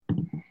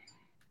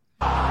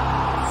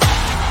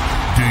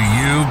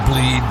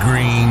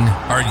green.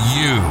 Are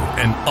you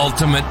an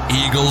ultimate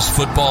Eagles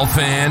football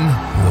fan?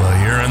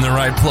 Well, you're in the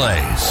right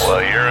place.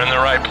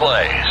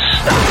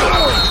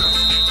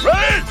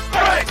 Ready?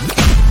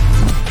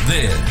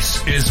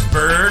 This is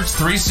Birds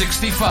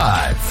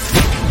 365,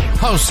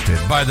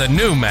 hosted by the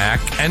new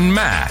Mac and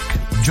Mac,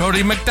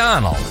 Jody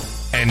McDonald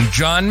and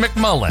John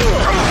McMullen.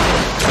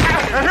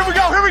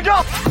 Here we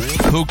go!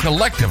 Who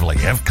collectively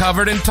have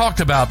covered and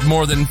talked about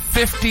more than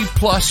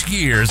 50-plus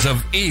years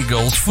of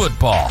Eagles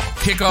football.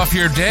 Kick off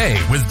your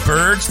day with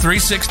Birds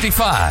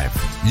 365.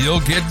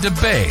 You'll get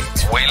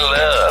debate. We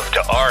love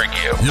to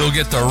argue. You'll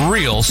get the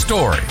real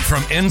story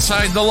from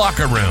inside the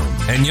locker room.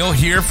 And you'll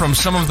hear from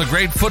some of the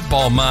great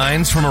football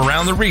minds from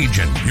around the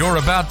region. You're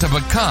about to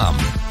become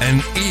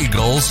an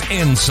Eagles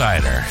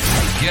insider.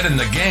 Get in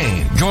the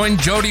game. Join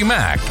Jody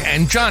Mack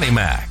and Johnny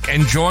Mack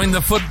and join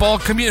the football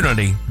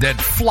community that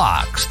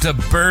flocks to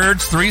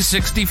Birds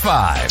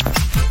 365.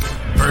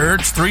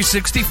 Birds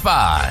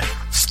 365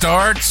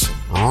 starts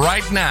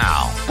right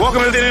now.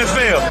 Welcome to the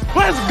NFL.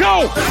 Let's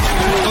go!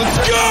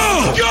 Let's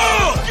go!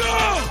 Go!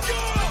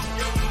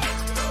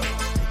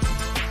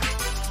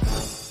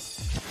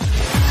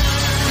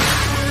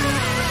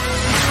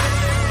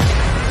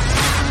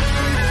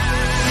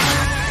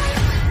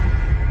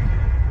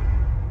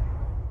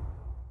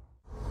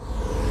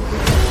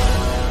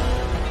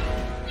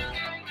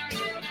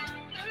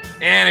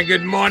 And a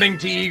good morning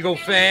to Eagle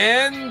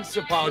fans.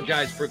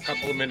 Apologize for a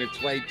couple of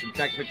minutes late, some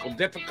technical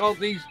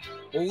difficulties.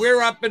 Well,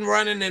 we're up and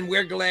running, and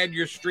we're glad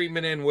you're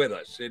streaming in with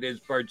us. It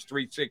is Birds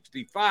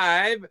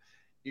 365.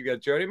 You got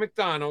Jody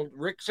McDonald,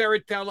 Rick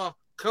Saratella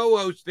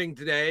co-hosting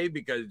today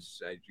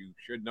because, as you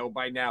should know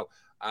by now,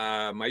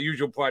 my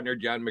usual partner,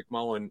 John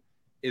McMullen,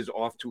 is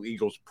off to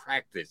Eagles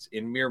practice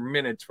in mere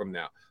minutes from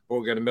now. But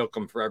we're going to milk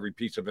him for every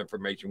piece of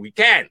information we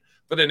can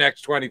for the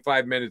next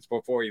 25 minutes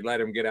before we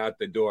let him get out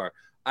the door.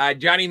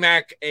 Johnny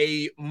Mac,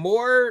 a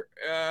more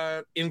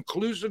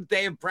inclusive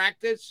day of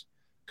practice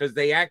because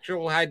they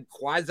actually had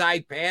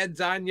quasi pads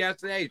on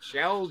yesterday,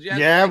 shells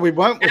yesterday. Yeah, we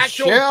went with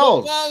actual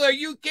shells. Football? Are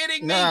you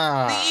kidding me?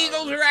 Nah. The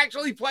Eagles are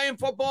actually playing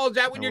football. Is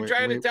that what you're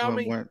trying to tell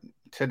me?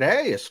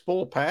 Today is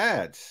full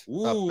pads.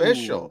 Ooh.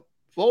 Official.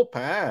 Full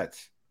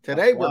pads.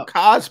 Today we're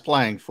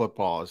cosplaying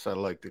football, as I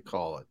like to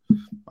call it.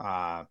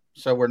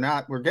 So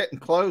we're getting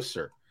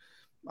closer.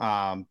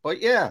 But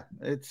yeah,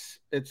 it's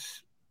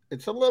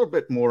a little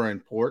bit more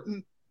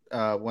important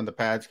when the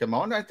pads come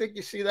on. I think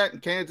you see that in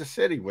Kansas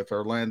City with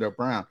Orlando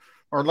Brown.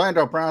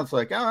 Orlando Brown's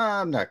like,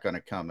 I'm not going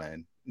to come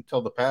in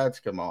until the pads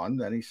come on.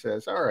 Then he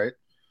says, all right,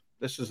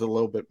 this is a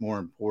little bit more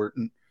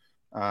important.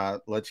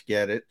 Let's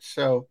get it.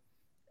 So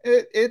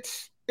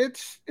it's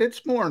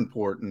more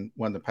important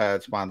when the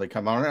pads finally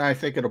come on. And I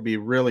think it'll be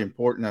really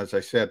important, as I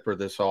said, for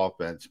this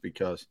offense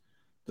because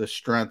the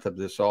strength of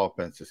this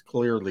offense is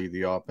clearly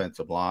the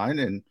offensive line.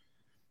 And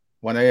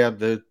when they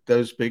have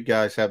those big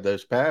guys have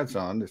those pads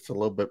on, it's a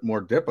little bit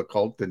more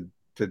difficult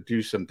to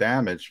do some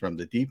damage from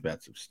the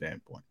defensive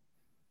standpoint.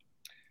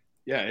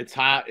 Yeah, it's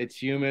hot, it's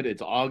humid,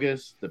 it's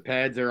August, the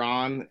pads are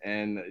on,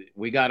 and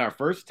we got our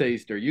first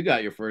taste, or you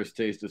got your first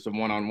taste of some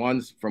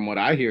one-on-ones from what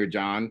I hear,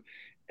 John.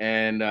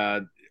 And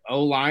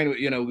O-line,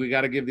 we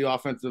got to give the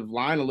offensive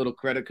line a little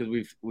credit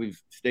because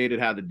we've stated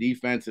how the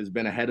defense has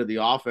been ahead of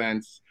the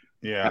offense.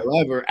 Yeah.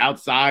 However,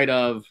 outside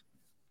of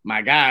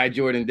my guy,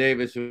 Jordan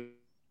Davis, who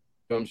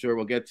I'm sure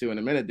we'll get to in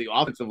a minute, the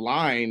offensive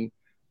line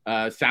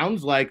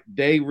sounds like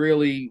they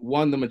really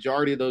won the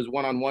majority of those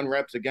one-on-one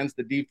reps against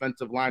the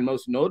defensive line,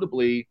 most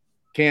notably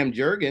Cam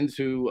Jurgens,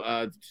 who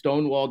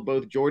stonewalled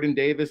both Jordan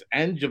Davis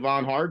and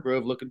Javon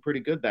Hargrove, looking pretty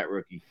good, that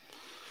rookie.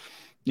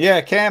 Yeah,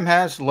 Cam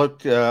has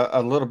looked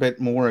a little bit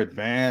more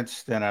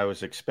advanced than I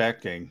was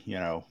expecting,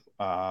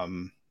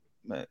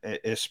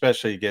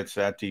 especially against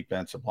that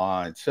defensive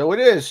line. So it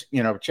is,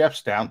 Jeff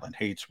Stoutland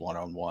hates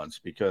one-on-ones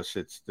because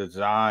it's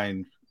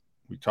designed.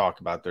 We talk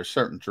about there's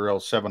certain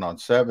drills,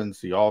 7-on-7s.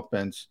 The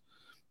offense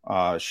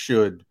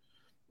should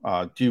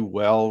do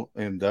well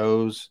in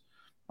those.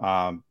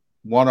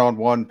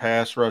 One-on-one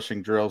pass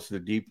rushing drills, the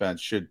defense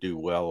should do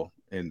well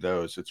in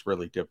those. It's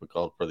really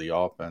difficult for the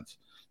offense,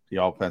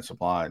 the offensive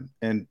line.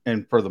 And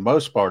for the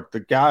most part,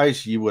 the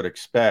guys you would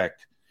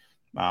expect,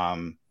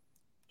 Jordan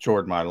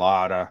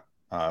Mailata,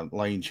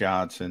 Lane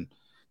Johnson,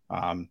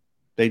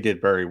 they did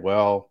very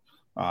well.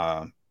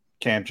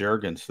 Cam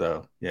Jurgens,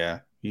 though, yeah.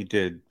 He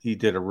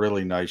did a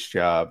really nice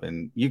job,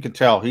 and you can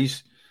tell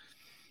he's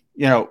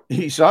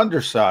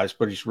undersized,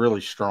 but he's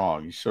really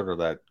strong. He's sort of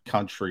that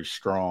country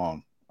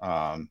strong.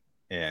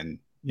 And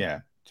yeah,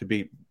 to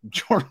beat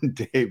Jordan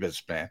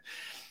Davis, man,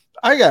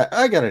 I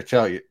got to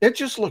tell you, it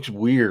just looks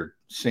weird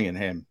seeing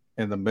him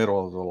in the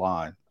middle of the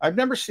line. I've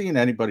never seen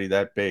anybody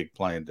that big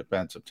playing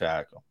defensive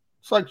tackle.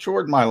 It's like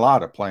Jordan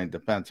Mailata playing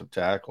defensive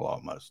tackle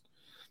almost.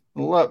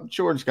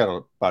 Jordan's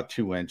got about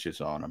 2 inches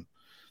on him.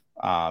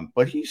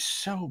 But he's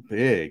so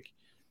big.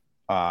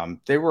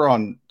 They were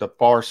on the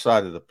far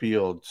side of the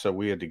field, so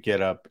we had to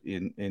get up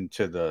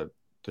into the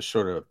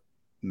sort of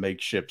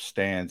makeshift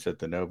stands at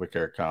the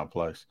NovaCare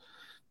complex.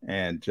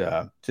 And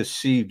to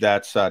see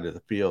that side of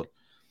the field,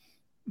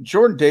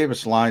 Jordan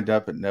Davis lined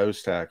up at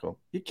nose tackle.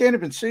 You can't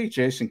even see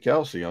Jason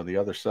Kelce on the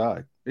other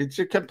side. It's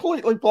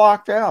completely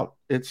blocked out.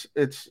 It's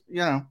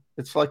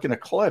like an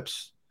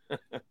eclipse.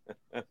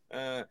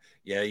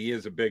 Yeah, he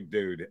is a big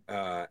dude.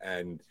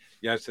 And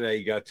yesterday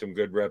he got some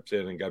good reps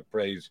in and got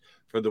praise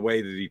for the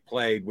way that he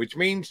played, which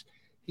means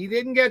he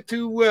didn't get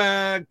to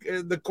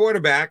the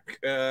quarterback.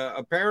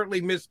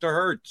 Apparently, Mr.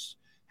 Hurts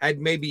had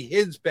maybe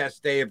his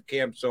best day of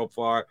camp so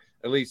far.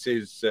 At least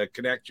his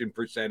connection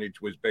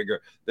percentage was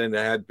bigger than it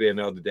had been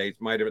other days.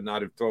 Might have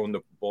not have thrown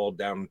the ball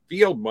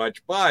downfield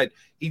much, but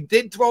he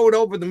did throw it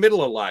over the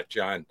middle a lot,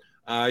 John.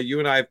 You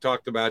and I have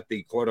talked about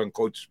the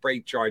quote-unquote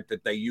spray chart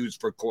that they use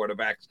for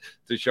quarterbacks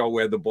to show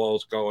where the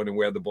ball's going and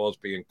where the ball's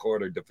being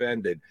caught or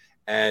defended.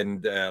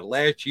 And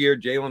last year,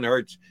 Jalen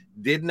Hurts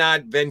did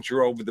not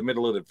venture over the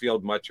middle of the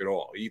field much at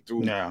all. He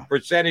threw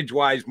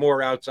percentage-wise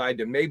more outside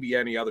than maybe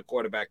any other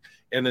quarterback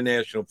in the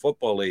National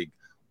Football League.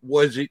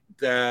 Was it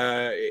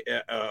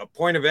a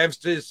point of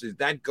emphasis? Is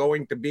that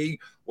going to be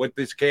what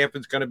this camp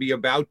is going to be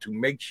about, to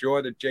make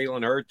sure that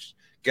Jalen Hurts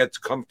gets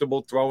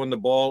comfortable throwing the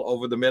ball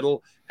over the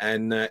middle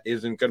and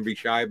isn't going to be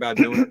shy about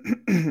doing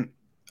it?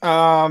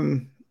 I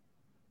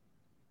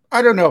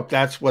don't know if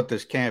that's what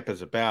this camp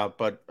is about,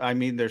 but I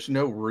mean, there's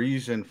no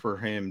reason for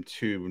him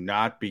to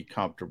not be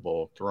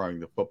comfortable throwing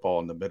the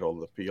football in the middle of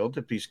the field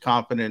if he's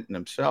confident in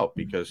himself,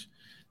 because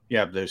you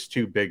have those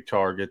two big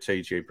targets,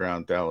 A.J.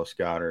 Brown, Dallas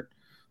Goedert.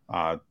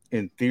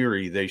 In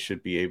theory, they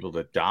should be able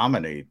to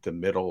dominate the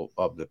middle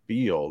of the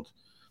field.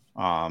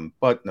 But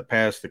in the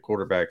past, the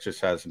quarterback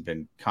just hasn't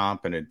been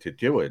competent to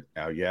do it.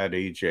 Now, you add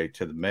AJ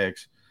to the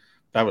mix.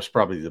 That was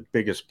probably the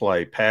biggest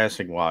play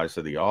passing-wise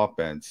of the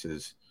offense,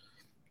 is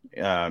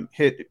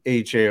hit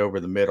AJ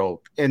over the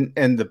middle.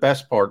 And the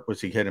best part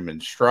was he hit him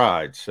in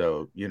stride.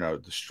 So,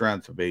 the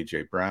strength of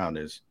AJ Brown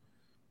is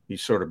he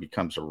sort of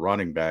becomes a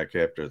running back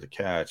after the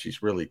catch.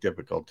 He's really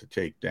difficult to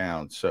take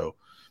down. So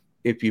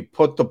if you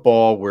put the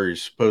ball where you're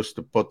supposed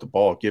to put the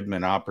ball, give him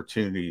an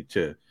opportunity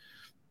to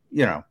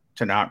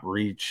not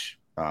reach,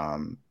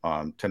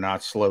 to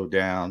not slow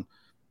down,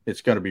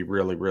 it's going to be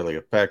really, really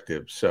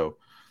effective. So,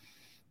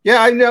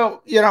 yeah, I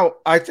know,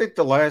 I think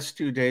the last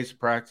 2 days of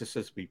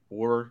practices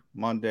before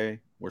Monday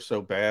were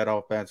so bad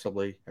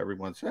offensively.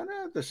 Everyone said,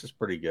 this is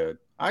pretty good.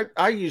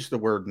 I use the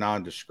word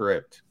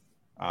nondescript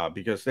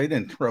because they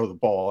didn't throw the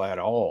ball at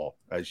all,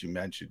 as you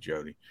mentioned,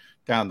 Jody,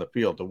 down the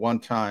field. The one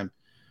time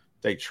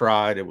they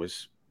tried, it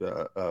was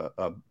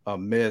a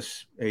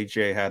miss.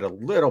 AJ had a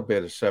little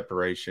bit of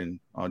separation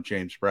on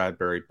James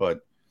Bradbury, but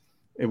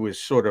it was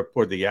sort of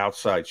for the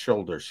outside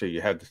shoulder, so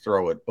you had to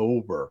throw it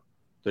over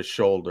the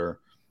shoulder,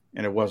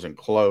 and it wasn't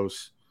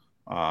close.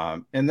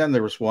 And then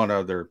there was one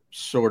other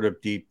sort of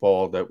deep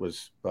ball that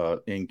was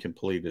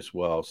incomplete as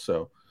well.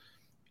 So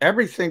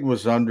everything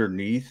was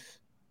underneath.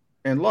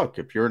 And look,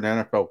 if you're an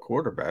NFL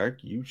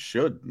quarterback, you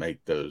should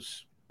make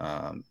those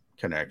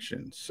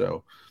connections.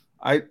 So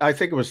I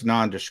think it was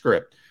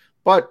nondescript,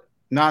 but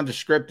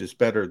nondescript is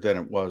better than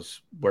it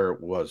was where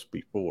it was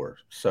before.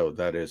 So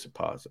that is a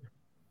positive.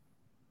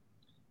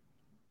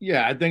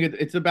 Yeah, I think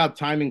it's about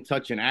timing,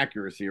 touch, and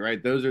accuracy,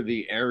 right? Those are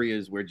the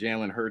areas where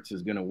Jalen Hurts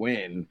is going to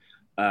win.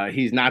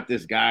 He's not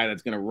this guy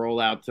that's going to roll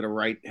out to the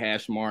right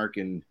hash mark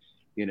and,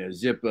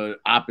 zip a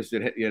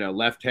opposite,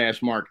 left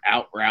hash mark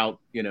out route,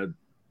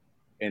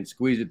 and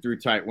squeeze it through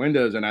tight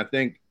windows. And I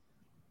think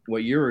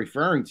what you're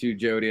referring to,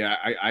 Jody,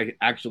 I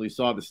actually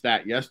saw the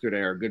stat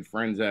yesterday. Our good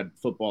friends at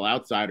Football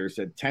Outsider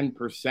said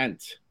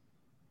 10%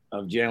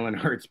 of Jalen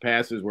Hurts'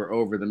 passes were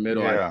over the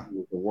middle. Yeah. I think it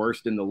was the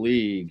worst in the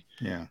league.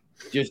 Yeah.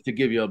 Just to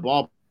give you a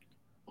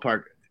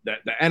ballpark,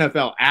 the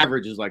NFL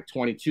average is like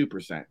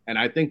 22%. And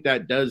I think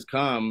that does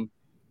come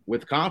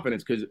with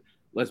confidence, because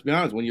let's be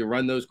honest, when you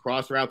run those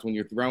cross routes, when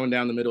you're throwing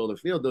down the middle of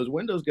the field, those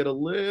windows get a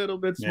little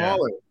bit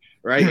smaller,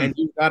 right? And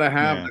you've got to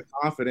have the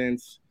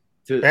confidence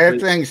Bad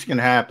things can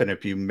happen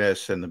if you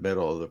miss in the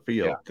middle of the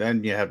field. Yeah.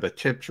 Then you have the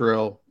tip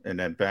drill, and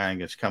then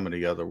bang, it's coming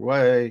the other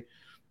way.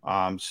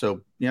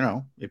 So,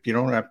 if you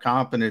don't have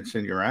confidence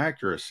in your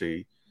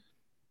accuracy,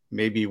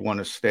 maybe you want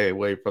to stay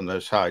away from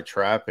those high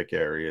traffic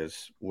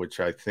areas, which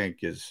I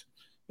think is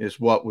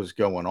what was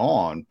going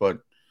on. But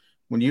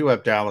when you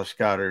have Dallas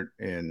Goedert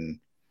and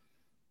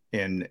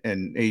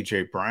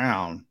A.J.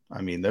 Brown,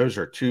 I mean, those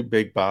are two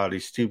big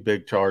bodies, two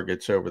big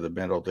targets over the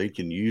middle. They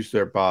can use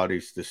their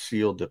bodies to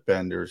seal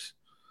defenders.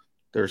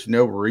 There's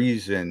no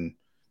reason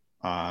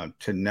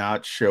to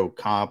not show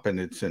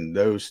confidence in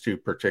those two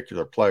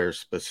particular players,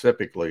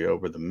 specifically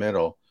over the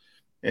middle.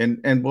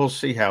 And we'll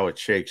see how it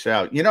shakes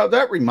out.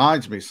 That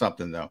reminds me of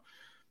something, though.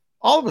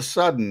 All of a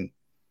sudden,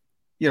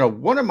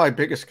 one of my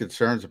biggest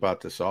concerns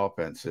about this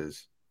offense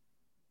is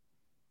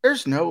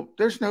there's no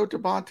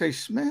Devontae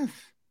Smith.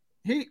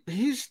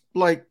 He's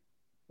like,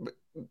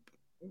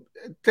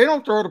 they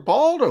don't throw the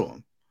ball to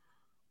him.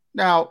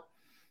 Now,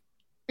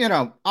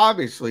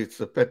 obviously it's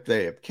the fifth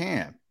day of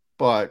camp,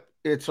 but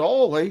it's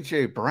all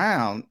A.J.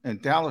 Brown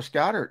and Dallas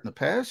Goedert in the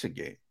passing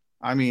game.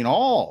 I mean,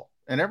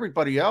 and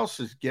everybody else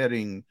is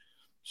getting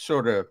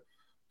sort of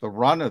the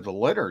run of the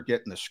litter,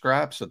 getting the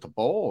scraps at the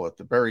bowl at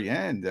the very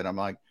end. And I'm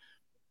like,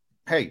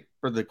 hey,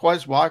 for the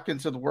Quez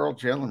Watkins of the world,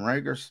 Jalen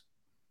Rager's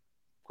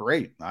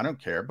great. I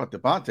don't care. But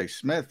Devontae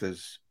Smith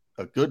is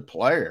a good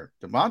player.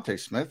 Devontae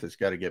Smith has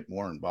got to get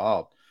more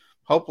involved.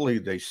 Hopefully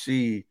they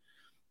see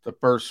the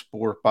first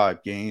 4 or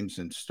 5 games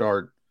and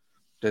start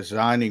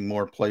designing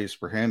more plays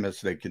for him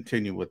as they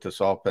continue with this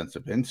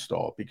offensive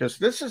install, because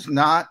this is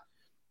not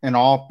an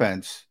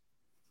offense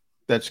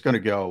that's going to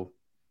go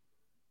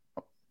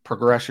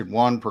progression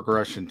 1,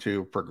 progression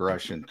 2,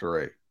 progression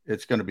 3.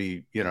 It's going to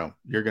be,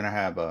 you're going to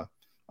have a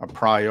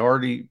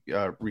priority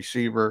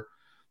receiver,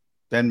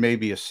 then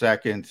maybe a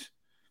second,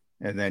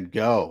 and then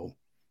go.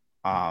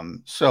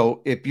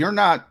 So if you're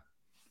not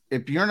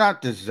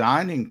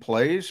designing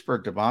plays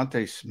for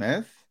Devontae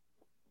Smith,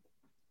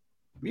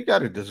 you got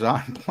to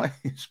design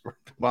plays for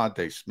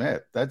Devontae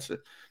Smith.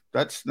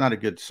 That's not a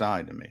good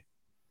sign to me.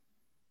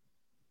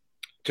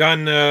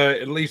 John,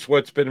 at least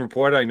what's been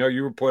reported, I know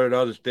you reported,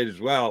 others did as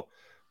well.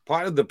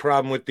 Part of the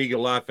problem with the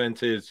Eagle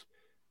offense is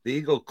the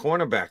Eagle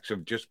cornerbacks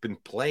have just been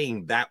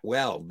playing that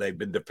well. They've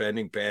been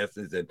defending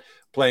passes and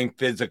playing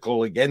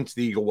physical against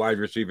the Eagle wide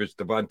receivers,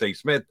 Devontae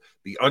Smith,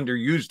 the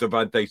underused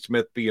Devontae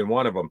Smith being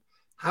one of them.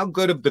 How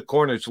good have the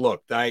corners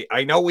looked? I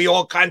know we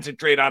all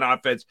concentrate on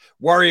offense,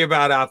 worry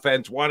about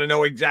offense, want to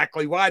know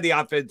exactly why the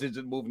offense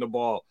isn't moving the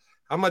ball.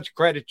 How much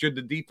credit should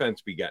the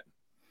defense be getting?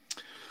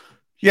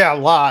 Yeah, a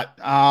lot.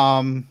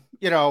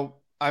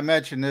 I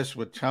mentioned this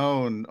with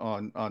Tone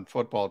on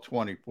Football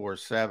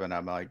 24/7.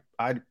 I'm like,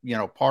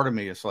 part of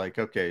me is like,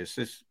 okay, is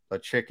this a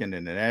chicken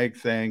and an egg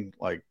thing?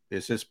 Like,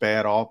 is this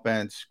bad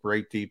offense,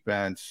 great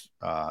defense,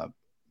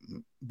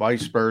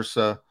 vice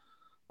versa?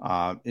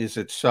 Is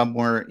it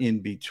somewhere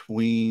in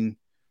between?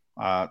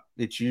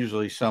 It's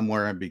usually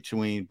somewhere in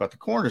between, but the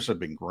corners have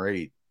been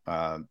great.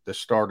 The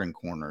starting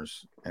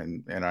corners,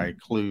 and I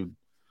include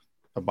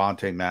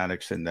Avonte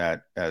Maddox in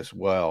that as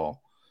well.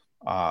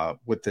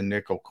 With the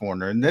nickel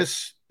corner. And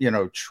this,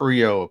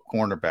 trio of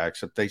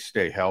cornerbacks, if they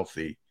stay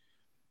healthy,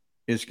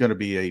 is going to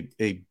be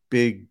a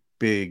big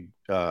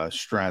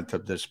strength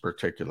of this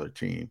particular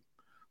team.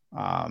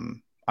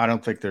 I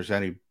don't think there's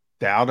any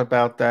doubt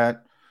about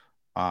that.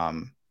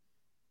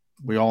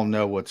 We all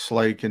know what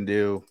Slay can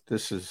do.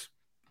 This is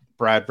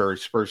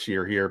Bradbury's first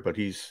year here, but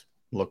he's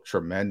looked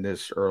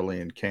tremendous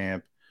early in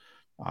camp.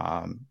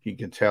 You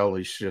can tell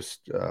he's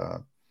just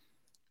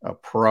a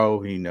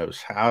pro. He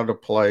knows how to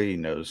play. He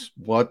knows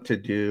what to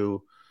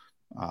do.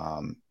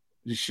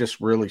 He's just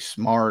really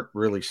smart,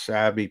 really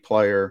savvy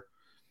player.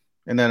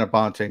 And then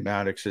Avonte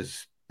Maddox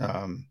is,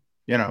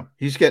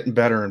 he's getting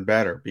better and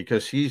better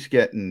because he's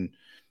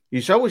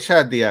always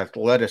had the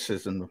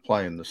athleticism to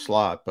play in the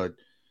slot, but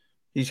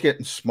he's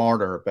getting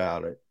smarter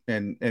about it.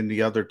 And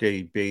the other day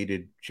he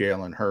baited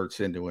Jalen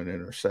Hurts into an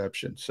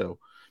interception. So,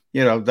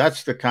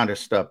 that's the kind of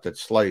stuff that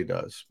Slay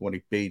does when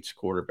he baits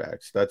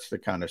quarterbacks. That's the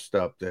kind of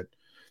stuff that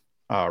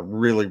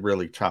really,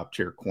 really top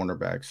tier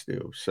cornerbacks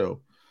do. So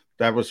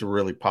that was a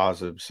really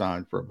positive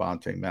sign for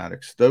Avonte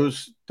Maddox.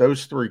 Those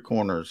 3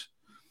 corners.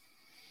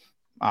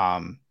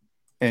 And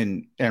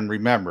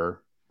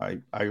remember,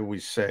 I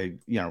always say,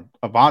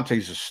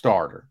 Avonte's a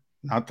starter,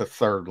 not the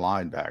third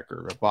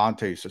linebacker.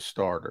 Avonte's a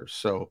starter.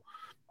 So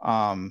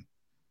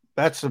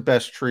that's the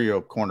best trio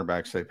of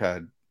cornerbacks they've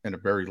had in a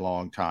very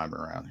long time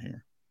around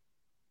here.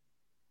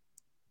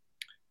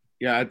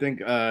 Yeah, I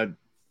think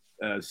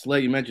Slay,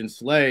 you mentioned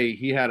Slay.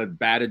 He had a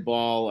batted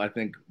ball, I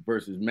think,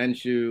 versus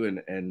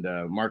Minshew,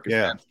 and Marcus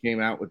Epps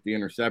came out with the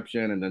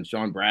interception, and then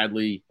Sean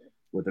Bradley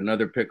with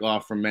another pick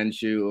off from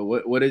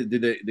Minshew.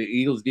 Did the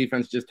Eagles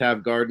defense just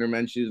have Gardner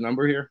Minshew's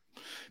number here?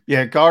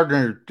 Yeah,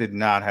 Gardner did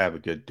not have a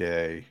good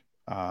day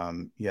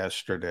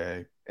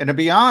yesterday, and to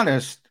be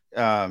honest,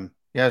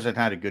 he hasn't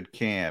had a good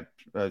camp.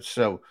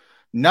 So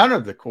none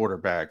of the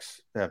quarterbacks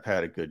have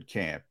had a good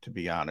camp, to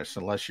be honest,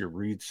 unless you're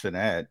Reed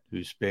Sinnett,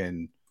 who's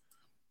been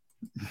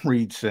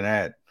Reed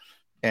Sinnett.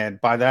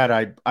 And by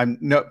that,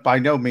 by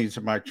no means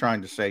am I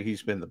trying to say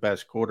he's been the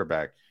best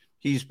quarterback.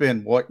 He's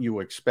been what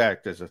you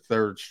expect as a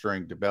third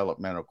string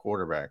developmental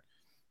quarterback.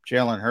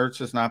 Jalen Hurts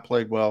has not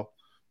played well.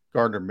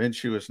 Gardner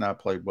Minshew has not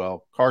played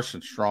well.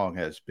 Carson Strong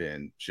has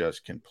been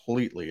just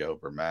completely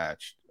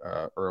overmatched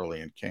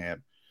early in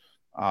camp.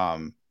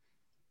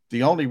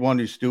 The only one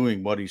who's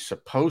doing what he's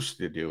supposed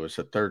to do as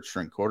a third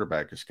string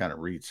quarterback is kind of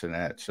Reed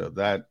Sinnett. So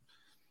that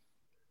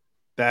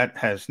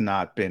has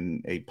not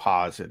been a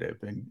positive.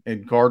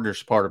 And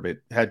Gardner's part of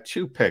it. Had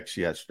 2 picks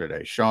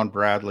yesterday. Sean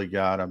Bradley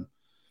got him.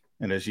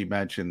 And as you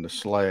mentioned, the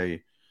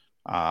Slay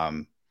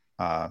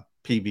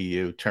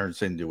PBU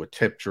turns into a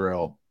tip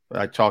drill.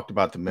 I talked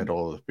about the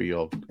middle of the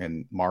field,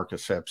 and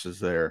Marcus Epps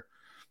is there.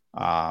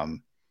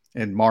 And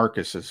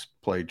Marcus has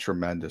played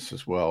tremendous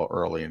as well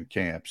early in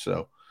camp.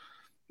 So,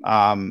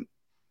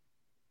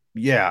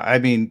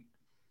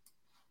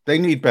 they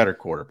need better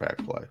quarterback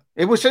play.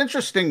 It was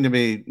interesting to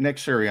me. Nick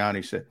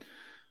Sirianni said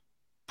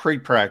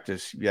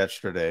pre-practice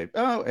yesterday,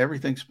 oh,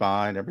 everything's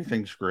fine.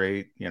 Everything's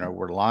great.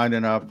 We're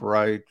lining up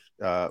right.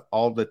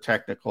 All the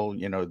technical,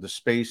 the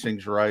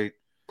spacing's right.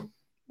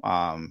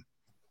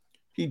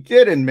 He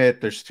did admit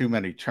there's too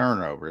many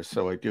turnovers,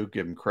 so I do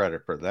give him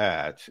credit for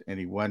that. And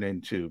he went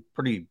into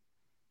pretty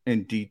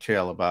in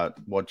detail about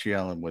what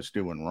Jalen was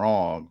doing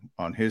wrong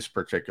on his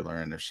particular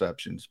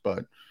interceptions,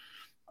 but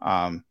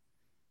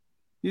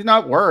he's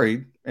not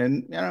worried.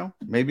 And,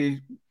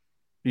 maybe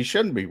he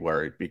shouldn't be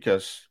worried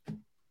because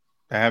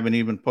they haven't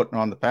even put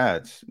on the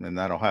pads, and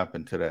that'll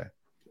happen today.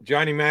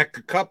 Johnny Mac,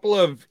 a couple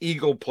of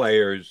Eagle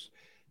players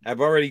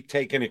have already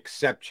taken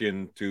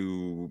exception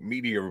to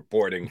media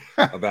reporting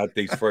about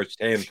these first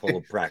handful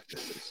of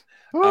practices.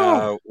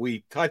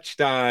 We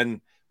touched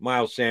on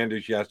Miles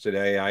Sanders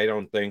yesterday. I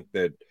don't think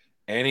that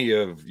any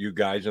of you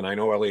guys, and I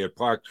know Elliott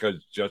Parks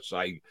because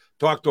I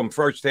talked to him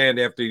firsthand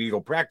after the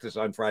Eagle practice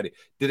on Friday,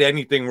 did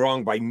anything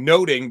wrong by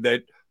noting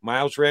that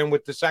Miles ran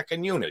with the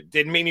second unit.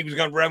 Didn't mean he was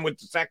going to run with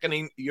the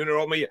second unit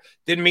only.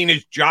 Didn't mean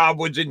his job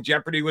was in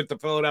jeopardy with the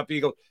Philadelphia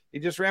Eagles. He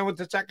just ran with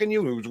the second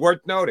unit. It was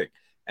worth noting.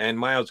 And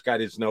Miles got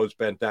his nose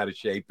bent out of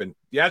shape. And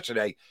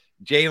yesterday,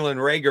 Jalen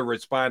Reagor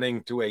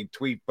responding to a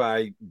tweet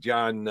by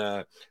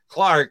John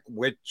Clark,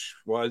 which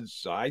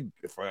was, I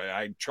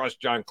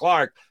trust John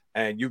Clark,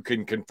 and you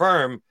can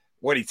confirm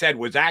what he said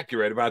was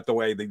accurate about the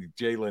way that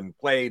Jalen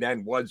played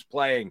and was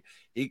playing.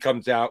 He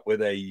comes out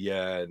with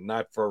a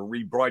not for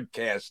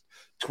rebroadcast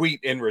tweet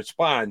in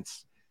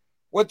response.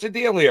 What's the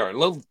deal here? A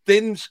little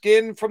thin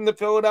skin from the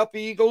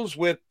Philadelphia Eagles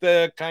with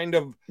kind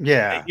of,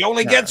 you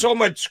only get so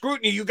much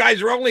scrutiny. You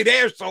guys are only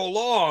there so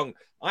long.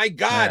 My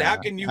God, how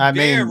can you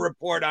dare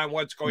report on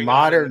what's going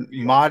on?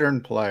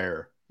 Modern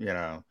player,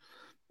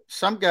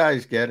 some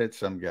guys get it,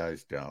 some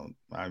guys don't.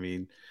 I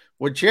mean,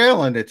 with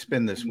Jalen, it's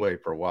been this way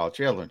for a while.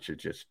 Jalen should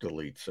just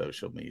delete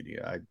social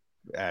media. I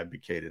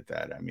advocated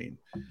that. I mean,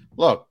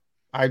 look,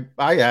 I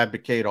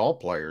advocate all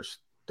players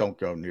don't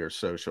go near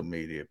social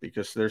media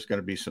because there's going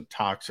to be some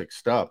toxic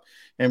stuff.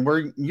 And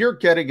where you're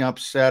getting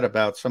upset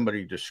about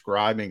somebody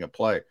describing a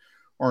play,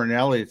 or in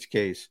Elliott's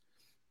case,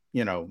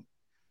 he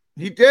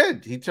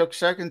took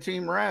second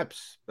team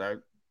reps.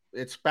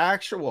 It's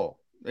factual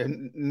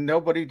and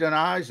nobody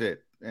denies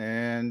it.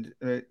 And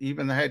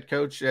even the head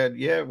coach said,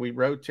 we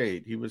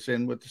rotate. He was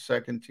in with the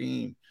second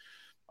team.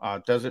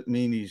 Doesn't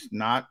mean he's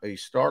not a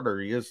starter.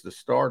 He is the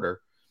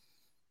starter.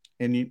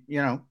 And,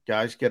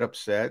 guys get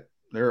upset.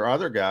 There are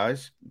other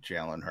guys,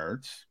 Jalen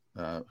Hurts,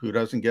 who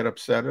doesn't get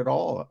upset at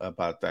all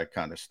about that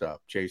kind of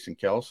stuff. Jason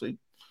Kelce,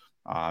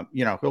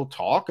 he'll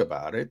talk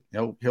about it.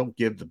 He'll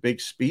give the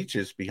big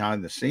speeches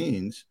behind the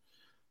scenes,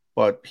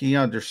 but he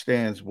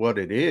understands what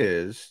it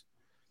is.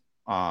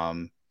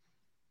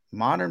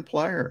 Modern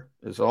player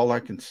is all I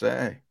can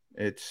say.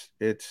 It's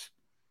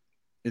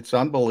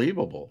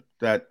unbelievable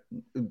that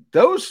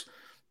those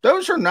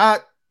are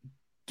not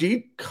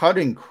deep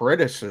cutting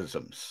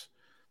criticisms.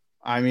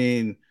 I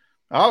mean,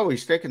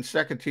 he's taking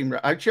second team.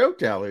 I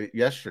joked Elliott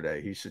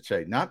yesterday. He should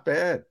say, not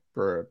bad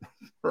for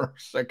a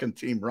second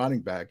team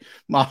running back.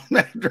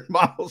 Miles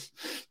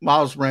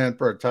ran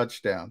for a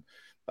touchdown.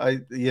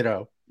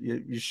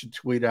 You should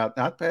tweet out,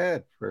 not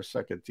bad for a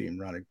second team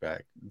running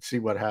back and see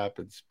what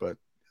happens. But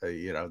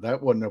that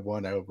wouldn't have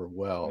went over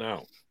well.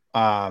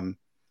 No.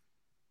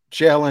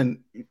 Jalen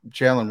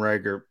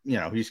Reagor,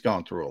 he's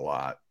gone through a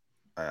lot.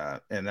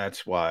 And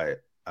that's why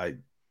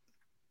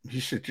he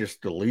should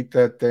just delete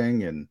that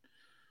thing and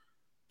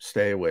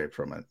stay away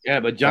from it. Yeah,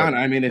 but John,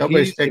 I mean, if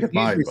he's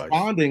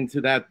responding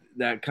to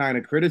that kind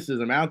of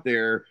criticism out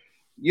there,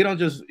 you don't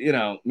just,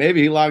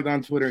 maybe he logged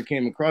on Twitter and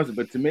came across it,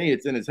 but to me,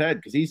 it's in his head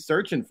because he's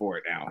searching for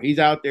it now. He's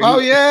out there. Oh,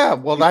 yeah.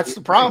 Well, that's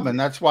the problem. And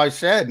that's why I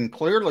said, and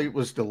clearly it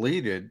was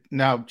deleted.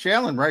 Now,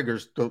 Jalen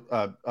Reagor's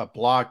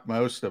blocked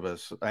most of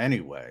us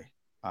anyway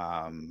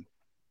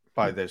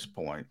by this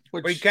point.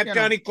 Which, we kept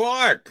Johnny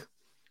Clark.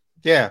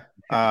 Yeah.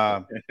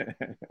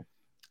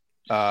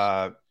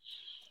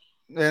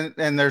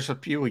 And there's a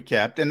few we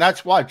kept. And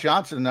that's why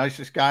Johnson's the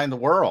nicest guy in the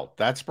world.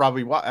 That's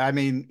probably why. I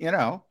mean,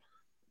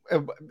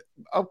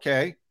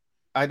 okay.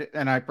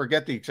 I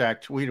forget the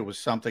exact tweet. It was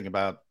something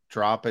about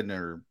dropping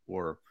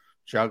or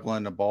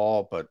juggling the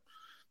ball, but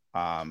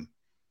all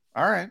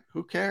right,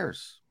 who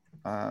cares?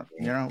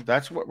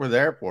 That's what we're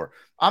there for.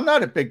 I'm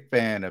not a big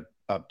fan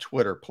of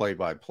Twitter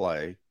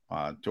play-by-play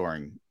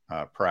during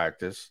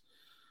practice.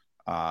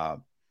 I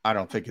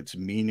don't think it's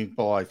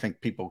meaningful. I think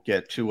people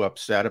get too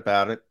upset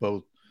about it,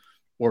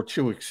 or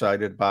too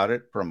excited about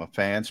it from a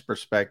fan's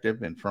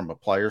perspective and from a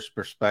player's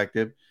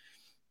perspective.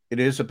 It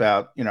is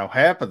about,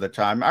 half of the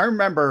time. I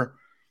remember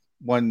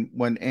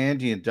when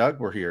Andy and Doug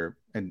were here,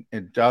 and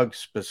Doug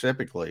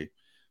specifically,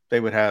 they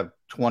would have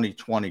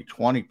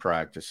 20-20-20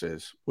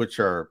 practices, which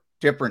are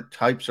different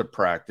types of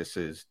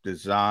practices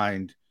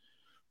designed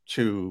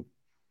to,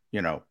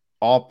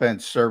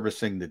 offense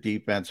servicing the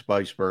defense,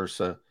 vice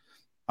versa.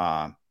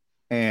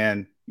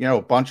 And,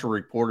 a bunch of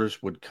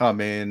reporters would come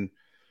in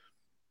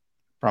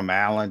from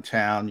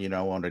Allentown,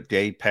 on a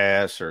day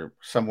pass or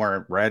somewhere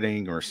at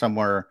Reading or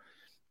somewhere,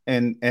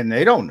 and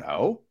they don't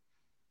know.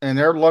 And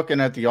they're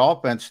looking at the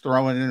offense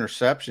throwing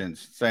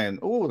interceptions saying,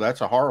 oh,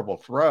 that's a horrible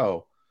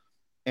throw.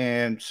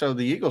 And so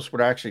the Eagles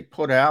would actually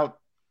put out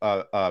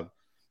a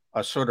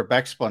sort of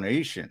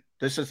explanation.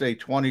 This is a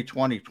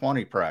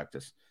 20-20-20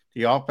 practice.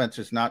 The offense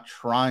is not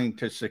trying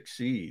to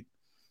succeed.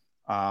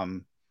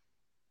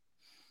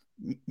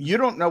 you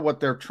don't know what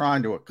they're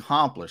trying to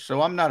accomplish.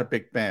 So I'm not a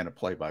big fan of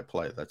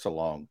play-by-play. That's a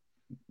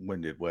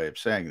long-winded way of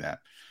saying that.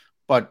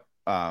 But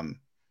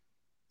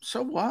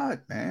so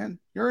what, man?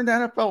 You're an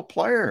NFL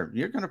player.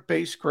 You're going to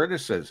face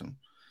criticism.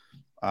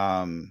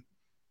 And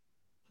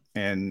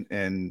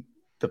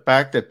the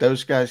fact that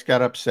those guys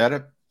got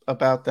upset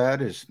about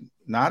that is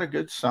not a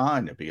good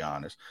sign, to be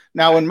honest.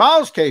 Now, in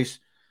Miles' case,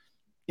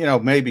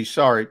 maybe,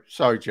 sorry,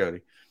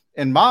 Jody.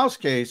 In Miles'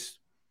 case,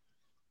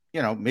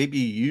 maybe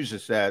he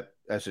uses that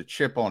as a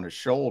chip on his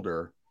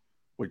shoulder.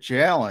 With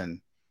Jalen,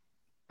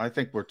 I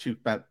think we're too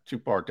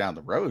far down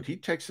the road. He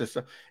takes this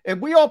up,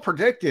 and we all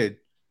predicted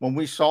when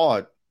we saw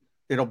it,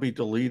 it'll be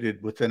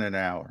deleted within an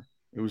hour.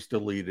 It was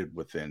deleted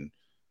within,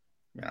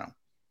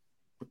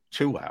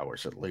 2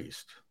 hours at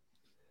least.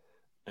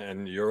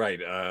 And you're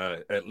right.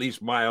 At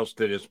least Miles,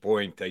 to this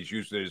point, has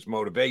used it as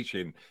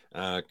motivation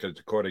because,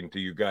 according to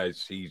you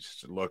guys,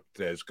 he's looked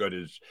as good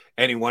as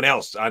anyone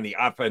else on the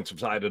offensive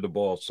side of the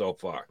ball so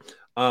far.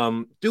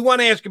 Do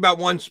want to ask about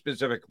one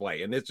specific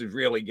play, and this is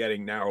really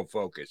getting narrow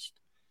focused.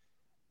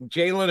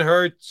 Jalen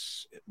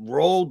Hurts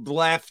rolled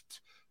left,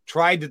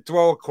 tried to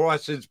throw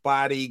across his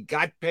body,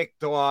 got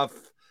picked off,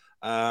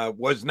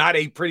 was not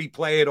a pretty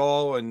play at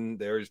all, and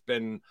there's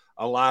been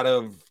a lot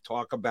of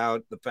talk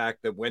about the fact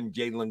that when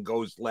Jalen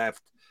goes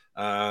left,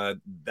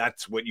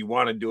 that's what you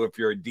want to do if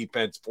you're a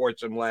defense,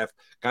 force him left,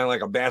 kind of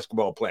like a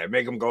basketball player.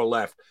 Make him go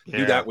left. Yeah.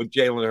 Do that with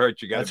Jalen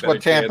Hurts. You got that's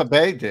what Tampa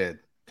Bay did.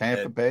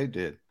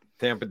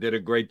 Tampa did a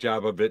great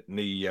job of it in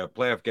the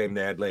playoff game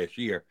they had last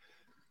year.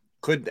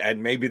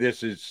 And maybe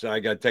this is,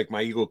 I got to take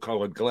my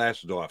eagle-colored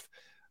glasses off.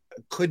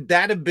 Could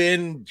that have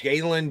been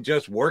Jalen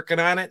just working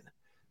on it?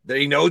 That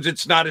he knows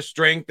it's not a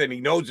strength, and he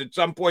knows at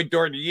some point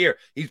during the year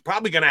he's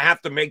probably going to have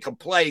to make a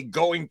play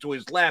going to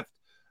his left.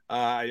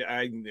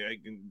 I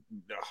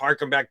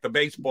harken back to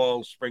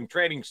baseball spring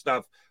training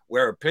stuff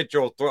where a pitcher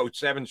will throw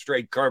 7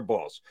 straight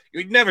curveballs.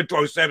 You'd never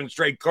throw 7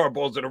 straight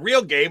curveballs in a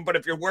real game, but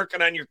if you're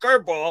working on your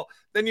curveball,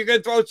 then you're going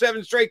to throw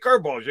 7 straight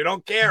curveballs. You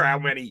don't care how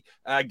many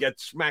get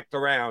smacked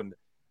around.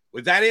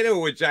 Was that it, or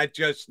was that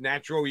just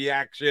natural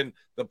reaction?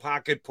 The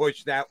pocket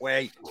pushed that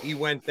way. He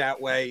went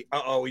that way.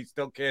 He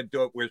still can't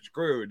do it. We're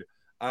screwed.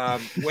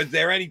 Was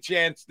there any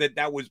chance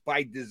that was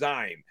by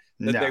design,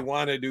 that they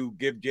wanted to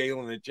give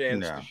Jalen a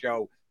chance to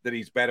show that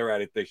he's better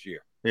at it this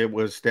year? It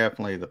was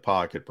definitely the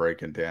pocket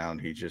breaking down.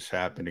 He just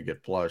happened to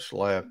get flush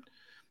left.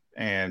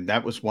 And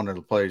that was one of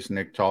the plays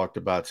Nick talked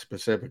about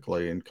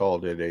specifically and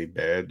called it a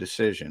bad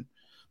decision.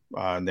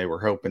 And they were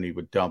hoping he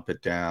would dump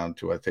it down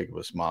to, I think it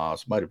was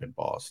Miles, might have been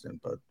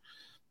Boston, but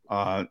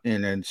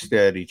and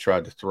instead he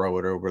tried to throw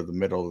it over the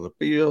middle of the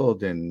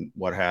field, and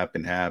what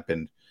happened.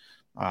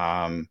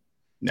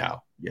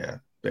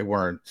 They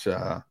weren't.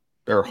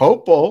 They're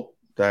hopeful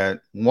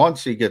that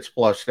once he gets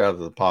flushed out of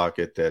the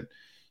pocket that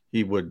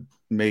he would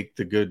make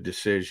the good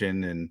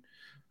decision. And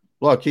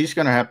look, he's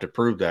going to have to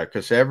prove that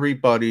because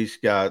everybody's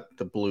got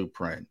the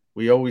blueprint.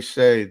 We always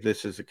say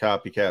this is a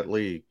copycat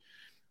league.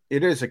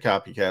 It is a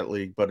copycat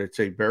league, but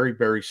it's a very,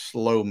 very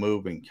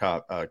slow-moving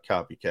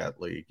copycat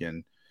league.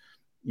 And,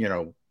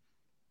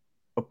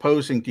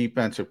 opposing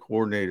defensive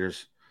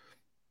coordinators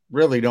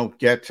really don't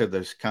get to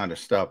this kind of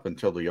stuff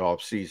until the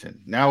offseason.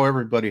 Now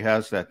everybody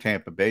has that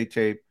Tampa Bay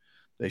tape.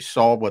 They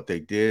saw what they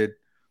did.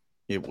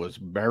 It was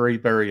very,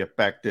 very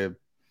effective.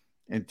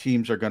 And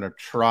teams are going to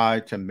try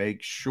to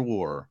make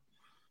sure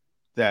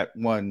that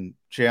when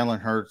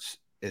Jalen Hurts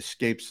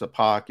escapes the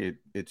pocket,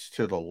 it's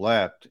to the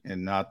left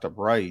and not the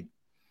right.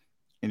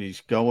 And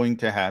he's going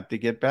to have to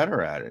get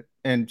better at it.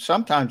 And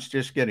sometimes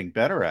just getting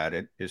better at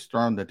it is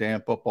throwing the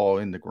damn football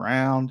in the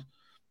ground,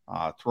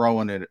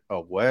 throwing it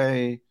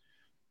away,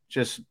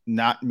 just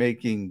not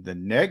making the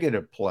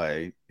negative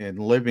play and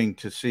living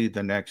to see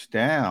the next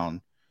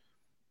down.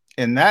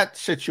 In that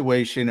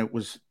situation, it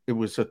was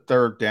a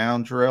third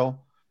down drill.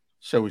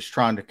 So he's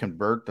trying to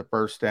convert the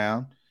first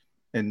down.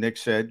 And Nick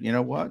said, you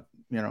know what?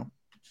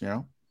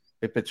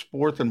 If it's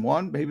 4th and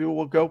 1, maybe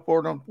we'll go for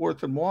it on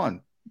 4th and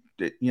 1.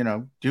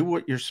 Do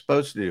what you're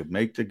supposed to do.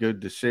 Make the good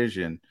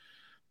decision.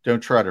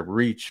 Don't try to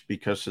reach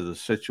because of the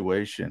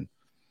situation.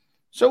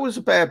 So it was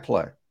a bad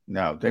play.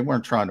 No, they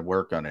weren't trying to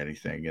work on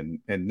anything.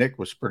 And Nick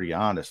was pretty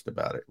honest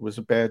about it. It was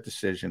a bad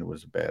decision. It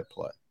was a bad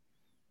play.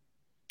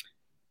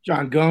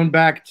 John, going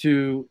back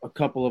to a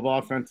couple of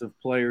offensive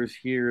players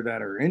here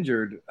that are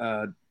injured,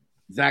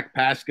 Zach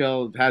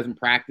Pascal hasn't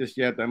practiced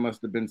yet. That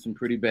must have been some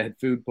pretty bad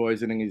food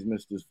poisoning. He's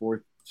missed his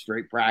 4th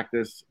straight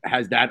practice.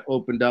 Has that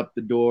opened up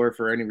the door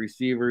for any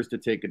receivers to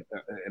take an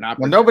opportunity?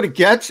 Well, nobody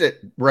gets it,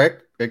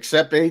 Rick,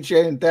 except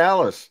AJ and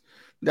Dallas.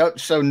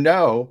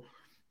 No.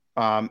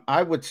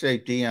 I would say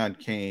Deion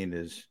Kane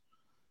is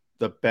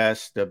the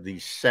best of the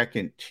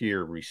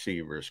second-tier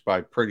receivers by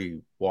a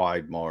pretty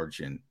wide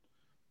margin.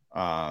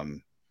 But,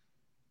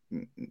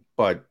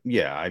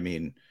 yeah,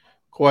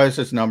 Quez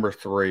is number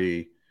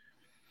 3.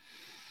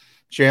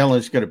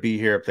 Jalen's going to be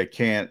here if they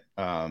can't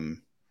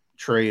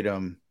trade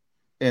him.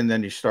 And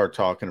then you start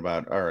talking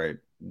about, all right,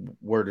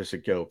 where does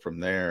it go from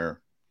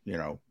there?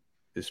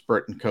 is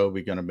Britton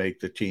Kobe going to make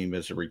the team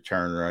as a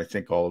returner? I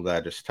think all of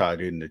that is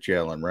tied into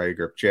Jalen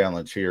Reagor. If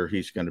Jalen's here,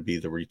 he's going to be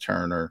the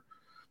returner.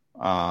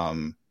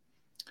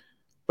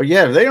 But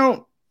yeah, they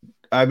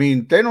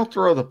don't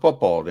throw the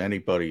football to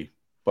anybody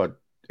but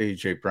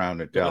A.J.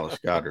 Brown and Dallas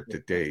Goedert to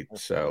date.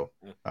 So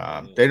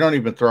they don't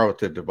even throw it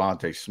to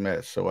Devontae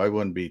Smith. So I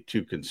wouldn't be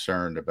too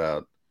concerned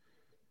about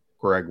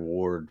Greg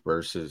Ward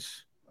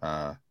versus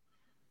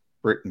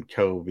Britton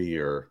Kobe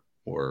or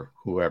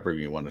whoever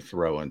you want to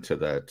throw into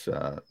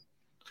that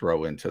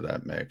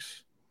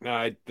mix.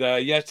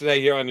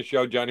 Yesterday here on the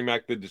show, Johnny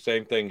Mac did the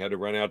same thing, had to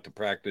run out to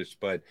practice.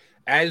 But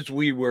as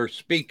we were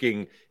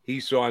speaking, he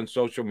saw on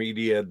social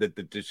media that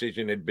the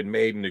decision had been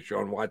made in the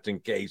Deshaun Watson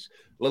case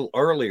a little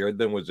earlier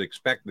than was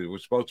expected. It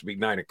was supposed to be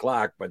 9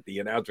 o'clock, but the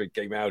announcement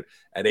came out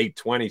at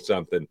 8:20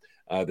 something.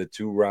 That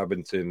Sue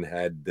Robinson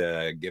had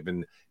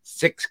given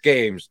 6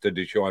 games to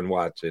Deshaun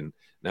Watson.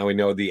 Now we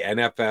know the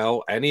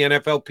NFL and the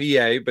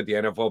NFLPA, but the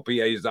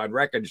NFLPA is on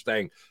record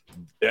saying,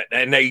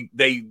 and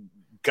they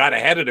got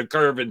ahead of the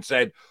curve and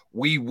said,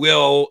 we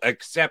will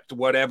accept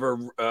whatever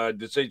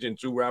decision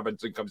Sue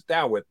Robinson comes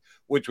down with,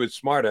 which was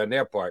smart on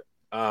their part.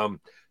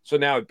 So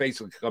now it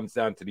basically comes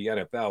down to the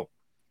NFL.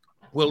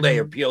 Will they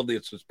appeal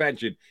the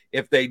suspension?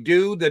 If they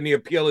do, then the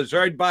appeal is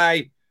heard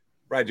by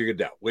Roger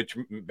Goodell, which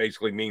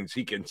basically means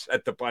he can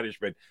set the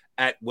punishment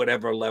at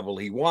whatever level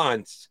he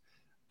wants.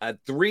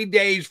 3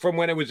 days from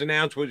when it was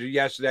announced was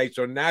yesterday,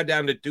 so now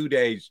down to 2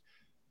 days.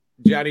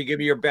 Johnny, give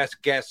me your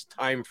best guess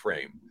time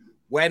frame.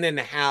 When and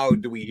how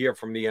do we hear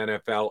from the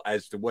NFL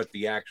as to what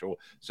the actual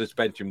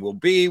suspension will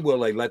be? Will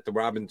they let the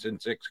Robinson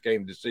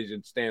 6-game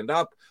decision stand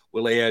up?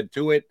 Will they add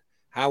to it?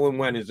 How and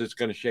when is this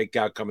going to shake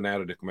out coming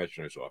out of the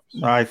commissioner's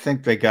office? I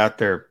think they got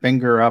their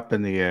finger up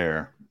in the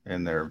air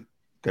and they're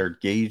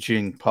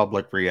gauging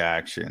public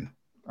reaction,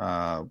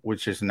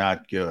 which is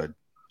not good.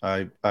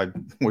 I've been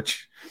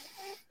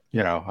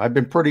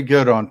pretty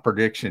good on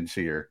predictions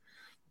here.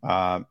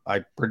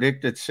 I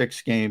predicted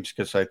 6 games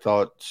because I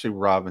thought Sue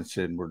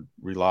Robinson would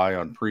rely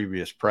on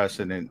previous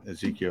precedent,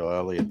 Ezekiel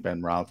Elliott,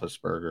 Ben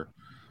Roethlisberger.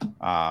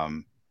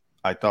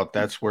 I thought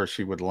that's where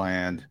she would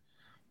land.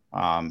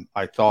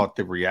 I thought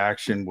the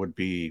reaction would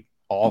be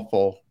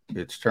awful.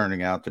 It's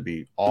turning out to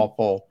be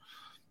awful.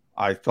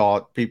 I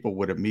thought people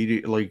would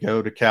immediately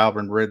go to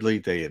Calvin Ridley.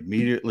 They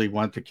immediately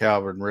went to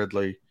Calvin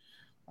Ridley.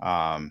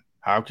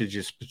 How could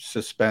you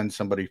suspend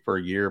somebody for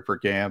a year for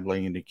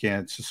gambling and you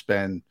can't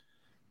suspend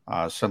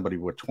somebody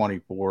with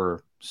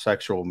 24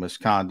 sexual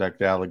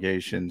misconduct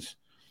allegations?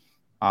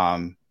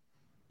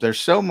 There's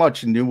so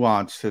much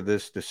nuance to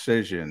this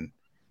decision,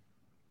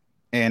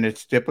 and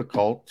it's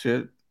difficult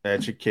to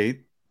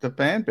educate the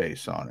fan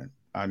base on it.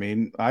 I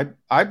mean,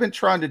 I've been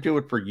trying to do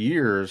it for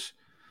years,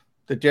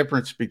 the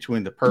difference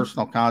between the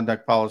personal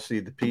conduct policy,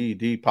 the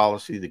PED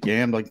policy, the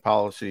gambling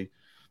policy.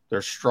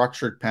 There's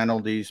structured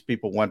penalties.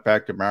 People went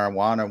back to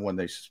marijuana when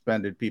they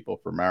suspended people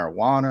for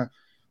marijuana.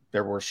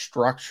 There were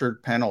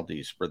structured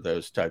penalties for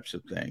those types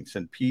of things.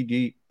 And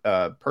PD,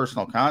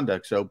 personal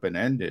conduct's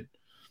open-ended,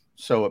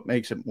 so it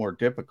makes it more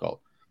difficult.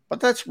 But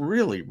that's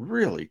really,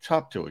 really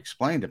tough to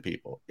explain to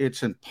people.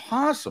 It's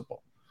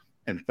impossible,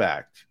 in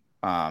fact.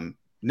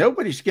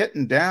 Nobody's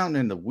getting down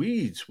in the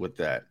weeds with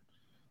that.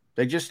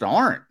 They just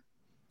aren't.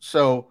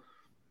 So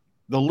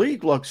the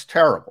league looks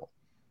terrible.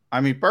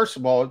 I mean, first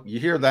of all, you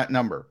hear that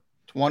number,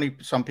 20,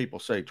 some people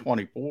say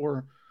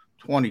 24,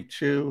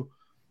 22.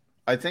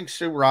 I think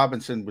Sue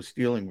Robinson was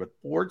dealing with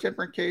 4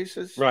 different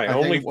cases. Right,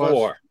 only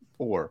 4.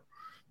 4.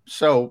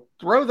 So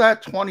throw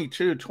that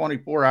 22,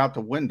 24 out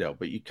the window,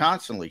 but you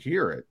constantly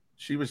hear it.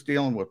 She was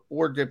dealing with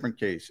 4 different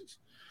cases.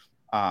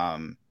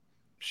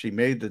 She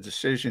made the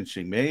decision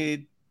she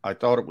made. I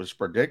thought it was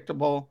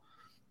predictable.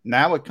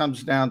 Now it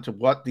comes down to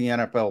what the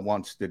NFL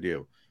wants to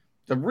do.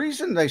 The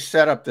reason they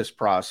set up this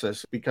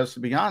process, because to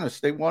be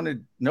honest, they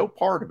wanted no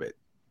part of it.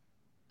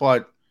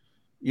 But,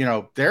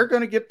 they're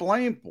going to get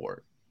blamed for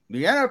it.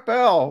 The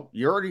NFL,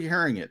 you're already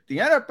hearing it. The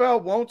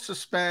NFL won't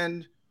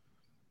suspend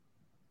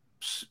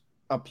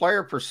a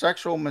player for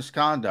sexual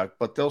misconduct,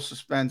 but they'll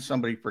suspend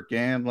somebody for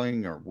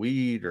gambling or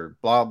weed or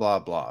blah, blah,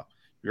 blah.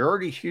 You're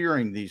already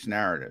hearing these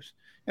narratives.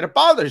 And it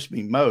bothers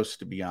me most,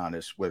 to be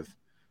honest, with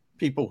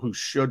people who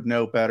should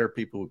know better,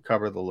 people who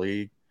cover the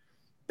league.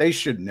 They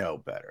should know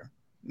better.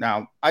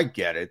 Now, I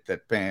get it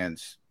that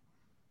fans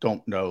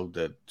don't know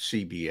the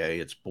CBA.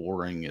 It's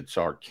boring. It's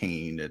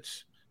arcane.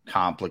 It's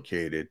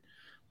complicated.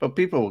 But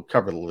people who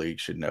cover the league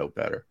should know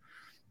better.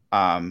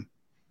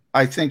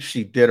 I think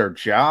she did her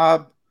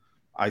job.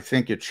 I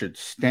think it should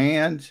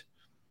stand.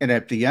 And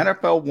if the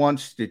NFL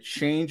wants to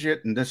change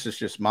it, and this is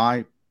just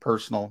my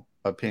personal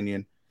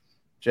opinion,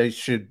 they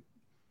should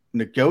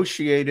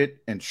negotiate it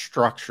and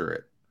structure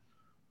it.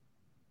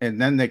 And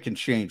then they can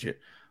change it.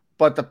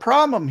 But the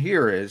problem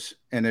here is,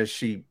 and as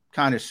she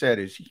kind of said,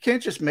 is you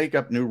can't just make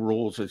up new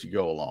rules as you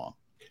go along.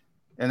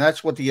 And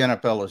that's what the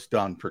NFL has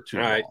done for too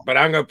long. All right, but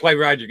I'm going to play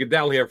Roger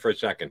Goodell here for a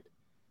second.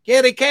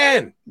 Yeah, they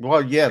can.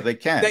 Well, yeah, they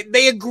can.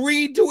 They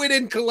agreed to it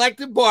in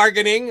collective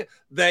bargaining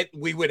that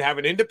we would have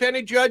an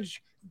independent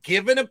judge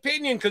give an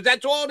opinion, because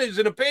that's all it is,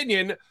 an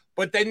opinion.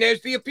 But then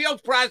there's the appeals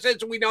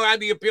process, and we know how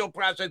the appeal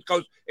process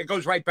goes. It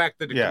goes right back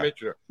to the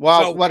commissioner.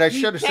 Well, so what I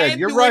should have said,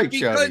 you're right,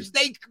 because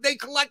Jody. they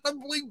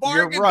collectively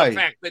bargained the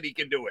fact that he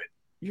can do it.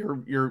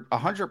 You're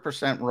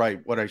 100% right.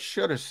 What I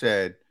should have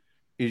said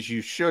is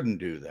you shouldn't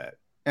do that.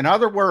 In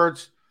other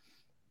words,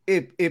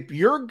 if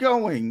you're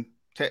going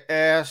to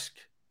ask,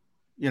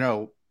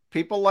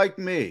 people like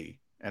me,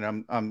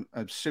 and I'm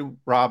Sue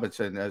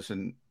Robinson as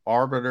an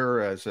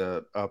arbiter, as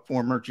a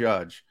former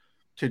judge,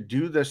 to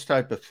do this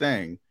type of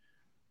thing,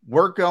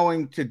 we're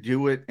going to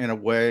do it in a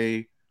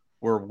way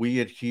where we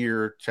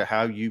adhere to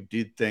how you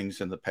did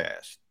things in the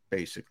past,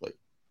 basically,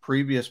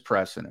 previous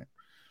precedent.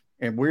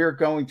 And we're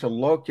going to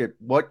look at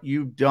what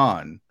you've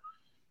done,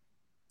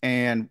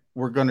 and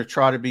we're going to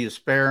try to be as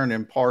fair and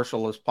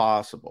impartial as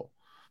possible.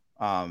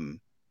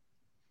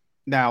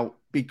 Now,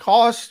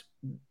 because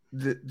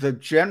the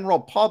general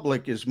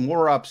public is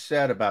more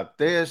upset about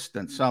this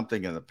than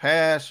something in the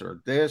past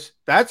or this,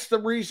 that's the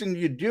reason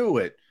you do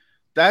it.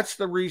 That's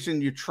the reason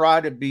you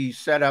try to be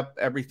set up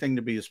everything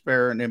to be as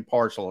fair and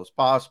impartial as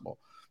possible.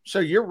 So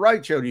you're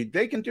right, Jody.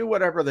 They can do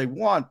whatever they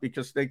want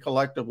because they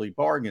collectively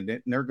bargained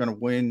it, and they're going to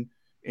win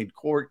in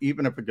court,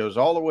 even if it goes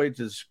all the way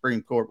to the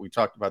Supreme Court. We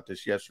talked about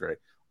this yesterday.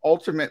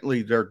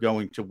 Ultimately, they're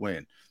going to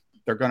win.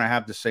 They're going to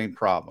have the same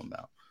problem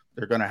now.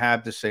 They're going to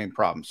have the same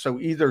problem. So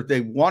either they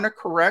want to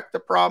correct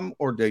the problem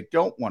or they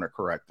don't want to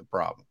correct the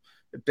problem.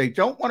 If they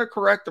don't want to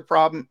correct the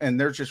problem and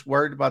they're just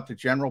worried about the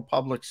general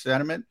public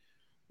sentiment,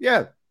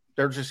 yeah,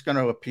 they're just going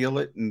to appeal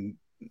it and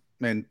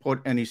put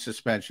any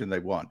suspension they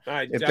want.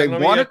 Right, if they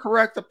want to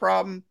correct the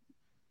problem,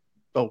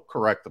 they'll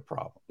correct the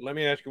problem. Let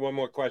me ask you one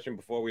more question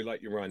before we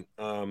let you run.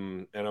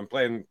 And I'm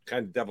playing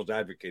kind of devil's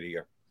advocate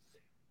here.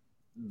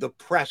 The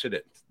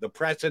precedent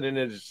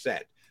is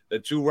set.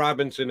 That Sue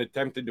Robinson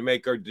attempted to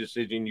make her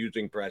decision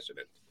using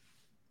precedent.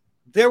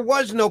 There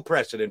was no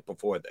precedent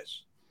before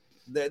this.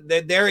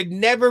 There had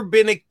never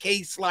been a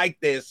case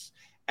like this.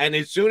 And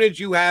as soon as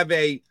you have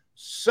a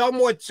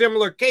somewhat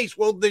similar case,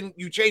 well, then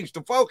you change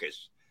the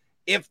focus.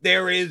 If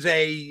there is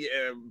a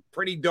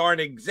pretty darn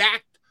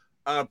exact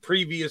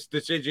previous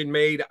decision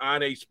made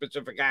on a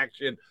specific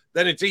action,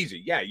 then it's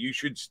easy. Yeah, you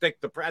should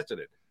stick to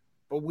precedent.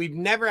 But we've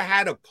never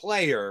had a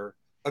player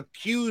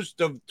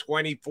accused of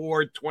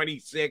 24,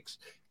 26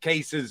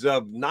 cases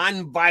of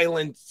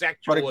nonviolent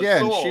sexual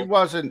assault.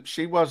 But again,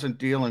 she wasn't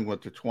dealing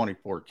with the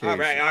 24 cases. All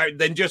right,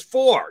 then just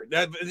 4.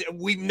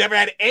 We've never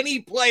had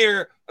any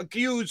player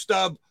accused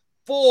of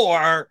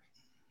 4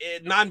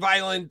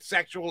 nonviolent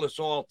sexual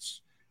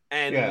assaults.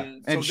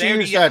 And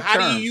so how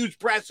do you use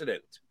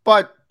precedent?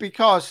 But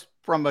because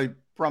from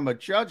a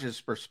judge's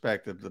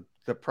perspective,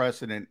 the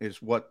precedent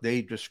is what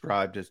they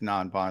described as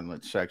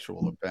nonviolent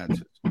sexual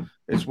offenses,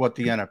 is what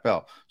the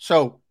NFL.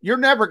 So you're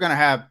never going to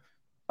have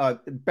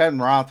Ben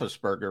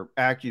Roethlisberger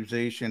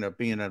accusation of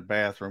being in a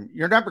bathroom.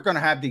 You're never going to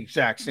have the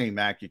exact same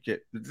accusation.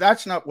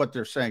 That's not what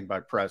they're saying by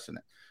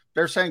precedent.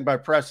 They're saying by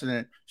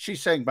precedent.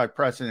 She's saying by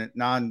precedent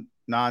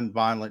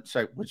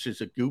nonviolent, which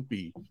is a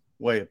goopy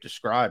way of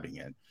describing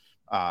it.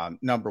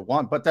 Number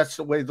one, but that's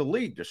the way the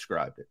league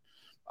described it.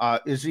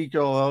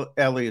 Ezekiel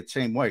Elliott,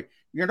 same way.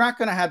 You're not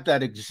going to have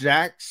that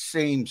exact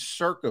same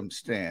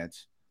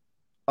circumstance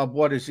of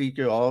what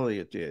Ezekiel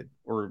Elliott did,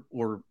 or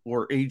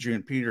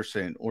Adrian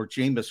Peterson, or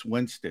Jameis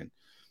Winston.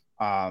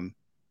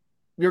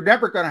 You're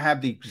never going to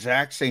have the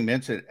exact same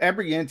incident.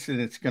 Every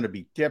incident's going to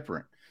be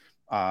different.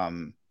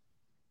 The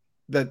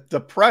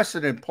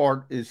precedent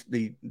part is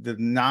the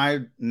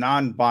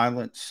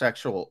non-violent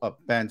sexual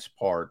offense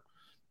part,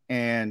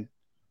 and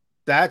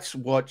that's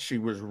what she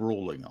was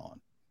ruling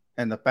on.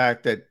 And the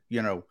fact that,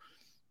 you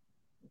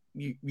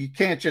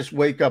can't just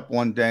wake up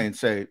one day and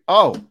say,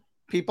 oh,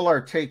 people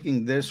are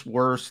taking this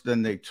worse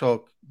than they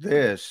took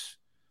this,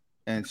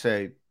 and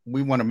say,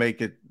 we want to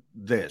make it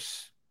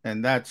this.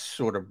 And that's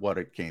sort of what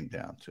it came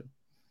down to.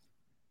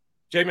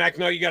 J-Mac,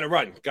 no, you got to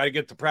run. Got to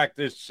get to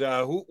practice.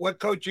 What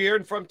coach you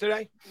hearing from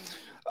today?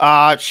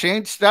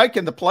 Shane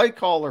Steichen, the play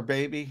caller,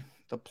 baby.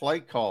 The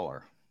play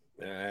caller.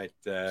 All right.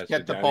 Let's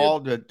get the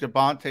ball to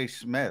Devontae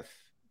Smith.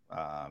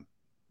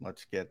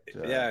 Let's get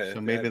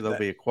so maybe there'll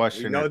be a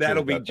question.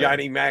 That'll be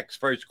Johnny Mac's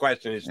first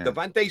question. Is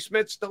Devontae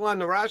Smith still on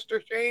the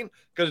roster, Shane?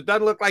 Because it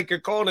doesn't look like you're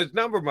calling his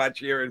number much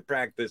here in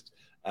practice.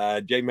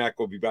 J-Mac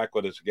will be back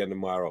with us again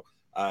tomorrow.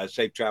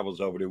 Safe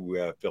travels over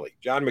to Philly.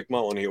 John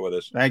McMullen here with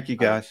us. Thank you,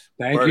 guys.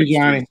 Thank you,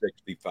 Johnny.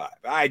 65.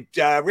 All right,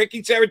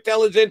 Ricky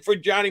Saratella's in for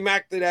Johnny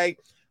Mac today.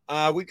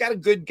 We got a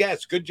good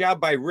guest. Good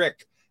job by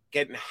Rick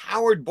getting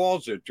Howard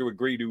Balzer to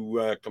agree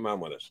to come on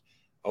with us.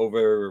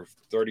 Over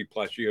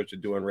 30-plus years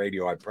of doing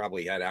radio, I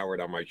probably had Howard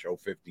on my show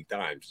 50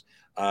 times.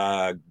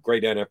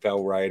 Great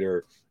NFL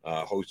writer,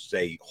 hosts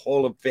a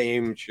Hall of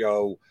Fame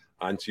show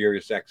on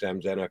Sirius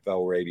XM's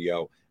NFL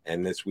radio,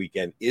 and this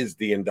weekend is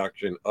the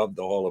induction of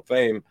the Hall of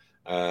Fame,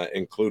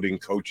 including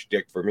Coach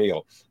Dick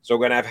Vermeil. So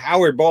we're going to have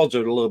Howard Balzer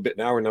a little bit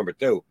in hour number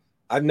 2.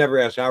 I've never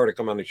asked Howard to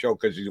come on the show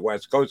because he's a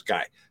West Coast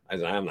guy. I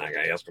said, I'm not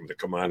going to ask him to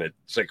come on at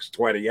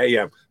 6:20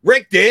 a.m.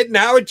 Rick did, and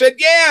Howard said,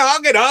 yeah,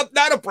 I'll get up.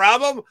 Not a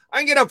problem. I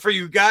can get up for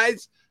you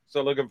guys.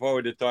 So looking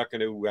forward to talking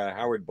to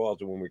Howard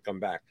Balzer when we come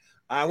back.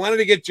 I wanted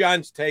to get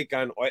John's take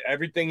on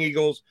everything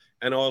Eagles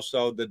and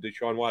also the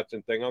Deshaun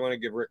Watson thing. I want to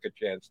give Rick a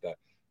chance to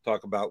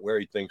talk about where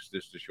he thinks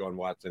this Deshaun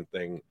Watson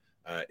thing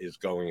is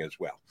going as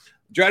well.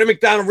 Jordan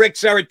McDonald, Rick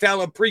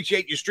Serritella,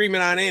 appreciate you streaming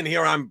on in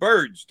here on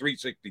Birds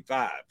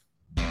 365.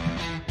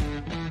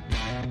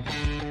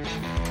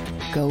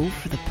 Go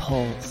for the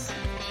pulls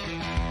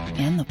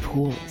and the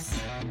pools.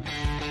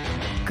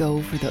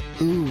 Go for the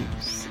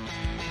oohs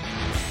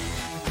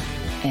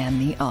and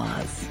the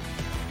ahs.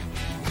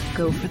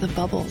 Go for the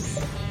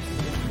bubbles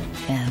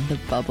and the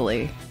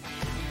bubbly.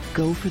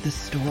 Go for the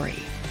story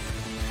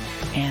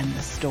and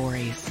the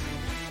stories.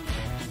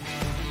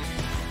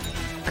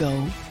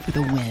 Go for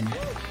the win.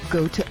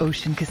 Go to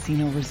Ocean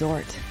Casino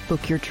Resort.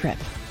 Book your trip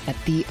at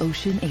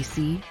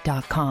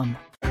theoceanac.com.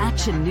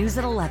 Action News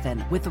at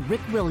 11 with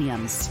Rick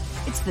Williams.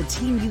 It's the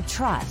team you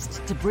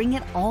trust to bring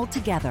it all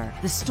together.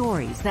 The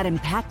stories that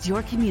impact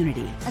your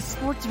community, a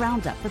sports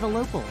roundup for the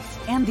locals,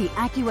 and the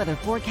AccuWeather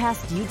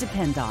forecast you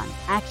depend on.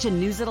 Action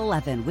News at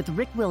 11 with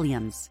Rick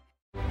Williams.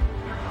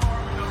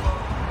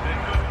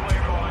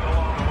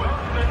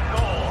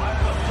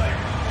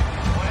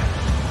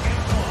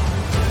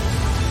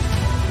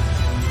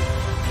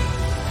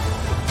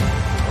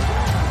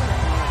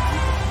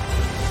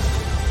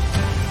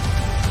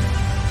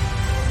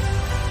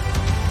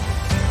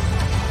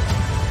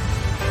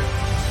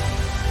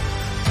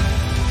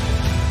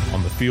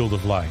 Field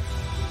of life,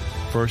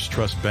 First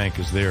Trust Bank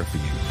is there for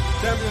you.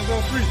 Champions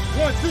on 3.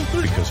 1, 2,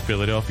 3. Because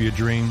Philadelphia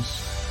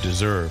dreams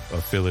deserve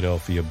a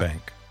Philadelphia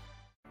bank.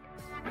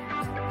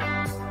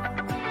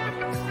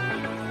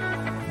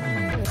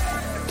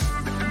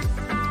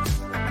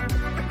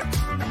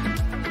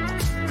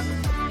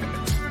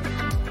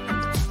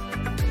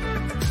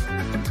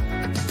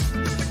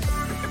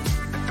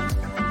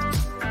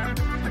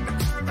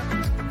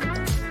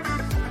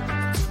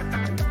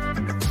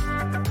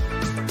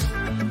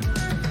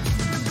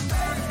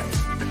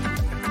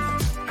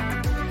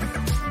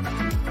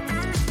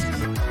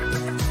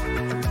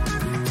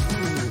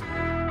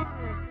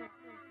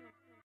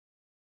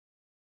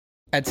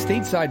 At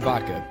Stateside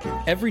Vodka,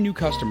 every new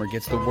customer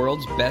gets the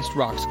world's best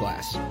rocks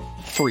glass.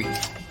 Free.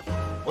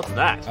 What's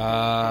that?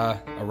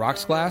 A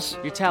rocks glass?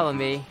 You're telling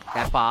me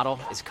that bottle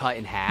is cut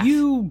in half?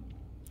 You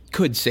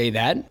could say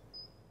that.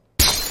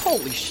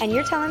 Holy shit. And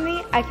you're telling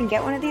me I can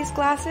get one of these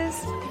glasses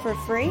for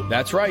free?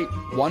 That's right.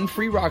 One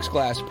free rocks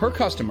glass per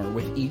customer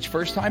with each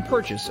first-time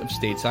purchase of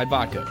Stateside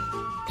Vodka.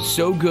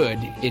 So good,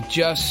 it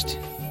just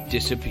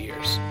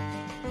disappears.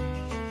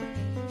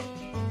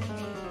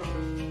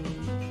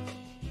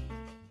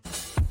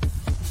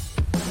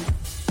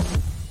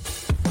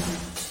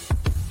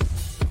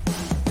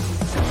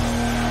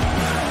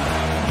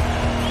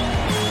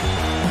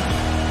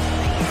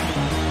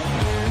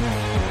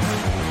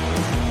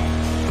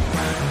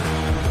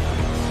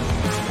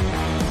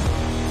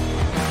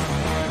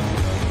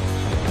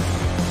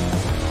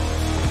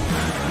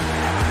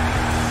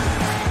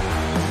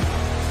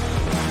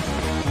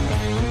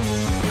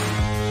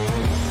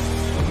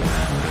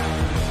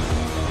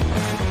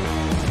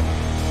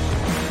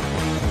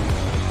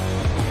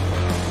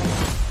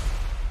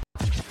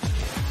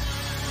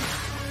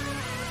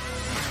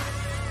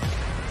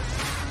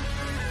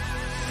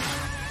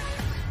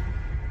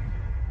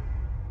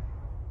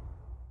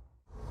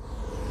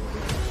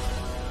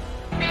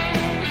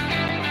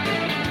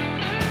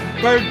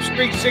 Birds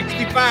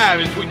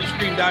 365 is what you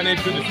streamed on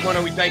into this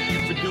morning. We thank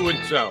you for doing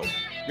so.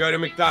 Jordan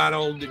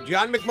McDonald.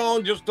 John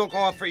McMullen just took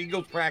off for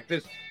Eagles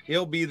practice.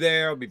 He'll be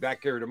there. He'll be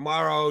back here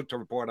tomorrow to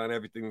report on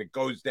everything that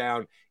goes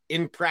down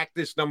in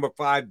practice number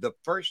 5. The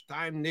first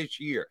time this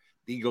year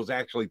the Eagles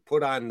actually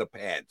put on the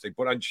pads. They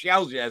put on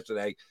shells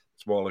yesterday,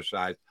 smaller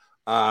size,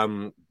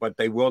 but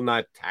they will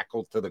not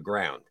tackle to the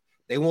ground.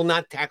 They will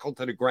not tackle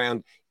to the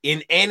ground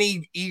in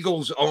any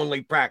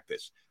Eagles-only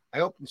practice. I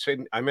hope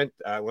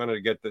I wanted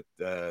to get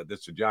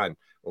this to John.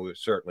 Well, we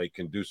certainly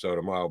can do so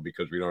tomorrow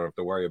because we don't have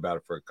to worry about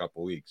it for a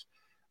couple of weeks.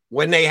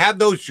 When they have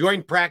those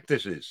joint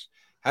practices,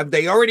 have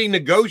they already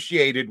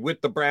negotiated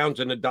with the Browns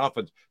and the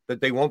Dolphins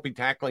that they won't be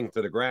tackling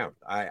to the ground?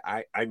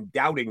 I'm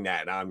doubting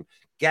that. I'm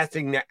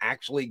guessing they're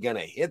actually going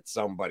to hit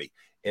somebody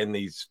in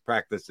these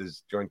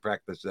practices, joint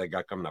practices they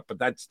got coming up. But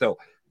that's still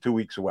 2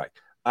 weeks away.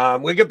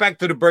 We'll get back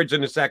to the Birds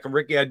in a second.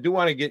 Ricky, I do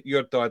want to get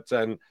your thoughts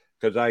on,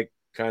 because I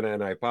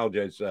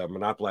apologize,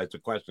 monopolized the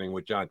questioning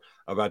with John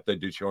about the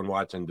Deshaun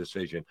Watson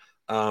decision.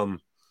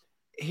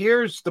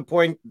 Here's the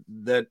point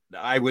that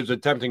I was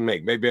attempting to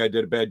make. Maybe I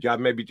did a bad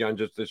job. Maybe John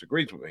just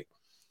disagrees with me.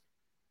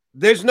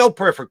 There's no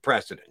perfect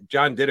precedent.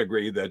 John did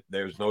agree that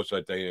there's no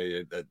such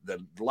thing, the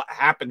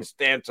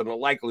happenstance and the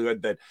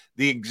likelihood that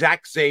the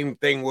exact same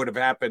thing would have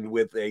happened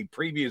with a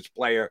previous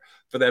player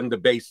for them to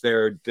base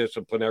their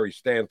disciplinary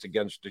stance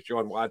against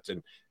Deshaun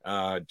Watson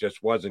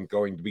just wasn't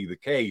going to be the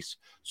case.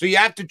 So you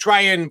have to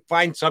try and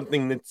find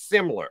something that's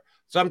similar,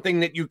 something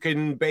that you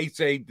can base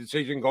a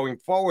decision going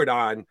forward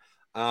on,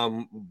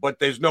 but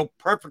there's no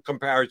perfect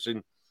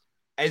comparison.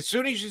 As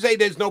soon as you say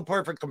there's no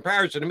perfect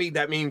comparison, to me,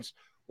 that means,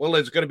 well,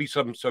 there's going to be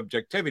some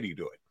subjectivity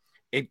to it.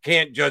 It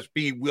can't just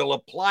be we'll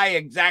apply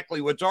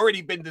exactly what's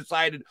already been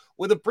decided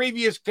with a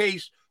previous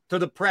case to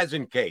the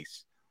present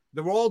case.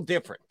 They're all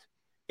different.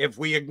 If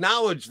we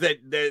acknowledge that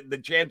the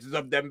chances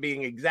of them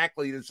being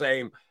exactly the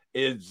same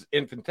is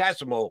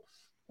infinitesimal,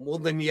 well,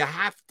 then you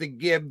have to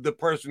give the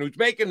person who's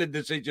making the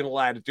decision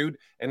latitude,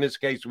 in this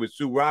case with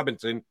Sue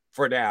Robinson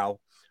for now,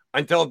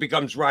 until it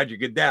becomes Roger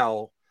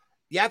Goodell.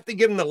 You have to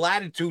give them the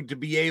latitude to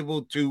be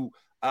able to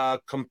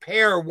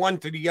compare one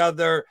to the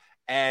other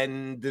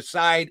and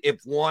decide if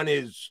one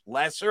is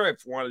lesser,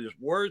 if one is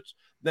worse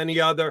than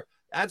the other.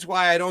 That's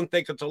why I don't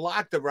think it's a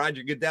lock that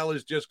Roger Goodell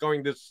is just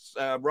going to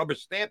rubber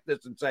stamp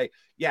this and say,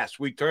 yes,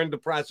 we turned the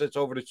process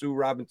over to Sue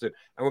Robinson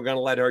and we're going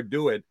to let her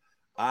do it.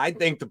 I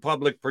think the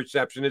public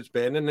perception has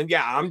been, and then,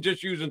 yeah, I'm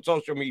just using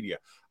social media.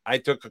 I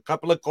took a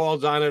couple of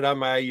calls on it on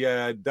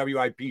my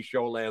WIP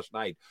show last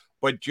night,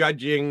 but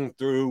judging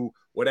through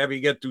whatever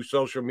you get through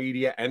social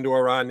media and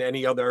or on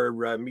any other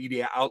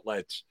media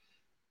outlets,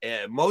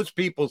 most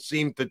people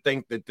seem to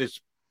think that this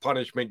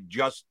punishment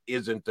just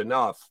isn't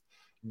enough.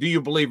 Do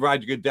you believe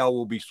Roger Goodell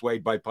will be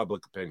swayed by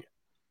public opinion?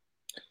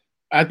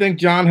 I think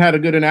John had a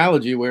good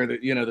analogy where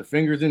the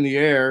fingers in the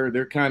air,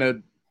 they're kind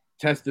of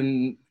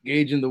testing,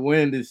 gauging the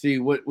wind to see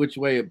which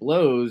way it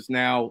blows.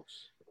 Now,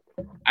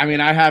 I mean,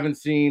 I haven't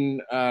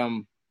seen,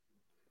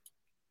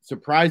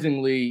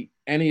 surprisingly,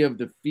 any of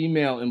the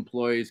female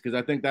employees, because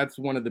I think that's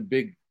one of the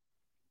big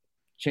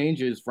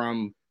changes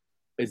from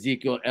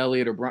Ezekiel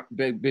Elliott or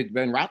Big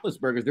Ben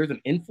Roethlisberger. There's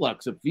an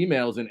influx of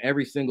females in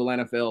every single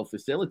NFL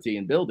facility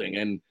and building,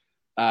 and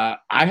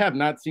I have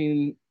not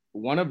seen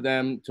one of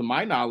them, to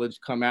my knowledge,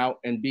 come out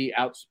and be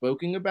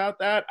outspoken about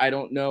that. I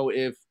don't know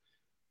if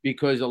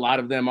because a lot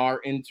of them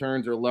are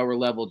interns or lower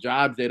level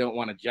jobs, they don't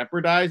want to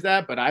jeopardize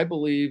that. But I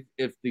believe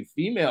if the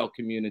female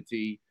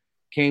community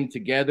came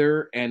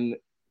together and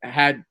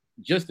had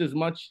just as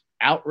much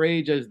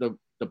outrage as the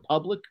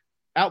public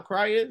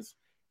outcry is,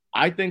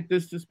 I think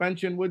this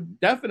suspension would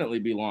definitely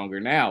be longer.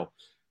 Now,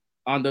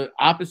 on the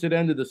opposite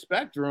end of the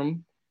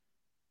spectrum,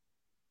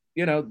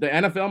 the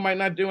NFL might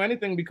not do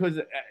anything because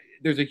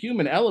there's a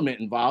human element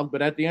involved.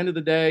 But at the end of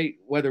the day,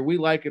 whether we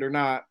like it or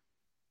not,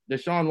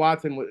 Deshaun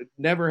Watson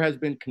never has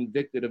been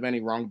convicted of any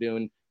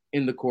wrongdoing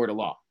in the court of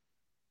law.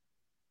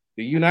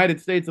 The United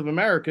States of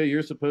America,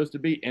 you're supposed to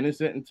be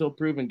innocent until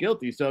proven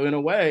guilty. So in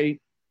a way,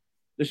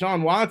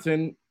 Deshaun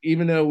Watson,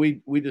 even though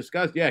we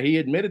discussed, he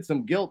admitted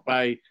some guilt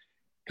by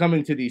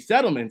coming to these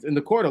settlements in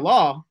the court of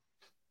law,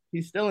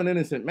 he's still an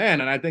innocent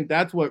man. And I think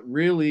that's what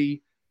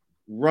really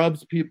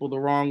rubs people the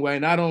wrong way.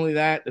 Not only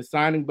that, the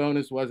signing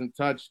bonus wasn't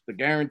touched, the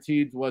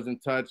guaranteed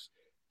wasn't touched.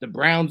 The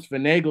Browns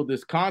finagled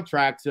this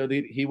contract so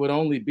that he would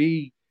only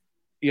be,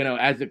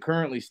 as it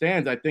currently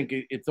stands, I think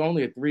it's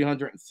only a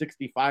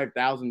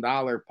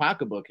 $365,000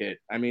 pocketbook hit.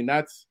 I mean,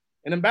 that's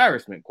an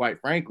embarrassment,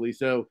 quite frankly.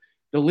 So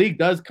the league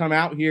does come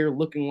out here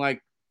looking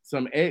like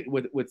some egg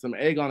with some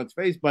egg on its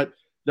face, but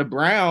the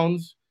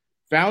Browns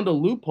found a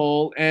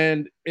loophole,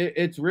 and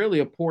it's really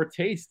a poor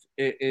taste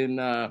in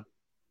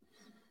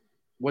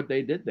what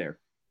they did there.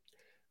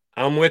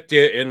 I'm with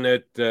you in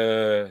that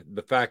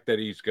the fact that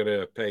he's going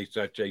to pay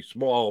such a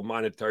small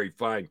monetary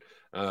fine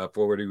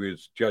for what he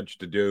was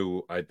judged to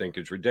do, I think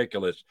is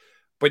ridiculous.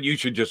 But you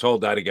should just hold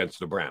that against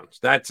the Browns.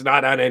 That's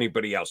not on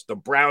anybody else. The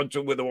Browns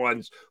were the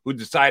ones who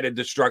decided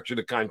to structure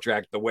the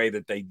contract the way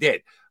that they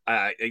did.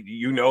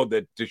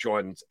 That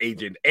Deshaun's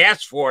agent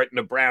asked for it, and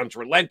the Browns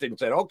relented and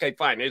said, okay,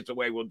 fine, here's the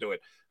way we'll do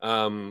it.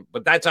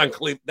 But that's on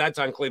Cleveland, that's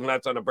on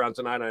the Browns,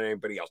 and not on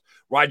anybody else.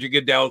 Roger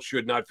Goodell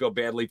should not feel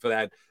badly for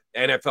that.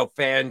 NFL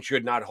fans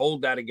should not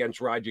hold that against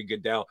Roger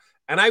Goodell.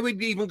 And I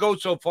would even go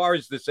so far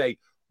as to say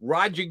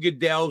Roger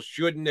Goodell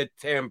shouldn't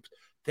attempt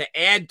to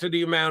add to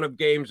the amount of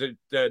games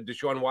that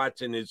Deshaun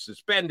Watson is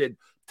suspended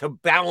to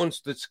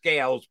balance the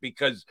scales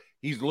because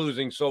he's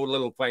losing so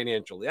little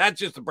financially. That's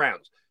just the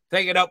Browns.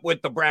 Take it up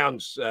with the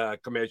Browns,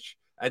 Commish,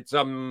 at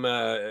some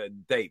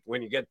date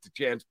when you get the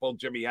chance. Pull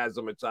Jimmy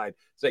Haslam aside.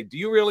 Say, do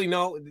you really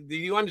know? Do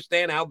you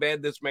understand how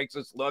bad this makes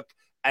us look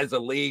as a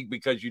league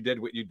because you did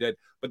what you did?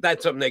 But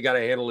that's something they got to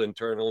handle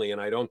internally,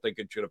 and I don't think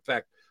it should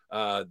affect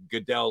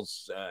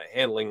Goodell's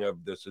handling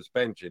of the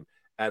suspension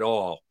at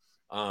all.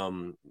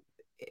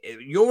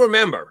 You'll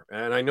remember,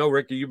 and I know,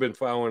 Ricky, you've been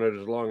following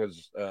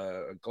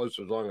it close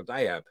as long as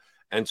I have,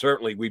 and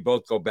certainly we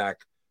both go back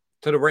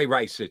to the Ray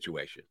Rice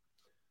situation.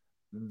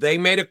 They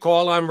made a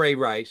call on Ray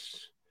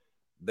Rice.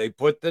 They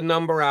put the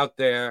number out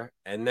there,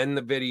 and then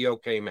the video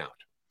came out.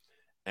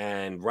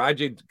 And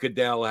Roger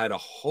Goodell had a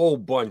whole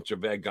bunch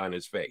of egg on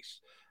his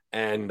face.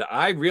 And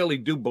I really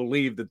do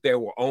believe that there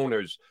were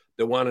owners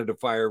that wanted to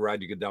fire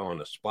Roger Goodell on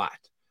the spot,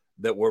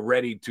 that were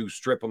ready to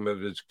strip him of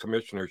his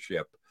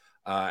commissionership.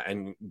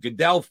 And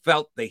Goodell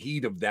felt the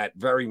heat of that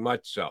very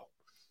much so.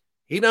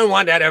 He doesn't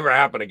want that ever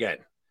happen again,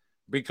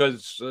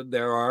 because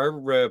there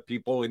are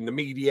people in the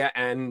media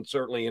and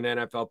certainly in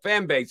NFL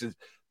fan bases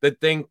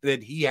that think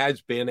that he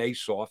has been a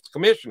soft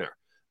commissioner,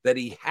 that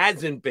he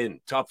hasn't been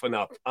tough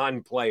enough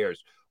on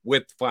players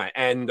with fine.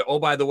 And oh,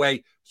 by the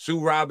way, Sue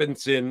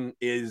Robinson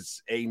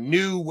is a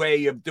new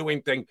way of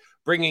doing things,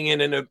 bringing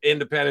in an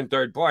independent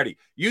third party.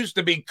 Used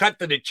to be cut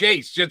to the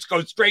chase, just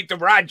go straight to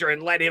Roger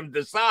and let him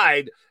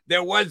decide.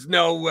 There was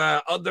no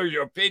other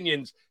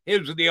opinions.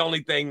 His was the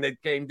only thing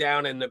that came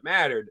down and that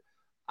mattered.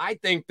 I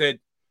think that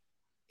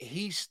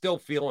he's still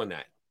feeling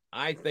that.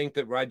 I think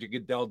that Roger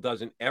Goodell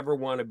doesn't ever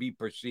want to be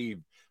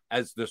perceived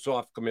as the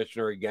soft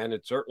commissioner again.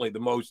 It's certainly the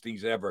most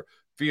he's ever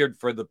feared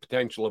for the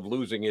potential of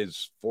losing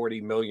his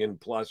 $40 million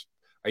plus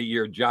a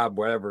year job,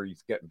 whatever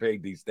he's getting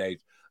paid these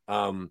days.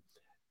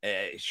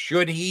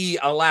 Should he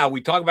allow,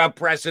 we talk about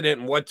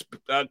precedent and what's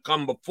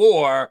come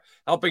before,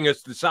 helping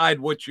us decide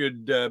what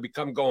should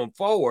become going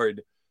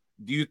forward.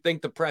 Do you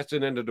think the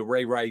precedent of the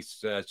Ray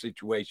Rice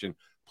situation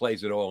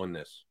plays at all in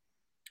this?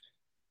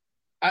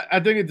 I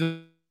think it's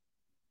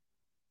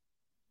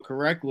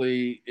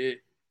correctly.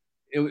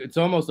 It's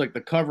almost like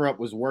the cover-up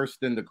was worse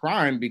than the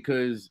crime,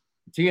 because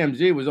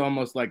TMZ was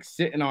almost like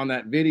sitting on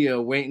that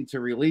video waiting to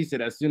release it.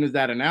 As soon as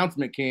that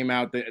announcement came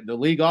out, the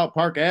league,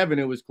 Park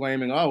Avenue was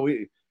claiming, oh,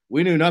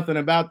 we knew nothing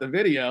about the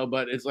video.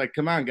 But it's like,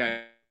 come on,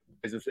 guys.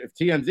 If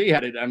TMZ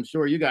had it, I'm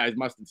sure you guys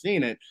must have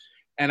seen it.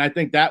 And I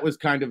think that was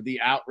kind of the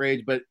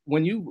outrage. But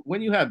when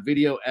you have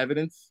video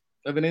evidence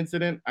of an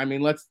incident, I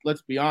mean, let's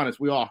be honest.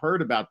 We all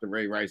heard about the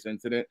Ray Rice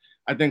incident.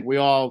 I think we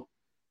all,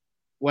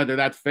 whether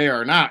that's fair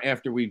or not,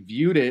 after we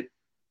viewed it,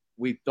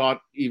 we thought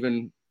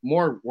even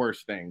more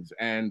worse things.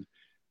 And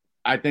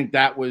I think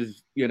that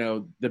was,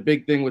 the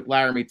big thing with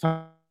Laramie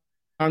Tunsil,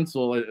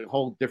 a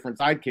whole different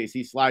side case.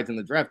 He slides in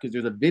the draft because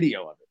there's a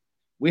video of it.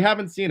 We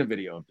haven't seen a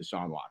video of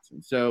Deshaun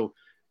Watson. So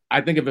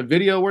I think if a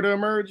video were to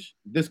emerge,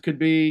 this could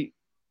be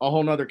a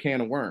whole nother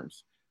can of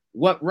worms.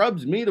 What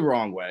rubs me the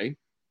wrong way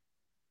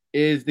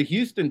is the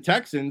Houston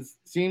Texans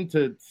seem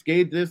to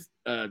skate this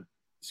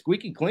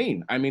squeaky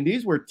clean. I mean,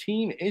 these were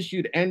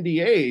team-issued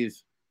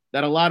NDAs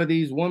that a lot of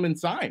these women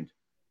signed.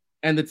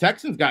 And the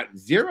Texans got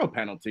zero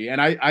penalty. And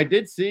I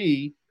did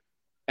see,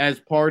 as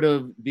part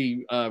of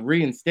the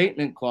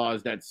reinstatement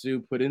clause that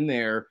Sue put in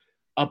there,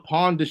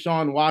 upon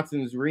Deshaun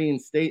Watson's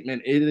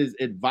reinstatement, it is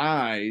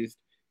advised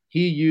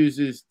he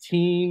uses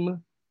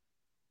team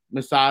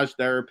massage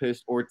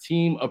therapist or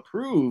team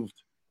approved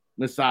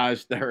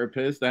massage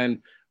therapist. And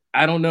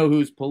I don't know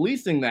who's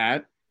policing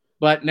that,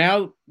 but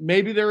now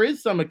maybe there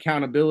is some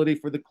accountability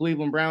for the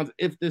Cleveland Browns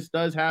if this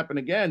does happen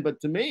again. But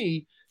to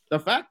me, the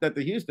fact that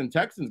the Houston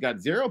Texans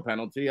got zero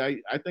penalty, I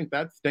think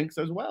that stinks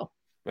as well.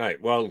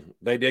 Right. Well,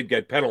 they did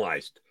get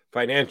penalized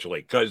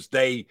financially because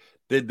they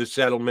did the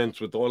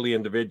settlements with all the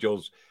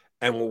individuals.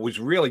 And what was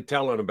really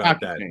telling about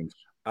that,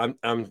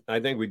 I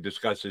think we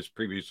discussed this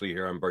previously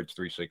here on Birds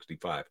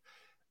 365.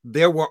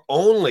 There were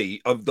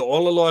only, of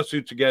all the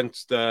lawsuits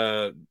against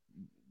the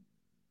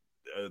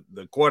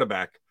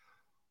quarterback,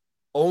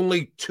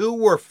 only 2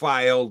 were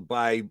filed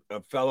by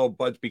fellow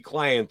Busby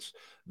clients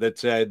that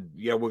said,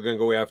 yeah, we're going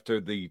to go after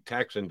the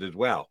Texans as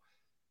well.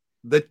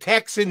 The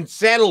Texans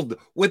settled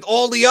with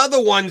all the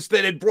other ones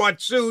that had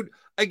brought suit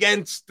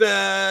against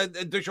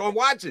Deshaun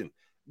Watson.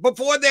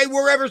 Before they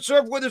were ever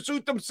served with a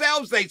suit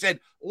themselves, they said,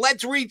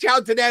 let's reach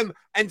out to them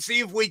and see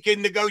if we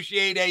can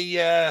negotiate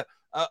a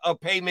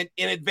payment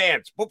in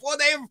advance before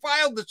they ever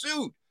filed the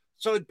suit.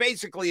 So it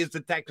basically is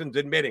the Texans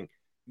admitting,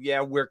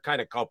 yeah, we're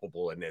kind of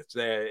culpable in this.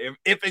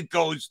 If it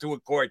goes to a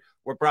court,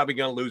 we're probably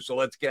going to lose. So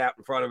let's get out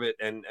in front of it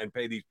and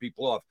pay these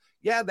people off.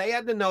 Yeah, they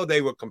had to know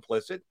they were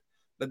complicit,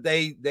 that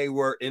they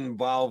were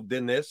involved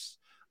in this.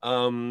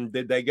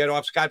 Did they get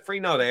off scot-free?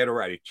 No, they had to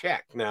write a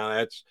check. Now,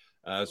 that's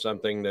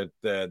something that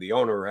the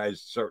owner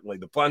has certainly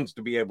the funds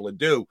to be able to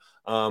do.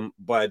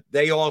 But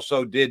they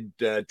also did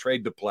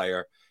trade the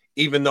player.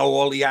 Even though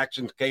all the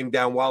actions came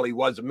down while he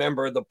was a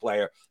member of the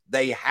player,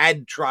 they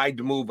had tried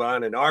to move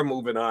on and are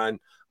moving on.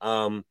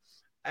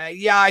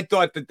 I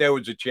thought that there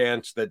was a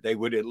chance that they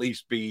would at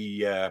least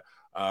be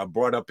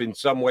brought up in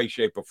some way,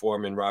 shape, or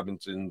form in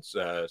Robinson's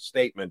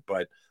statement.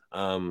 But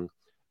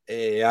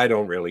I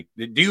don't really.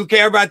 Do you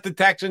care about the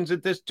Texans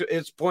at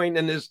this point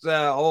in this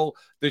whole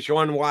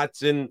Deshaun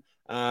Watson,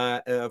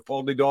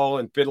 Folded-all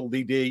and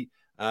Fiddle-dee-dee?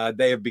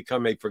 They have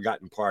become a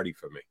forgotten party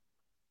for me.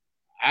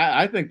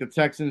 I think the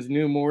Texans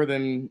knew more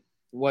than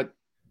what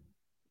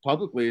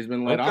publicly has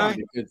been let on.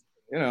 Because,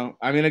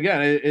 I mean,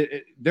 again,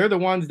 they're the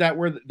ones that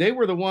were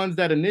the ones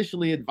that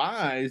initially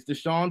advised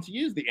Deshaun to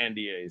use the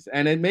NDAs,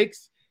 and it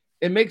makes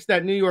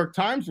that New York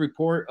Times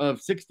report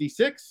of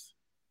 66,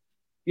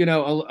 a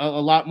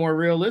lot more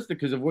realistic,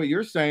 because of what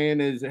you're saying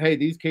is, hey,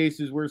 these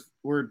cases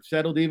were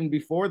settled even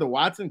before the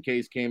Watson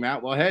case came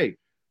out. Well, hey,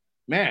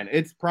 man,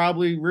 it's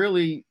probably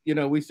really,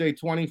 we say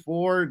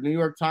 24, New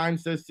York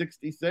Times says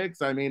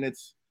 66. I mean,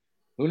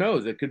 who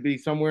knows? It could be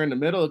somewhere in the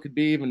middle. It could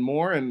be even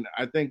more. And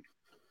I think,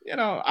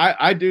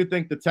 I do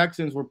think the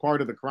Texans were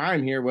part of the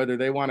crime here, whether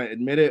they want to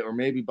admit it or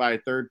maybe by a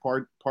third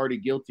party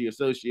guilty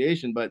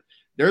association, but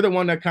they're the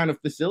one that kind of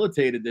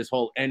facilitated this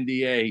whole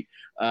NDA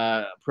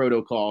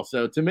protocol.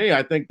 So to me,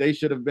 I think they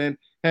should have been,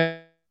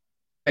 hey,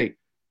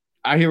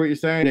 I hear what you're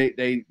saying.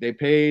 They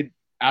paid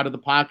out of the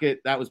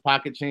pocket. That was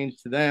pocket change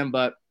to them,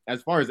 but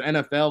as far as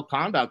NFL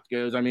conduct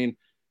goes, I mean,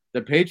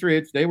 the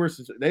Patriots, they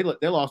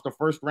lost a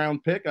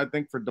first-round pick, I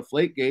think, for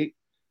Deflategate.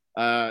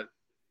 I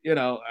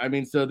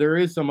mean, so there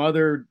is some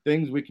other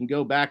things we can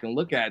go back and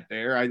look at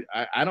there.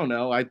 I don't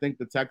know. I think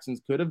the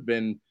Texans could have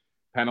been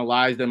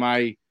penalized. Am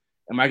I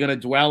going to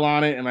dwell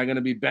on it? Am I going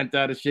to be bent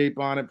out of shape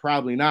on it?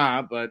 Probably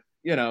not. But,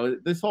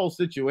 this whole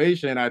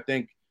situation, I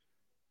think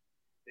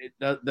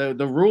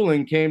the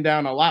ruling came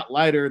down a lot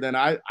lighter than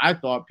I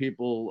thought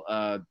people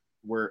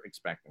were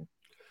expecting.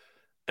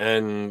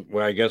 And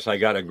what I guess I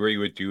got to agree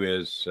with you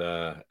is,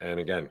 and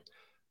again,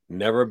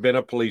 never been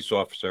a police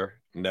officer,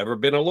 never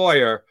been a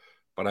lawyer,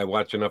 but I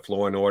watch enough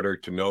Law and Order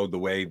to know the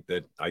way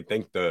that I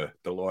think the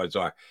laws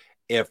are.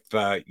 If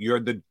you're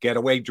the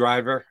getaway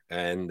driver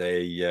and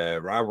a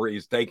robbery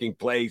is taking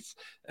place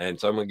and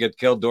someone gets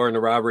killed during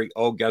the robbery,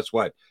 guess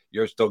what?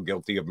 You're still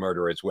guilty of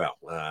murder as well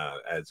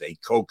as a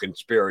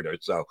co-conspirator.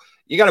 So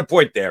you got a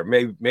point there.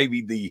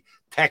 Maybe the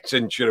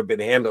Texans should have been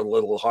handled a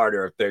little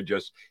harder if they're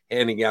just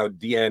handing out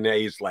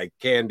DNAs like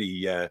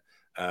candy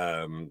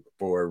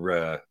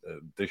for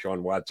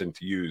Deshaun Watson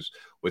to use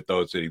with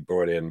those that he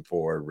brought in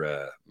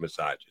for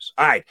massages.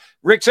 All right,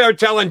 Rick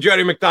Sartell and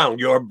Jody McDonald,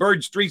 your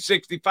Birds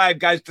 365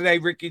 guys today.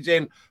 Ricky's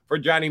in for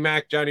Johnny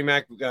Mac. Johnny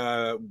Mac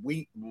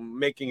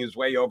making his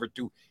way over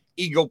to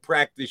Eagle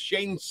practice.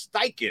 Shane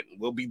Steichen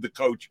will be the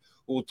coach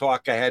who will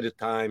talk ahead of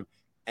time,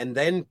 and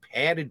then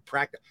padded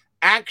practice.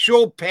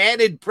 Actual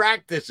padded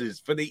practices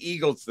for the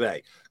Eagles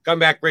today. Come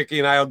back, Ricky,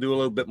 and I'll do a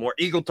little bit more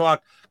Eagle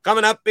talk.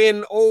 Coming up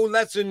in,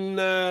 less than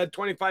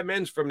 25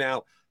 minutes from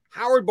now,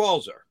 Howard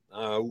Balzer,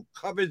 who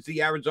covers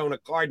the Arizona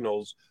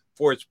Cardinals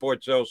for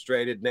Sports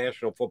Illustrated,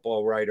 national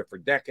football writer for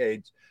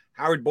decades.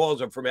 Howard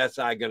Balzer from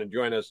SI going to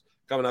join us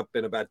coming up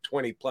in about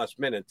 20-plus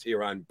minutes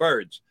here on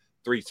Birds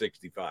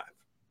 365.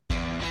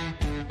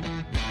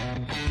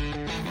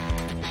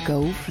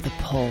 Go for the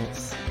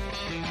pulls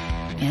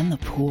and the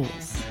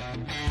pools.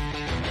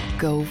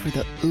 Go for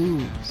the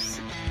oohs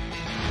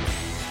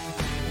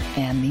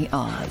and the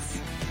ahs.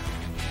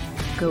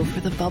 Go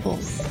for the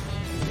bubbles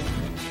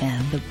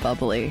and the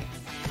bubbly.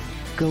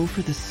 Go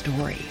for the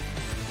story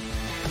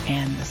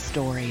and the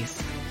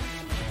stories.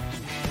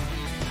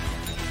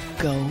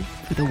 Go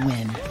for the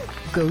win.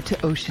 Go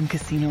to Ocean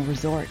Casino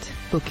Resort.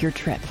 Book your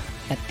trip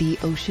at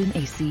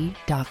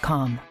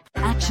theoceanac.com.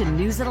 Action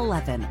News at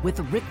 11 with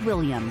Rick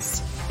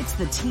Williams. It's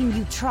the team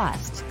you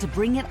trust to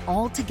bring it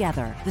all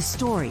together. The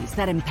stories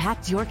that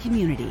impact your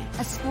community.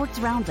 A sports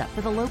roundup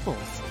for the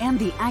locals. And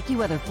the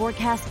AccuWeather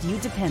forecast you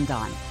depend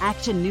on.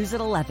 Action News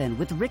at 11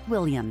 with Rick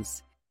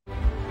Williams.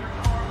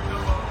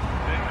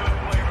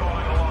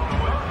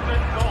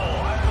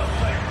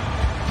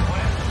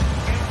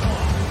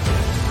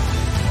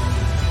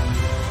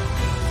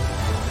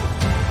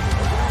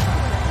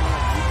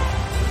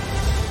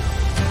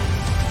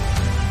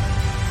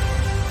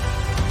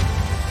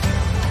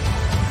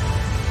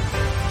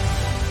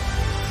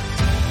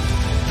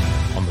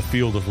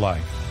 Field of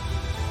life,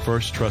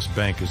 First Trust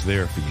Bank is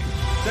there for you.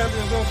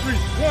 Champions on three.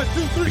 1,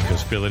 2, 3.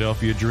 Because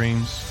Philadelphia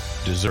dreams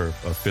deserve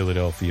a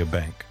Philadelphia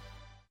bank.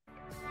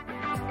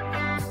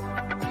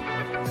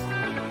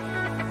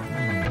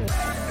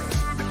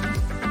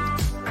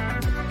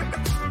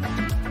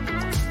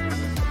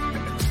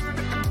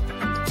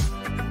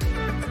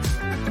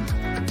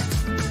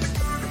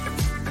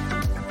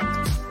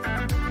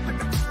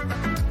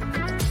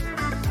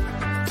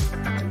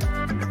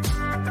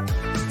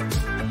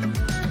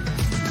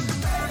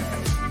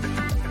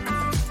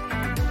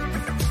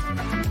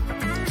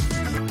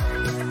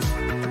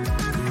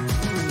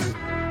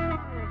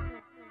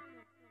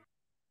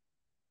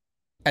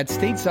 At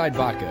Stateside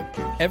Vodka,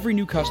 every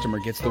new customer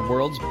gets the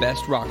world's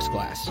best rocks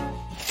glass.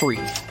 Free.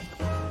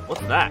 What's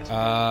that?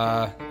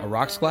 A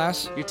rocks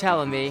glass? You're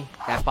telling me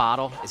that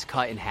bottle is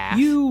cut in half?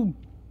 You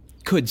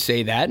could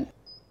say that.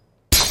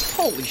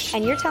 Holy shit.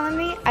 And you're telling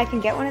me I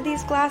can get one of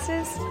these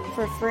glasses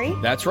for free?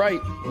 That's right.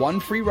 One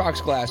free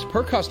rocks glass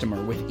per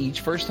customer with each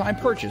first-time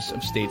purchase of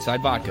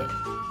Stateside Vodka.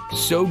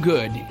 So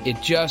good,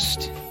 it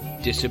just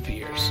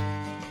disappears.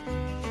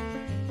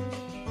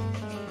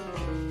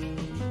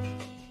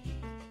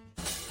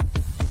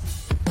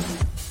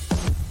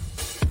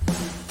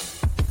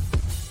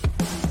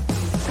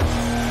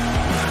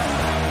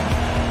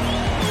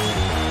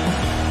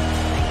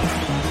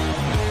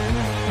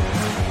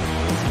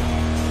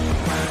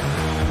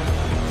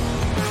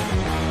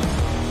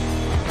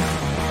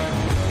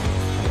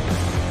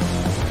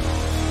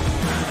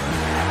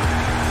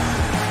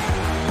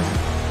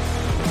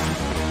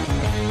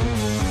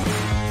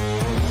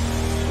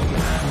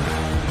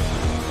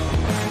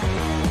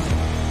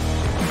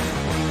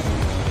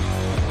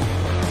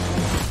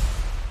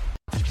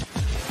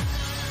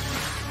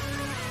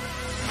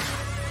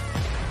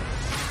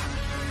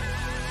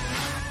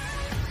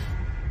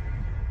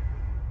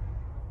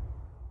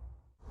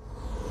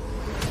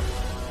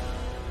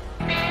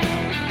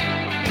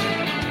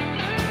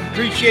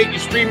 Appreciate you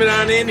streaming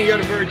on in here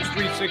to Birds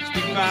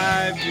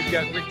 365. You've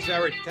got Rick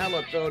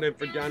Sartell filling in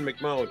for John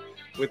McMullen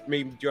with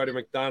me, Jody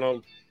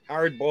McDonald.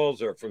 Howard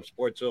Balzer from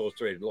Sports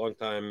Illustrated,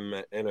 longtime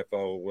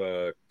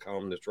NFL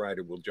columnist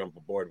writer, will jump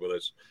aboard with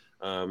us.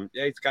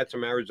 Yeah, he's got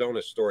some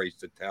Arizona stories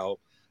to tell.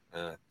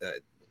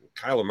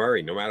 Kyler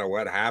Murray, no matter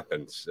what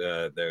happens,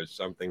 there's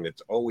something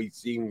that's always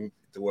seemed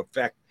to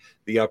affect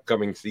the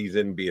upcoming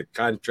season, be it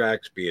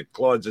contracts, be it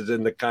clauses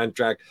in the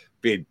contract,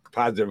 be it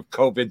positive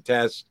COVID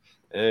tests.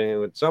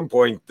 And at some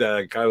point,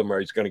 Kyler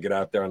Murray's going to get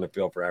out there on the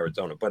field for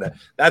Arizona. But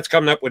that's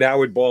coming up with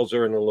Howard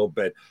Balzer in a little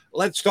bit.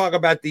 Let's talk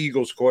about the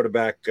Eagles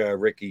quarterback,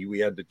 Ricky. We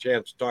had the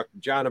chance to talk to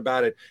John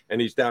about it, and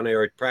he's down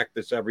there at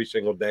practice every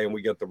single day, and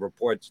we get the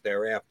reports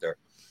thereafter.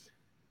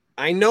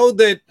 I know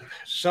that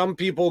some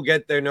people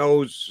get their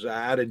nose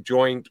out of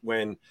joint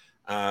when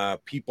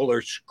people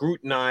are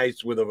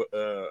scrutinized with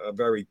a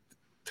very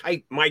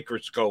tight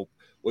microscope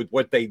with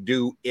what they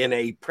do in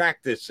a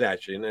practice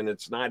session. And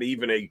it's not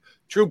even a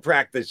true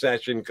practice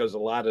session because a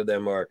lot of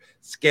them are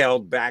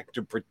scaled back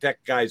to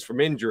protect guys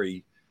from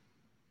injury.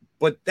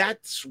 But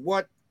that's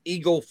what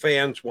Eagle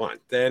fans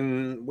want.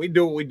 And we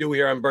do what we do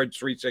here on Birds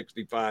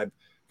 365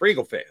 for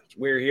Eagle fans.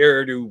 We're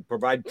here to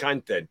provide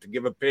content, to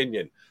give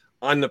opinion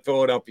on the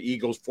Philadelphia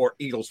Eagles for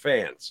Eagles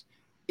fans.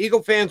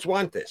 Eagle fans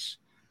want this.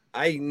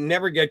 I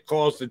never get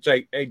calls that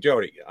say, hey,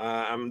 Jody,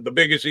 I'm the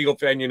biggest Eagle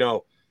fan you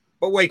know,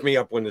 but wake me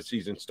up when the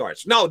season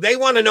starts. No, they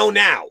want to know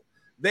now.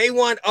 They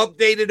want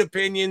updated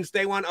opinions.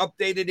 They want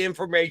updated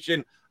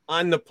information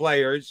on the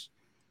players.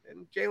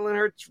 And Jalen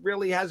Hurts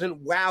really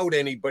hasn't wowed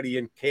anybody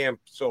in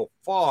camp so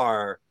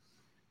far.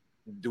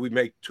 Do we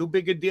make too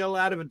big a deal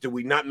out of it? Do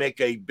we not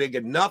make a big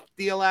enough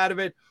deal out of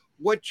it?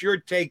 What's your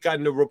take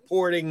on the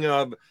reporting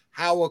of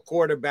how a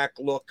quarterback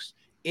looks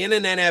in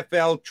an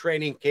NFL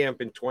training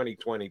camp in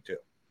 2022?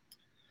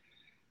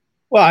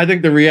 Well, I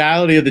think the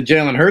reality of the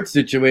Jalen Hurts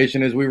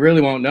situation is we really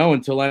won't know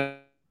until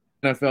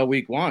NFL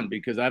Week 1,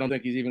 because I don't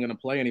think he's even going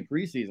to play any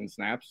preseason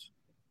snaps.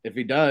 If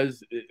he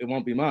does, it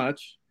won't be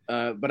much.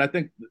 But I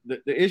think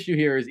the issue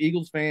here is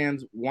Eagles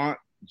fans want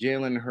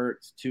Jalen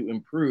Hurts to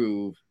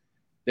improve.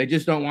 They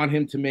just don't want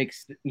him to make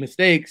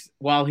mistakes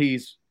while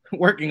he's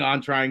working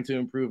on trying to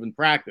improve in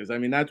practice. I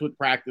mean, that's what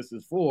practice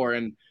is for.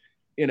 And,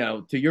 you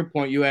know, to your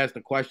point, you asked the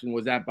question,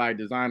 was that by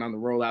design on the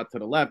rollout to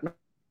the left?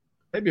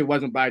 Maybe it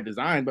wasn't by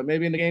design, but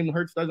maybe in the game,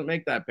 Hurts doesn't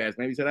make that pass.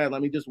 Maybe he said, hey, let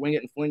me just wing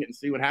it and fling it and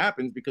see what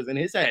happens, because in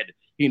his head,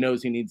 he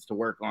knows he needs to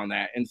work on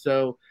that. And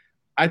so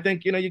I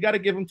think, you know, you got to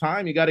give him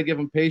time. You got to give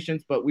him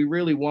patience, but we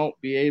really won't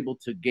be able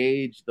to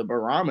gauge the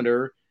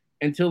barometer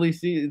until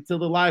the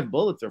live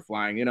bullets are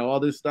flying. You know, all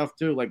this stuff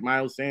too, like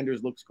Miles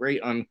Sanders looks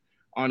great on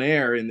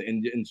air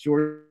in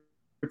shorts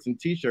and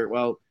T-shirt.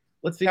 Well,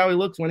 let's see how he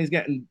looks when he's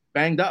getting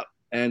banged up.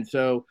 And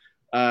so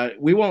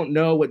we won't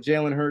know what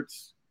Jalen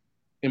Hurts'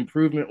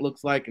 improvement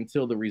looks like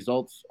until the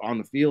results on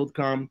the field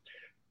come.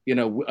 You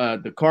know,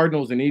 the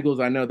Cardinals and Eagles,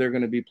 I know they're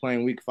going to be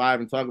playing week 5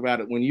 and talk about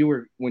it. When you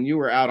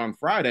were out on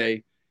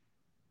Friday,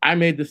 I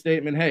made the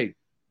statement, hey,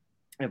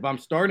 if I'm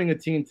starting a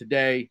team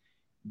today,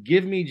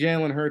 give me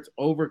Jalen Hurts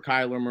over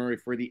Kyler Murray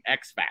for the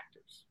X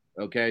factors,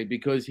 okay?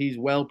 Because he's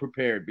well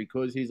prepared,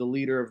 because he's a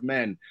leader of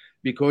men,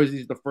 because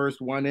he's the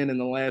first one in and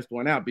the last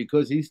one out,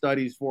 because he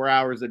studies 4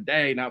 hours a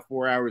day, not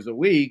 4 hours a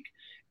week.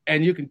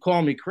 And you can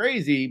call me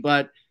crazy,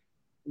 but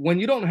when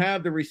you don't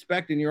have the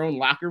respect in your own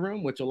locker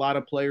room, which a lot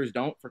of players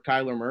don't for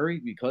Kyler Murray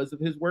because of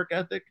his work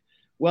ethic,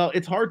 well,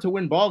 it's hard to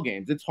win ball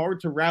games. It's hard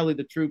to rally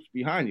the troops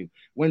behind you.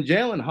 When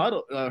Jalen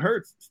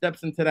Hurts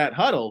steps into that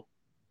huddle,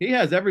 he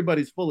has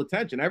everybody's full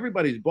attention.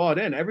 Everybody's bought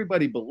in.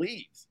 Everybody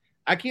believes.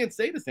 I can't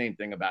say the same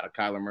thing about a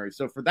Kyler Murray.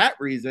 So for that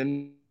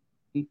reason,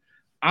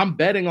 I'm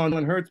betting on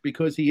Jalen Hurts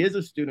because he is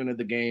a student of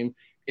the game.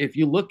 If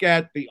you look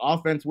at the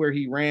offense where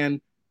he ran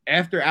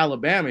after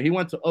Alabama, he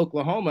went to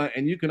Oklahoma,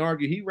 and you can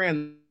argue he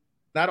ran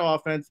that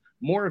offense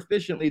more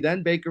efficiently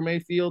than Baker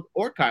Mayfield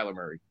or Kyler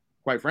Murray,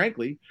 quite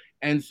frankly.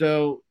 And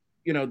so,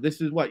 you know,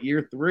 this is what,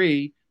 year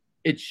 3.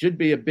 It should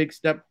be a big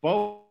step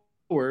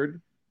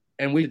forward,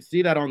 and we should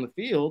see that on the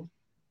field.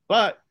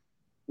 But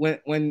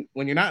when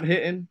you're not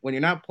hitting, when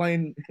you're not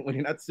playing, when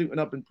you're not suiting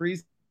up in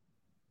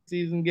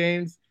preseason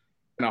games,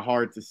 it's kind of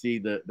hard to see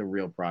the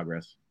real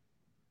progress.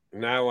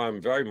 Now I'm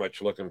very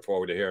much looking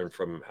forward to hearing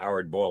from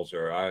Howard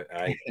Balzer.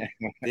 I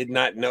did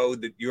not know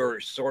that your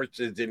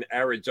sources in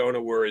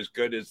Arizona were as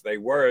good as they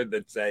were,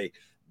 that say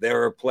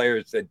there are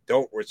players that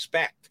don't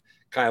respect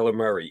Kyler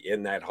Murray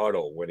in that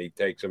huddle when he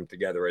takes them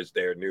together as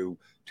their new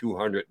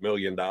 $200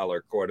 million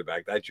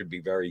quarterback. That should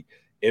be very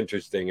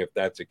interesting if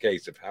that's the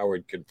case, if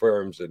Howard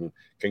confirms and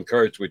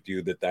concurs with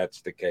you that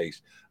that's the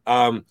case.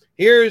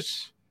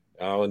 Here's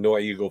Illinois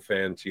Eagle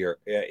fans here.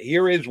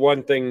 Here is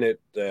one thing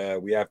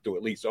that we have to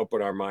at least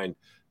open our mind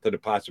to the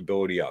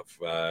possibility of.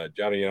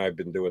 Johnny and I have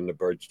been doing the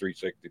Birds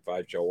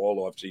 365 show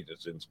all offseason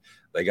since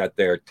they got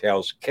their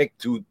tails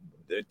kicked to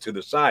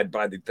the side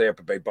by the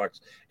Tampa Bay Bucks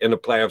in the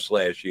playoffs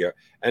last year.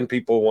 And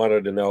people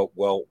wanted to know,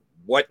 well,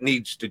 what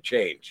needs to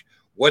change?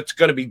 What's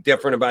going to be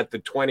different about the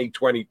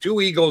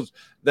 2022 Eagles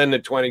than the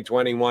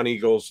 2021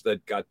 Eagles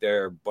that got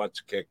their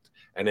butts kicked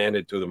and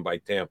handed to them by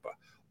Tampa?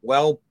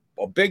 Well,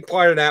 a big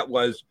part of that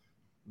was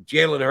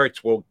Jalen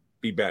Hurts will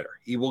be better.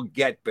 He will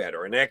get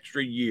better. An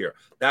extra year,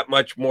 that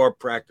much more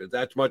practice,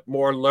 that's much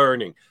more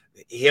learning.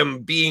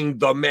 Him being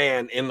the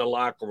man in the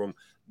locker room,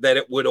 that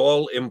it would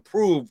all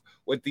improve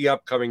with the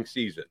upcoming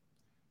season.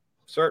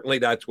 Certainly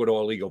that's what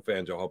all Eagle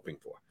fans are hoping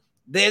for.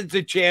 There's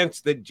a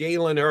chance that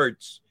Jalen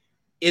Hurts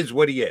is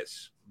what he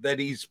is, that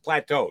he's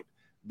plateaued,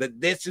 that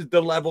this is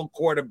the level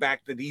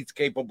quarterback that he's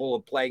capable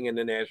of playing in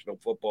the National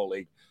Football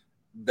League,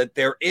 that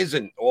there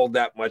isn't all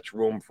that much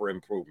room for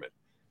improvement.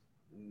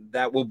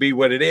 That will be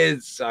what it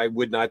is. I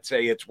would not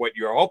say it's what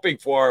you're hoping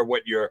for or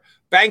what you're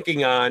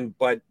banking on,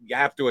 but you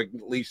have to at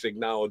least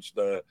acknowledge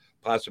the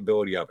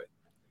possibility of it.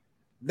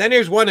 Then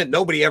there's one that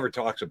nobody ever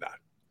talks about,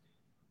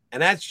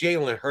 and that's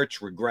Jalen Hurts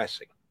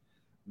regressing.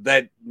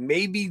 That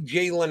maybe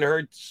Jalen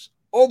Hurts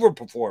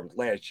overperformed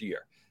last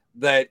year.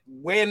 That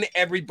when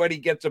everybody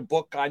gets a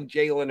book on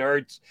Jalen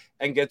Hurts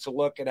and gets a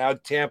look at how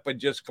Tampa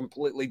just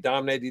completely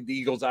dominated the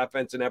Eagles'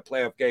 offense in that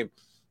playoff game,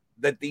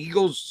 that the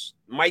Eagles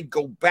might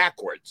go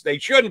backwards. They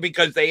shouldn't,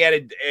 because they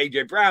added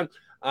A.J. Brown,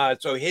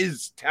 so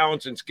his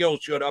talents and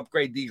skills should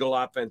upgrade the Eagle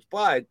offense.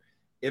 But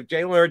if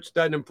Jalen Hurts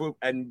doesn't improve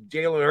and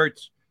Jalen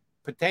Hurts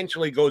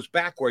potentially goes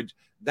backwards,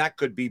 that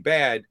could be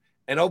bad.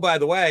 And, oh, by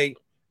the way,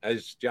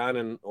 as John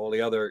and all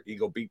the other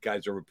Eagle beat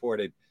guys are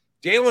reported,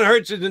 Jalen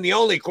Hurts isn't the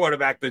only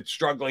quarterback that's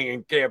struggling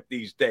in camp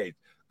these days.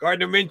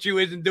 Gardner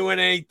Minshew isn't doing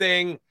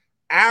anything.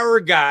 Our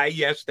guy,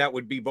 yes, that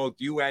would be both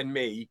you and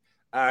me,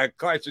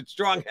 Carson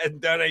Strong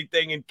hasn't done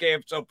anything in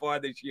camp so far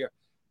this year.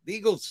 The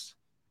Eagles,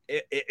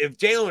 if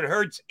Jalen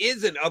Hurts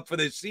isn't up for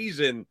this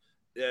season,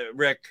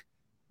 Rick,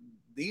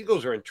 the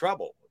Eagles are in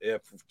trouble.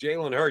 If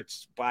Jalen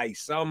Hurts, by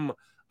some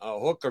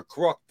hook or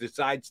crook,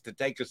 decides to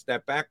take a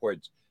step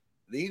backwards,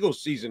 the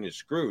Eagles season is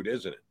screwed,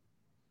 isn't it?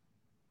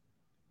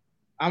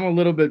 I'm a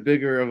little bit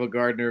bigger of a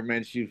Gardner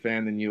Minshew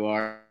fan than you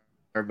are,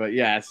 but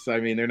yes,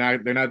 I mean, they're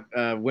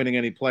not winning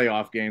any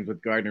playoff games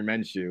with Gardner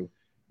Minshew.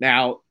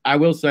 Now, I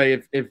will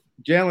say if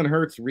Jalen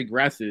Hurts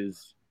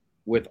regresses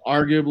with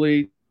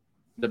arguably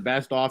the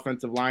best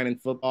offensive line in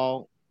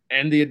football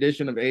and the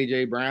addition of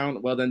A.J.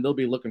 Brown, well, then they'll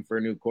be looking for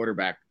a new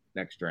quarterback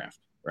next draft,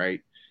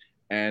 right?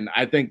 And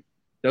I think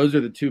those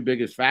are the two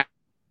biggest factors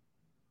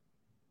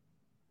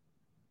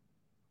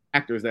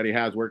that he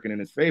has working in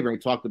his favor. And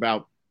we talked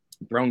about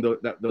throwing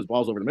those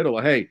balls over the middle.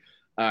 Well, hey,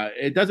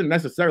 it doesn't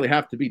necessarily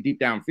have to be deep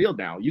downfield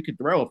now. You could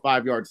throw a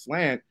 5-yard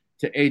slant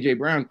to A.J.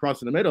 Brown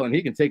crossing the middle, and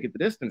he can take it the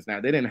distance now.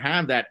 They didn't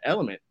have that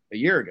element a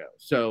year ago.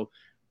 So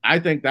I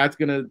think that's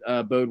going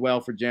to bode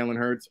well for Jalen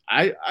Hurts.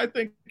 I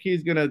think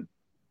he's going to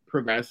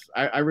progress.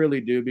 I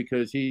really do,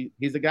 because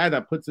he's a guy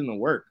that puts in the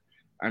work.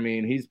 I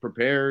mean, he's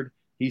prepared.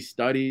 He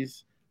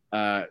studies.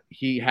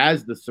 He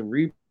has the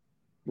cerebral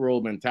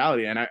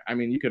mentality. And, I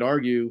mean, you could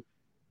argue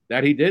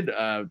that he did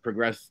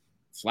progress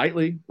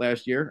slightly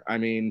last year. I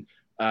mean,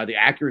 the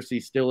accuracy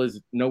still is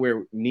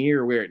nowhere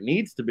near where it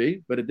needs to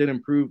be, but it did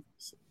improve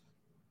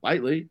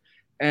slightly.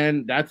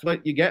 And that's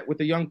what you get with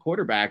a young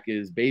quarterback,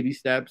 is baby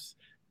steps,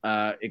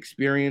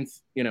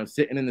 experience,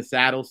 sitting in the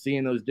saddle,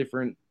 seeing those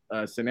different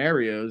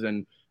scenarios.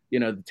 And,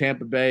 the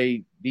Tampa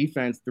Bay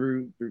defense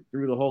threw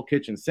the whole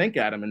kitchen sink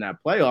at him in that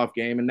playoff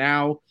game. And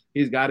now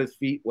he's got his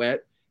feet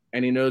wet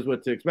and he knows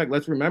what to expect.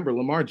 Let's remember,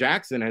 Lamar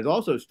Jackson has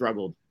also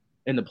struggled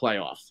in the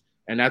playoffs.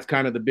 And that's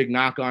kind of the big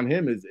knock on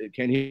him, is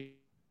can he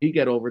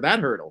get over that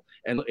hurdle?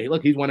 And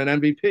look, he's won an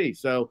MVP.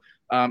 So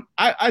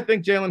I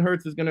think Jalen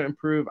Hurts is going to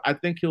improve. I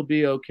think he'll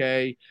be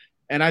okay.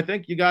 And I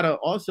think you got to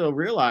also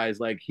realize,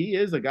 like, he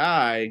is a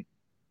guy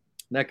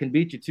that can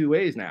beat you two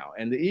ways now.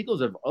 And the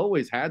Eagles have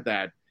always had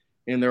that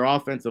in their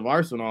offensive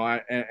arsenal.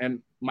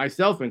 And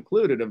myself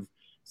included have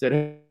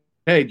said,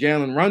 hey,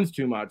 Jalen runs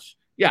too much.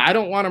 Yeah, I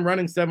don't want him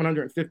running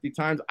 750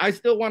 times. I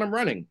still want him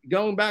running.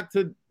 Going back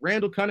to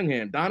Randall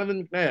Cunningham,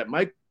 Donovan McNabb,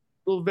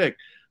 Michael Vick,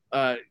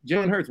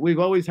 Jalen Hurts. We've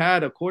always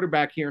had a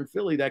quarterback here in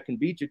Philly that can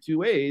beat you two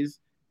ways.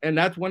 And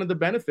that's one of the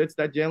benefits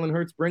that Jalen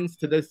Hurts brings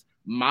to this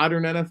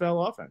modern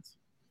NFL offense.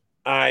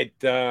 I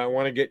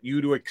want to get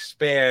you to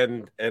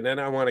expand, and then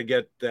I want to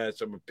get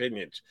some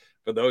opinions.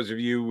 For those of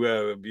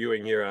you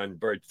viewing here on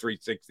Bird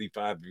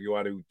 365, if you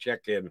want to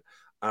check in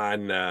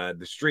on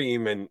the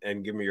stream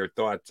and give me your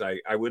thoughts,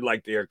 I would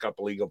like to hear a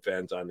couple Eagle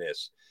fans on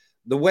this.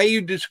 The way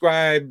you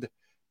described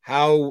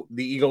how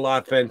the Eagle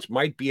offense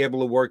might be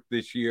able to work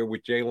this year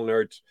with Jalen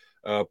Hurts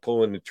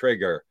pulling the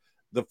trigger,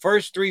 the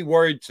first three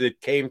words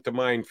that came to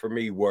mind for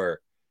me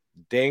were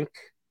dink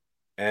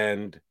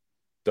and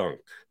dunk.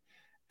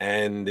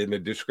 And in the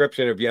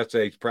description of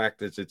yesterday's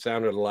practice, it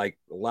sounded a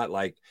lot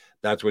like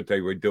that's what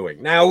they were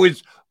doing. Now, it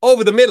was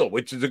over the middle,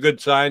 which is a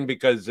good sign,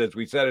 because, as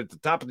we said at the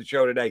top of the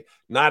show today,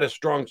 not a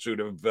strong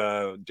suit of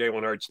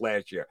Jalen Hurts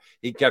last year.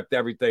 He kept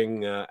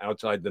everything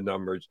outside the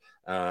numbers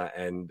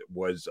and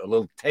was a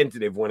little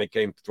tentative when it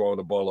came to throwing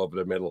the ball over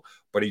the middle.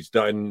 But he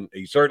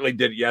certainly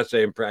did it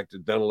yesterday in practice,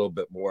 done a little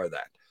bit more of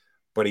that.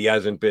 But he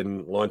hasn't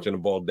been launching the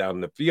ball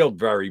down the field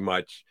very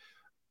much.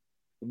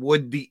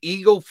 Would the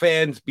Eagle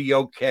fans be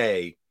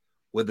okay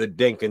with a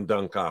dink and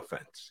dunk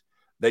offense,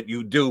 that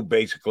you do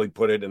basically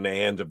put it in the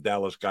hands of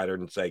Dallas Goedert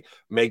and say,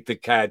 make the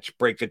catch,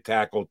 break a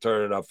tackle,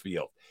 turn it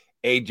upfield?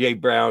 A.J.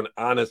 Brown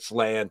on a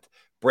slant,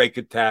 break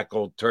a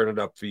tackle, turn it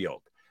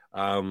upfield.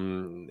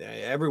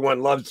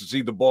 Everyone loves to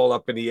see the ball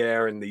up in the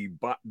air and the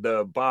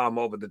bomb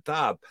over the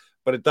top,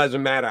 but it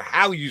doesn't matter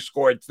how you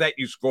score. It's that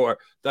you score.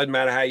 Doesn't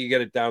matter how you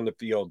get it down the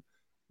field.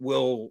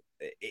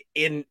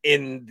 In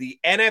the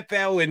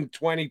NFL in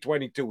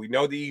 2022, we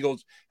know the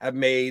Eagles have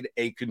made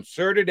a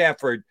concerted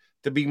effort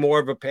to be more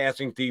of a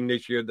passing team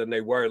this year than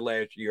they were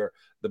last year.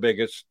 The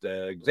biggest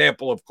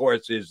example, of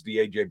course, is the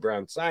A.J.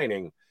 Brown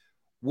signing.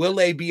 Will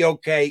they be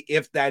okay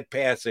if that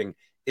passing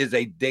is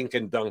a dink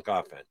and dunk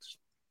offense?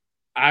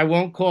 I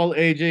won't call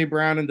A.J.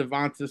 Brown and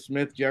Devonta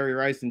Smith, Jerry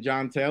Rice, and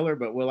John Taylor,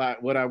 but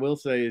what I will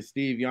say is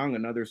Steve Young,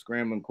 another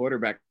scrambling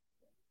quarterback.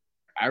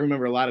 I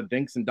remember a lot of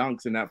dinks and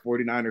dunks in that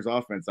 49ers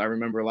offense. I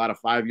remember a lot of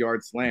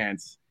 5-yard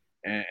slants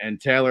and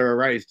Taylor or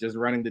Rice just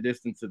running the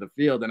distance of the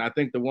field. And I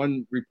think the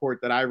one report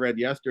that I read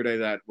yesterday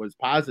that was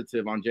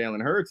positive on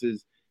Jalen Hurts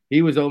is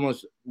he was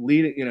almost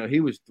leading, he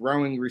was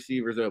throwing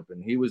receivers open.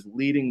 He was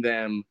leading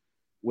them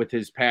with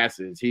his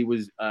passes. He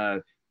was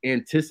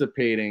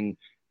anticipating,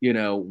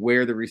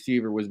 where the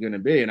receiver was going to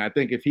be. And I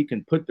think if he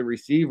can put the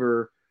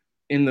receiver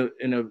in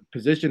a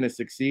position to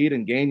succeed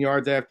and gain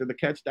yards after the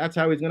catch, that's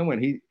how he's going to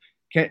win.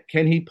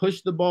 Can he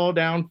push the ball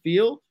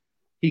downfield?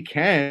 He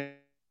can.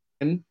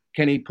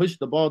 Can he push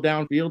the ball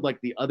downfield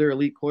like the other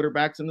elite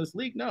quarterbacks in this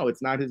league? No,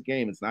 it's not his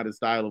game. It's not his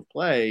style of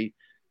play,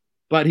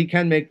 but he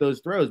can make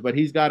those throws. But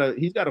he's got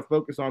to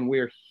focus on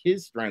where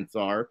his strengths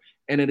are,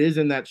 and it is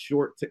in that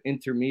short to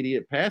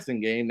intermediate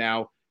passing game.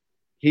 Now,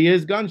 he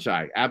is gun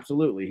shy.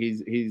 Absolutely,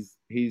 he's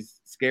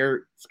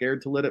scared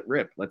to let it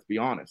rip. Let's be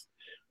honest.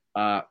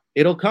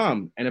 It'll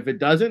come, and if it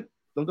doesn't,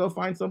 they'll go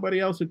find somebody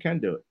else who can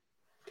do it.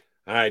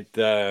 All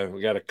right,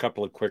 we got a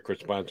couple of quick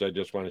responses. I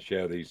just want to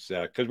share these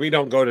because we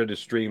don't go to the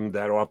stream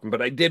that often,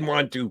 but I did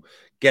want to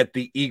get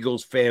the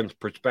Eagles fans'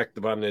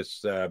 perspective on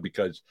this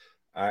because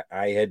I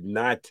had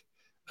not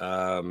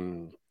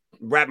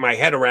wrapped my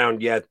head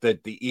around yet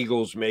that the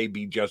Eagles may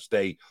be just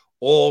a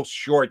all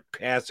short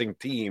passing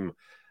team.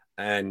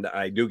 And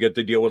I do get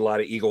to deal with a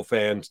lot of Eagle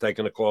fans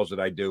taking the calls that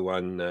I do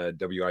on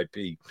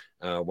WIP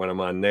when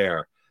I'm on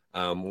there.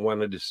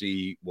 Wanted to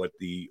see what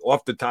the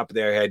off the top of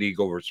their head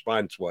Eagle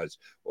response was.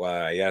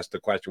 I asked the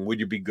question, would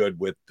you be good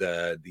with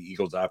the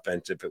Eagles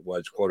offense if it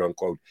was, quote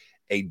unquote,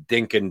 a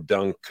dink and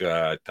dunk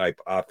type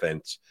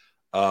offense?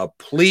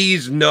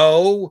 Please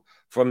no,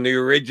 from the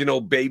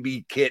original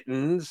Baby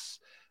Kittens.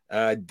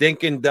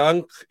 Dink and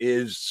dunk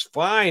is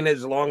fine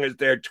as long as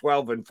they're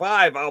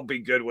 12-5. I'll be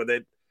good with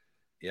it.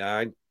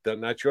 Yeah, I'm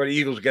not sure the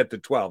Eagles get to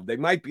 12. They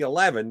might be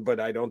 11, but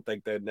I don't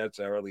think they're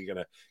necessarily going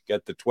to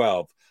get to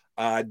 12.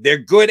 They're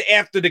good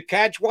after the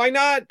catch. Why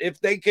not? If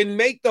they can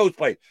make those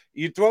plays.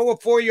 You throw a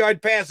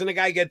 4-yard pass and the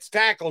guy gets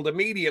tackled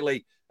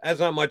immediately, that's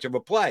not much of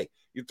a play.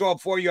 You throw a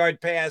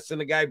 4-yard pass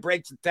and the guy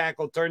breaks the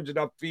tackle, turns it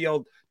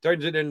upfield,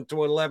 turns it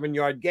into an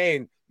 11-yard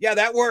gain. Yeah,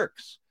 that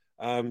works.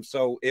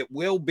 So it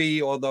will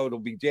be, although it'll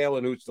be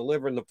Jalen who's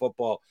delivering the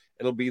football,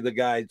 it'll be the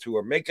guys who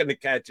are making the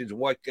catches.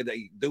 What can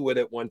they do with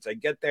it once they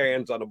get their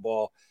hands on the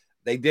ball?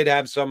 They did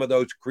have some of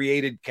those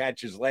created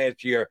catches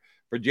last year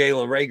for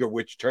Jalen Reagor,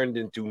 which turned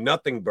into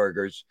nothing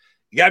burgers.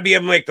 You got to be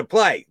able to make the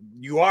play.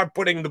 You are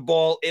putting the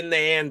ball in the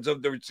hands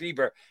of the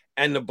receiver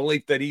and the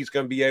belief that he's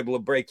going to be able to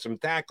break some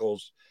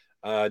tackles.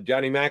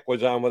 Johnny Mack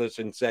was on with us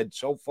and said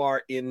so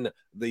far in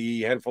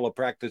the handful of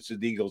practices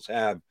the Eagles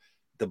have,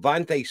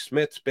 Devonta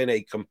Smith's been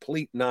a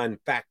complete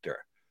non-factor.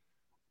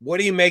 What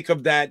do you make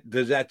of that?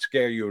 Does that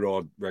scare you at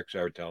all, Rex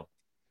Artel?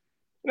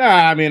 No,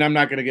 I mean, I'm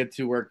not going to get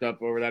too worked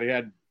up over that. He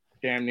had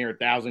damn near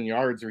 1,000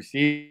 yards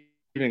receiving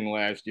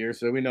last year,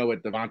 so we know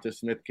what Devonta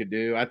Smith could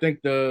do. I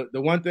think the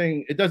one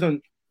thing, it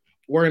doesn't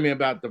worry me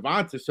about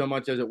Devonta so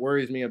much as it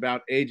worries me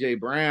about A.J.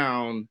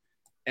 Brown,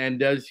 and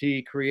does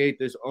he create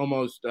this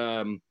almost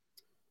Odell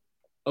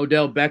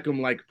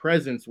Beckham-like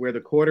presence where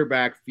the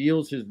quarterback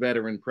feels his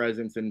veteran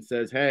presence and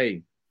says,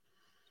 hey,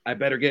 I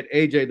better get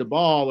A.J. the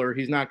ball or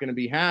he's not going to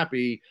be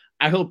happy.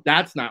 I hope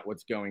that's not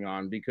what's going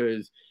on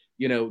because,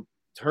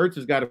 Hurts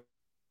has got to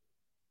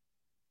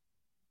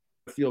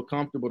feel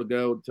comfortable to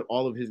go to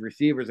all of his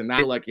receivers and not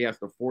feel like he has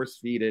to force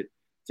feed it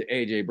to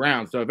A.J.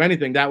 Brown. So if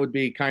anything, that would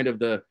be kind of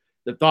the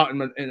thought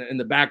in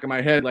the back of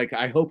my head. Like,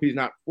 I hope he's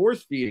not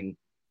force feeding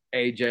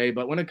A.J.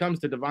 But when it comes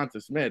to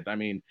Devonta Smith, I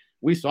mean,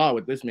 we saw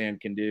what this man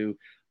can do.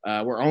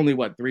 We're only,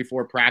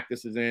 3-4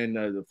 practices in.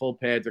 The full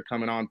pads are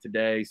coming on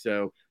today.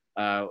 So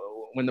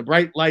when the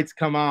bright lights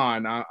come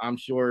on, I'm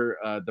sure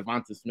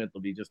Devonta Smith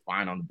will be just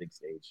fine on the big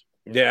stage.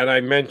 Yeah, and I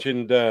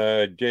mentioned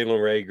Jalen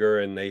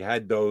Reagor, and they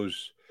had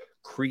those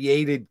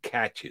created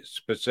catches,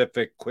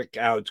 specific quick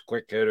outs,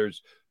 quick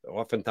hitters,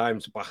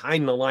 oftentimes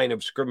behind the line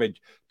of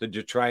scrimmage to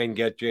just try and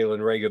get Jalen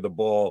Reagor the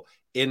ball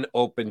in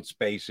open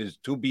spaces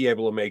to be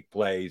able to make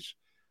plays.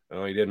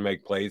 He didn't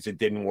make plays. It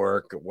didn't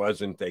work. It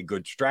wasn't a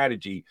good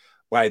strategy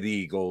by the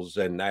Eagles,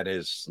 and that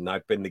has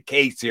not been the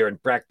case here in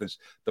practice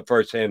the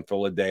first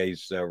handful of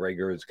days.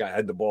 Reagor has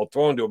had the ball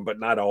thrown to him, but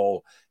not a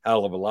whole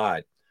hell of a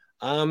lot.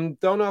 Don't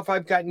know if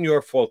I've gotten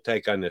your full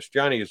take on this.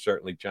 Johnny has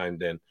certainly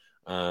chimed in.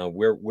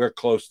 We're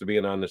close to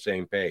being on the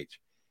same page.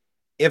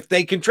 if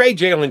they can trade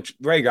Jalen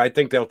Reagor, I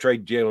think they'll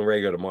trade Jalen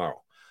Reagor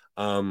tomorrow.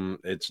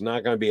 It's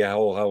not going to be a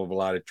whole hell of a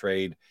lot of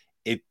trade.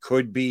 It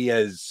could be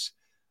as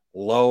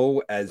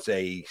low as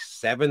a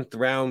 7th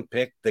round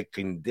pick that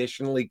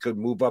conditionally could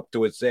move up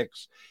to a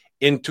 6th.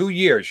 In 2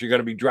 years, you're going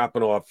to be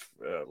dropping off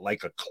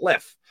like a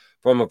cliff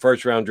from a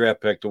 1st round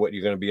draft pick to what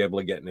you're going to be able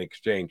to get in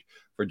exchange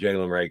for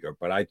Jalen Reagor.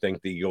 But I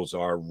think the Eagles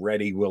are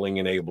ready, willing,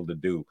 and able to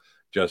do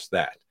just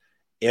that.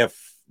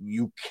 If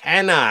you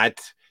cannot,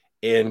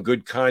 in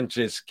good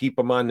conscience, keep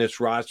him on this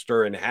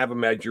roster and have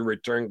him as your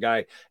return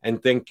guy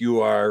and think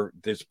you are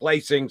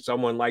displacing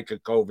someone like a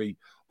Covey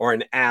or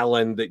an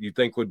Allen that you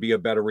think would be a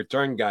better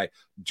return guy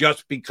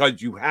just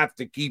because you have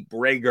to keep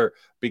Reagor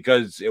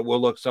because it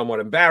will look somewhat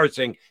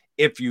embarrassing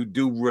if you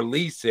do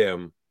release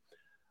him.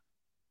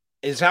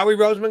 Is Howie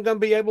Roseman going to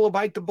be able to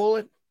bite the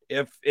bullet?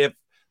 If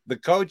the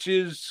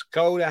coaches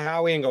go to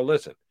Howie and go,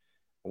 listen,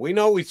 we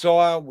know we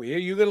saw,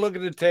 you're going to look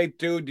at the tape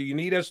too. Do you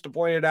need us to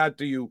point it out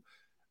to you?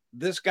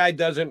 This guy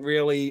doesn't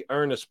really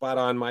earn a spot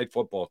on my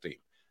football team.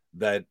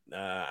 That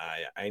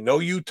I know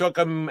you took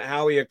him,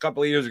 Howie, a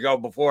couple of years ago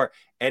before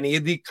any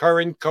of the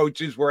current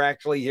coaches were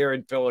actually here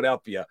in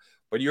Philadelphia.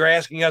 But you're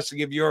asking us to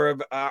give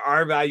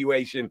our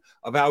evaluation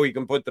of how we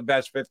can put the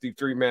best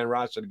 53-man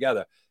roster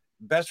together.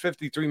 Best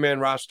 53-man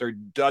roster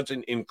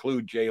doesn't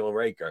include Jalen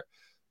Reagor.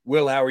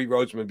 Will Howie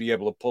Roseman be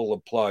able to pull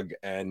the plug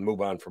and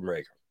move on from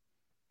Reagor?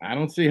 I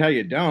don't see how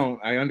you don't.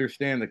 I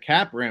understand the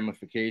cap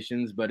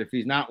ramifications, but if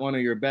he's not one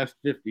of your best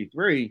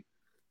 53,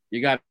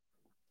 you got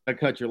to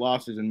cut your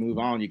losses and move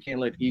on. You can't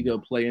let ego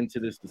play into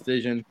this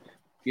decision.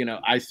 You know,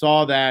 I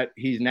saw that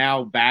he's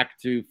now back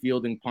to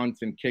fielding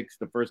punts and kicks.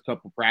 The first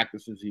couple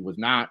practices he was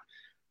not.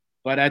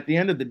 But at the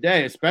end of the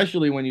day,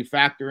 especially when you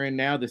factor in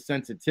now the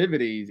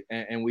sensitivities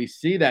and we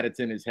see that it's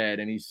in his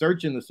head and he's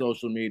searching the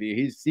social media,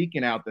 he's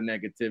seeking out the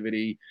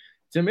negativity.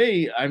 To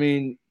me, I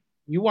mean,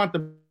 you want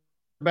the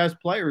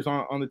best players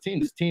on the team.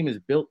 This team is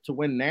built to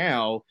win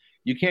now.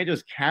 You can't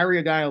just carry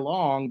a guy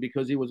along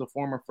because he was a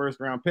former 1st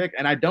round pick.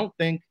 And I don't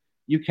think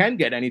you can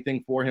get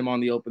anything for him on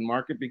the open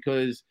market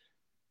because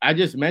I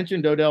just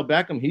mentioned Odell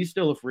Beckham. He's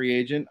still a free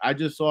agent. I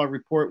just saw a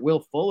report Will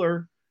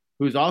Fuller,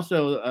 who's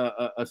also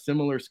a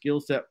similar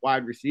skill set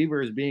wide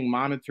receiver, is being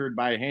monitored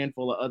by a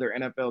handful of other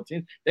NFL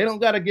teams. They don't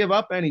got to give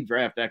up any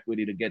draft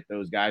equity to get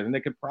those guys, and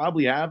they could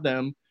probably have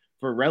them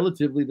for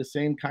relatively the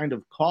same kind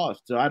of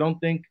cost. So I don't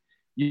think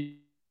you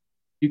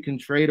can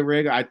trade a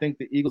Reagor. I think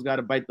the Eagles got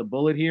to bite the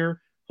bullet here.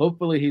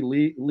 Hopefully he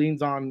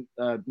leans on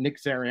Nick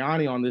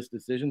Sirianni on this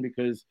decision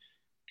because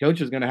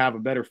coach is going to have a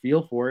better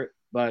feel for it.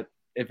 But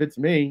if it's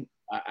me,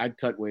 I'd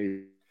cut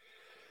ways.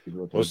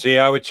 We'll see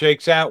how it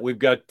shakes out. We've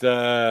got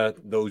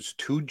those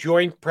 2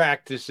 joint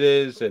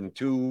practices and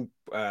 2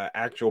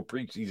 actual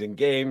preseason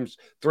games.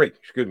 3,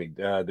 excuse me.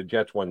 The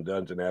Jets one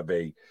doesn't have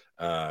a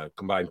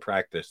combined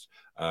practice.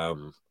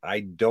 I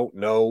don't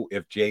know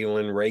if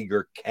Jalen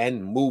Reagor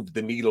can move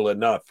the needle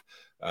enough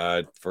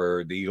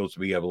for the Eagles to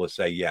be able to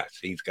say, yes,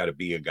 he's got to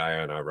be a guy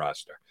on our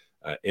roster.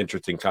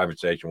 Interesting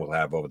conversation we'll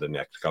have over the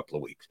next couple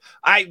of weeks.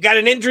 I got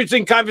an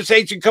interesting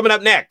conversation coming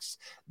up next.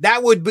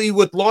 That would be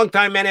with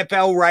longtime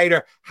NFL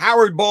writer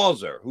Howard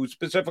Balzer, who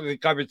specifically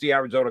covers the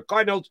Arizona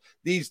Cardinals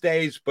these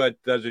days,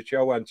 but does a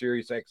show on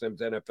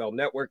SiriusXM's NFL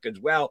Network as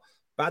well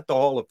about the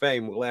Hall of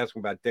Fame. We'll ask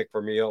him about Dick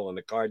Vermeil and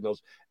the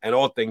Cardinals and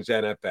all things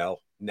NFL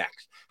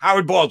next.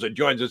 Howard Balzer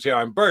joins us here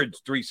on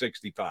Birds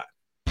 365.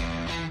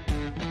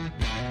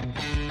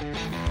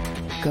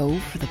 Go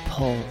for the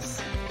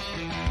pulls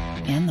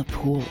and the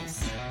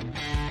pools.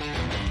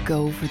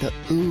 Go for the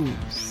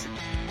oohs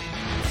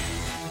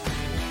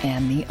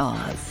and the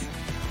ahs.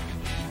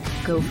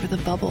 Go for the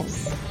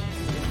bubbles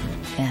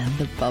and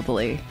the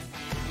bubbly.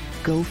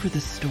 Go for the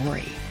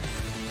story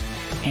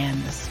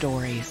and the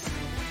stories.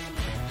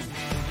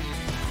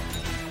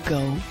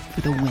 Go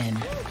for the win.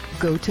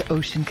 Go to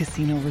Ocean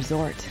Casino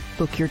Resort.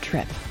 Book your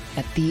trip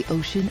at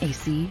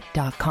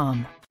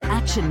theoceanac.com.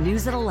 Action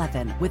News at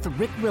 11 with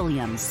Rick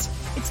Williams.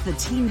 It's the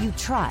team you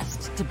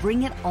trust to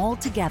bring it all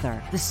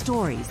together. The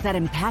stories that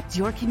impact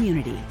your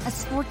community, a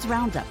sports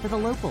roundup for the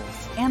locals,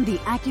 and the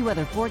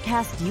AccuWeather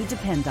forecast you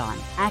depend on.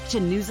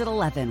 Action News at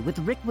 11 with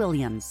Rick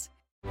Williams.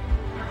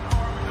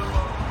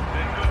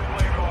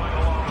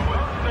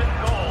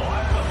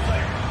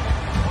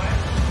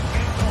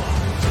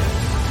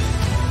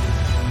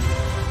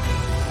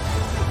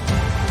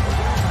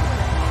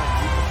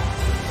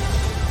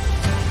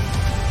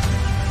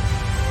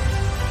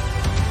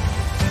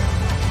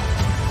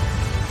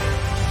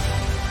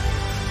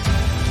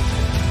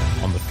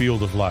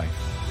 Field of life,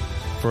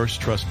 First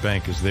Trust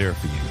Bank is there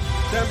for you.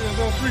 Champions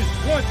on 3.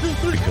 1, 2,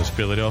 3. Because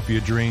Philadelphia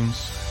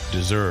dreams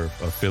deserve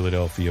a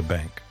Philadelphia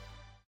bank.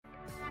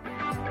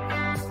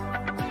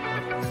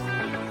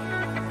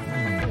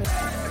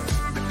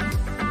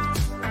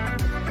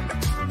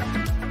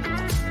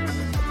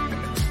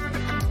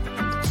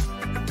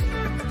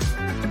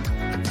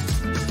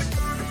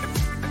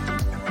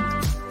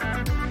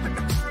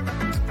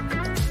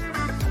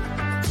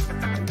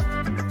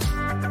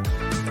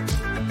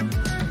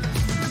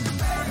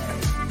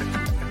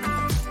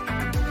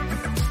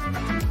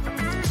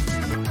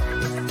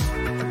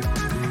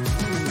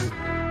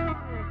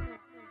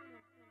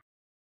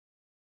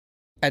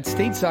 At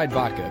Stateside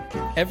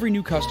Vodka, every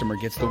new customer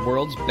gets the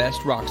world's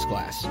best rocks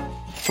glass.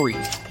 Free.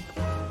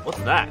 What's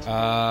that?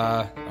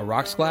 A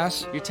rocks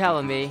glass? You're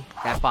telling me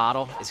that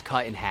bottle is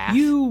cut in half?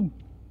 You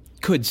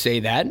could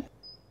say that.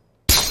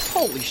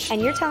 Holy shit.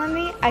 And you're telling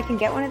me I can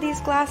get one of these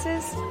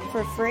glasses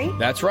for free?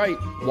 That's right.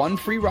 One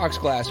free rocks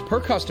glass per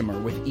customer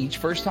with each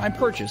first-time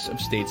purchase of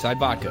Stateside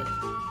Vodka.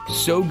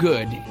 So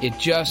good, it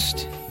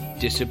just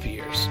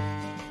disappears.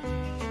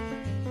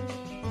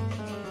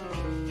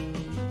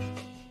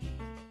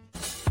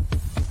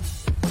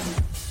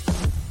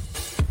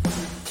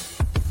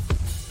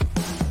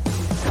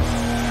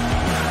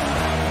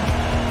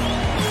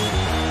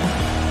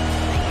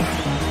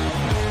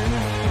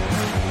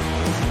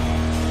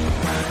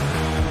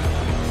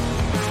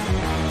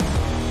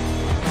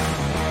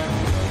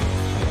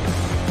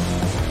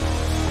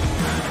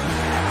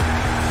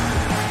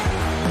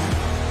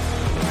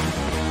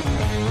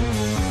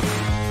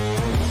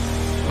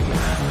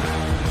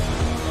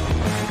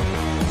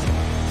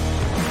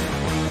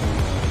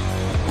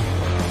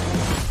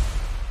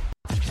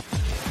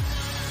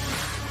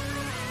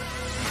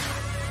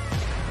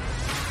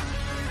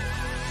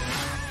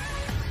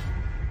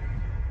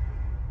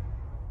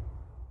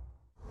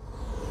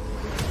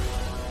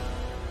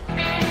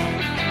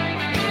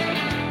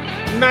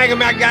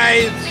 Mac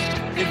guys,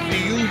 it's the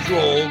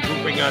usual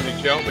grouping on the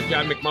show, but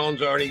John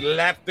McMullen's already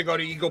left to go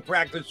to Eagle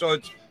practice, so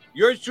it's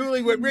yours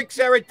truly with Rick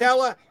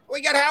Saratella.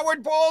 We got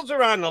Howard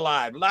Balzer on the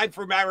live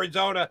from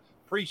Arizona.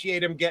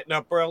 Appreciate him getting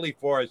up early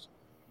for us.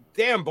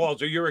 Damn,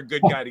 Balzer, you're a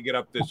good guy to get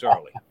up this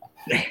early.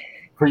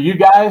 For you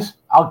guys,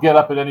 I'll get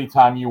up at any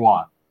time you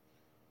want.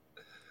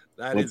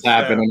 What's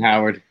happening,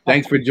 Howard?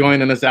 Thanks for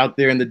joining us out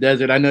there in the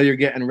desert. I know you're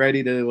getting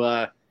ready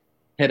to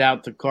head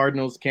out to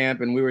Cardinals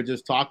camp, and we were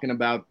just talking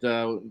about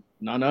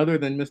none other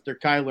than Mr.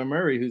 Kyler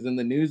Murray, who's in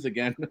the news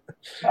again.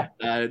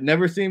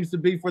 Never seems to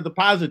be for the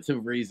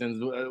positive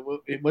reasons.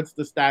 What's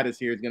the status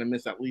here? He's going to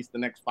miss at least the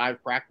next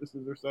 5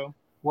 practices or so?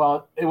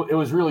 Well, it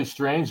was really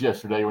strange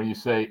yesterday when you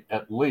say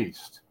at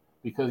least,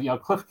 because,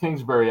 Cliff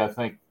Kingsbury, I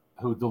think,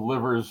 who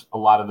delivers a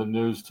lot of the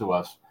news to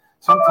us,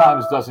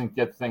 sometimes doesn't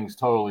get things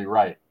totally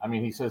right. I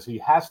mean, he says he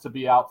has to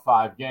be out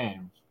 5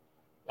 games,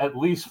 at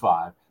least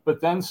 5, but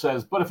then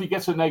says, but if he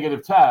gets a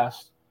negative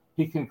test,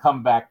 he can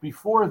come back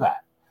before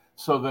that.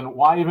 So then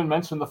why even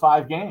mention the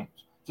 5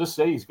 games? Just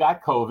say he's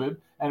got COVID,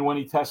 and when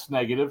he tests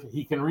negative,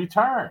 he can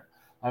return.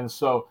 And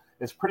so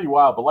it's pretty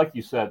wild. But like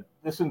you said,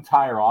 this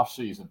entire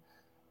offseason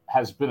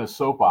has been a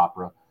soap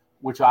opera,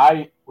 which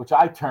I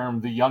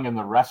term the young and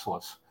the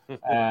restless.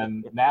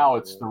 And now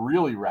it's the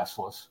really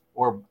restless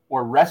or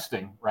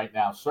resting right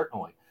now,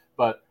 certainly.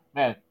 But,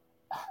 man,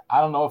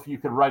 I don't know if you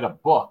could write a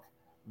book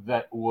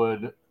that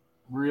would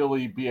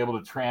really be able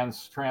to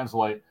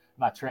translate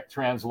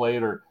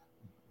or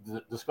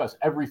discuss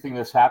everything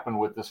that's happened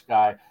with this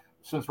guy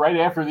since right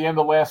after the end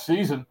of last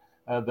season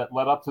that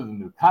led up to the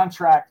new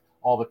contract,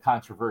 all the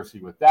controversy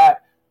with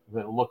that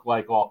looked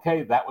like,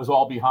 okay, that was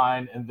all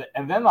behind.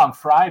 And then on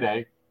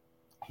Friday,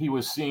 he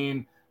was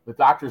seen, the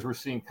doctors were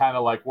seen kind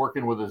of like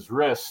working with his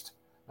wrist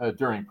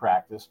during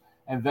practice,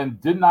 and then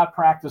did not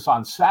practice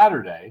on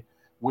Saturday,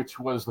 which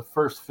was the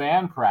first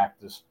fan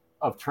practice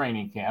of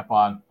training camp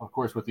of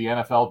course, with the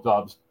NFL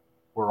Dubs.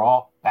 We're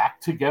all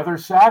back together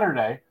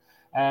Saturday.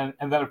 And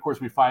then, of course,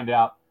 we find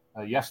out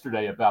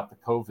yesterday about the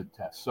COVID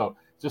test. So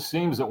it just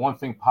seems that one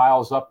thing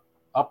piles up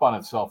on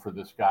itself for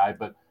this guy.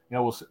 But,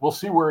 we'll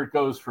see where it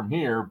goes from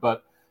here.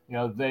 But,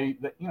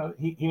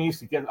 he needs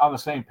to get on the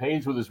same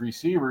page with his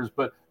receivers.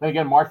 But then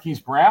again, Marquise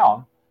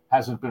Brown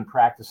hasn't been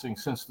practicing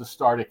since the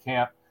start of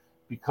camp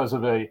because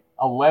of a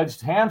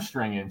alleged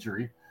hamstring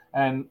injury.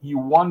 And you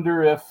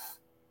wonder if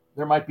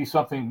there might be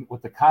something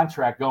with the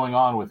contract going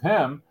on with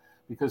him,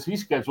 because he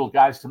scheduled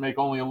guys to make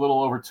only a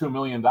little over $2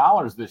 million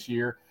this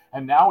year.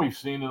 And now we've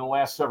seen in the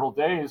last several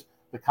days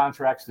the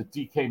contracts that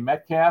DK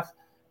Metcalf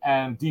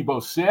and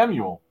Deebo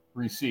Samuel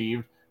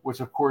received, which,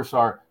 of course,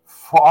 are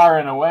far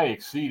and away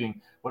exceeding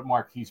what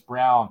Marquise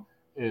Brown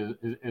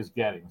is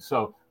getting.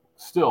 So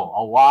still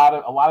a lot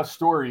of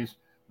stories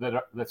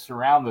that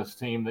surround this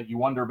team that you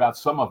wonder about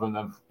some of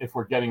them if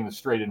we're getting the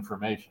straight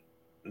information.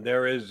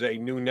 There is a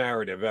new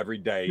narrative every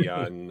day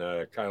on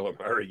Kyler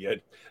Murray.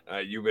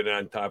 You've been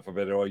on top of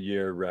it all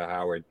year,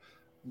 Howard.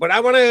 But I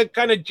want to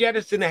kind of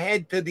jettison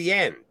ahead to the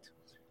end,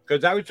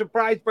 because I was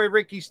surprised by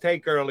Ricky's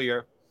take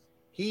earlier.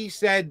 He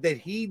said that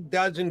he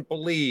doesn't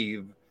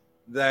believe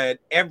that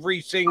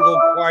every single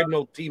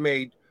Cardinal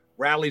teammate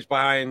rallies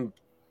behind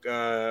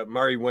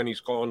Murray when he's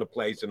calling the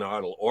plays in the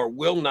huddle, or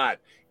will not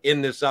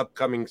in this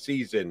upcoming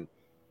season.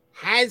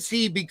 Has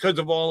he, because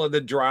of all of the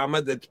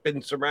drama that's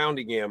been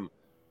surrounding him,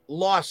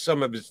 lost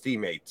some of his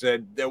teammates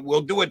that will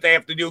do what they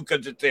have to do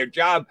because it's their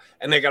job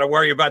and they got to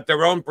worry about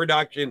their own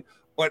production,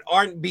 but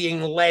aren't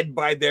being led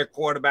by their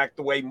quarterback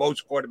the way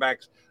most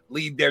quarterbacks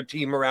lead their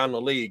team around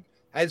the league?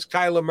 Has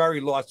Kyler Murray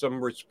lost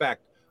some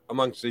respect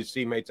amongst his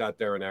teammates out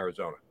there in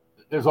Arizona?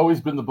 There's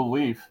always been the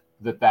belief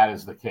that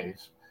is the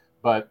case,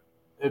 but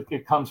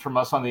it comes from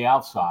us on the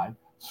outside.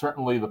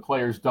 Certainly the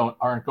players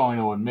aren't going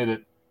to admit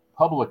it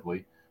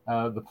publicly.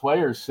 The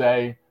players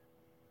say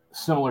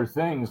similar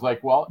things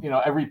like, well,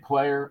 every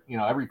player,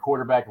 every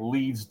quarterback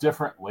leads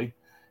differently.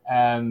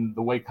 And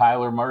the way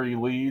Kyler Murray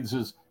leads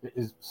is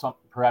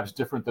perhaps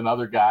different than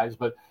other guys.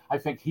 But I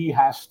think he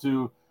has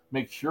to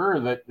make sure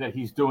that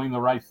he's doing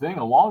the right thing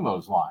along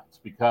those lines,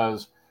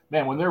 because,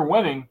 man, when they're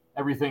winning,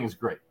 everything is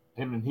great.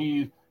 And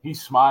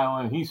he's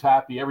smiling, he's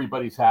happy,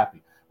 everybody's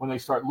happy. When they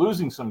start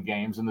losing some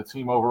games and the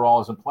team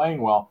overall isn't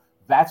playing well,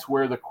 that's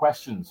where the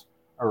questions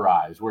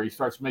arise, where he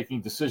starts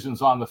making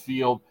decisions on the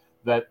field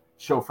that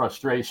show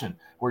frustration,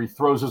 where he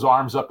throws his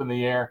arms up in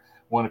the air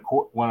when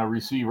a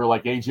receiver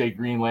like A.J.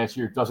 Green last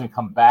year doesn't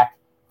come back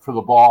for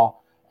the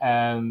ball,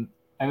 and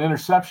an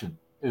interception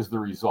is the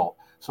result.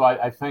 So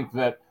I think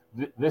that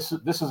this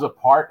is a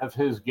part of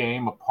his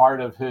game, a part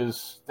of his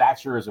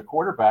stature as a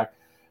quarterback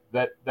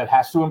that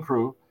has to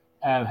improve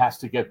and has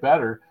to get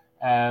better.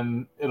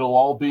 And it'll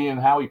all be in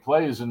how he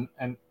plays and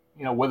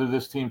whether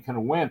this team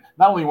can win,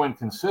 not only win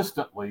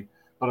consistently,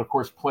 but of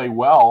course play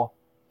well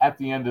at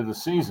the end of the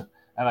season.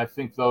 And I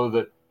think, though,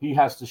 that he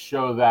has to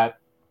show that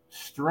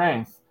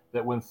strength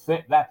that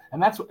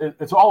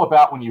it's all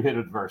about when you hit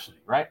adversity,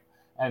 right?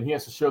 And he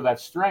has to show that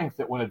strength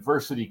that when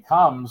adversity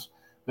comes,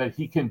 that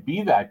he can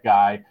be that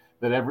guy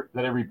that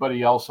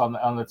everybody else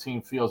on the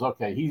team feels,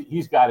 okay,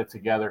 he's got it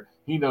together.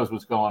 He knows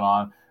what's going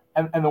on.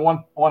 And the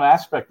one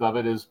aspect of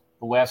it is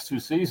the last 2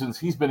 seasons,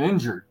 he's been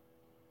injured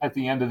at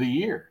the end of the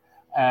year.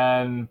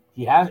 And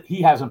he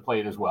hasn't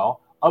played as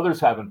well. Others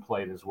haven't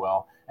played as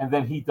well. And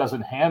then he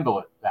doesn't handle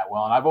it that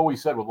well. And I've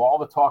always said, with all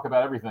the talk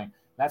about everything,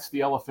 that's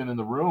the elephant in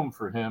the room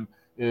for him,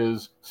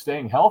 is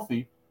staying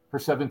healthy for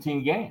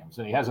 17 games.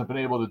 And he hasn't been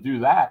able to do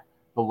that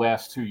the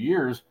last 2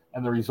 years.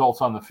 And the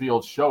results on the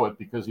field show it,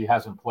 because he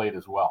hasn't played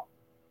as well.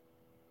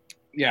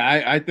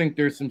 Yeah, I think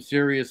there's some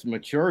serious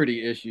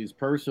maturity issues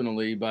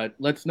personally, but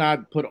let's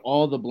not put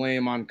all the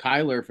blame on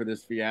Kyler for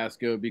this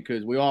fiasco,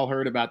 because we all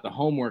heard about the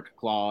homework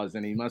clause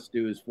and he must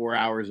do his 4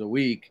 hours a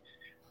week.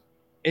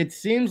 It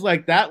seems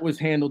like that was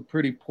handled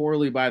pretty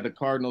poorly by the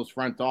Cardinals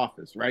front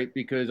office, right?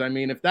 Because, I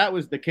mean, if that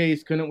was the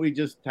case, couldn't we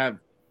just have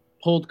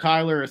pulled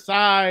Kyler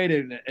aside?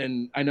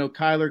 And I know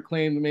Kyler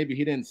claimed maybe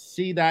he didn't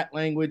see that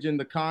language in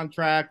the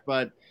contract,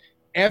 but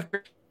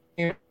after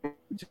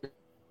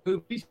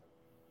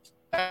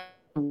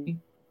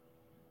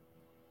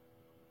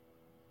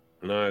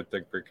No, I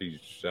think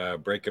Ricky's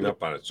breaking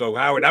up on it. So,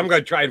 Howard, I'm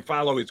going to try and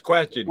follow his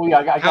question. Well,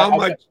 yeah,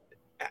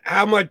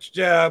 how much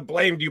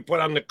blame do you put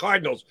on the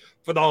Cardinals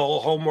for the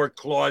whole homework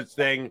clause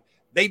thing?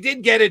 They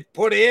did get it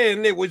put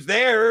in. It was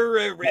there.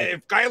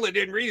 If Kyler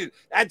didn't read it,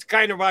 that's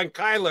kind of on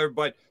Kyler.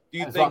 But do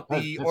you think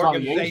the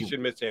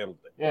organization mishandled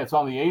it? Yeah, it's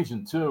on the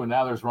agent, too. And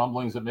now there's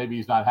rumblings that maybe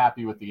he's not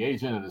happy with the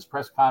agent. At his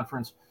press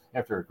conference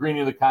after agreeing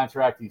to the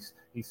contract,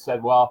 he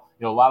said, well,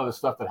 a lot of the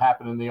stuff that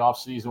happened in the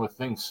offseason with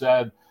things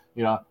said,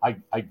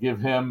 I give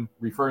him,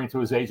 referring to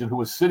his agent, who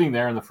was sitting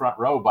there in the front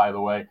row, by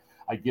the way,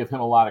 I give him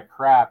a lot of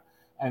crap.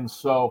 And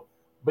so,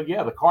 but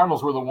yeah, the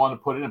Cardinals were the one to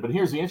put it in. But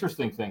here's the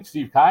interesting thing.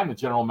 Steve Keim, the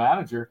general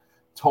manager,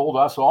 told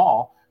us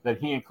all that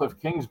he and Cliff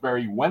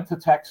Kingsbury went to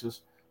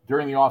Texas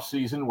during the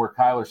offseason, where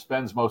Kyler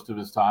spends most of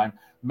his time,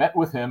 met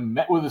with him,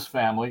 met with his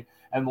family,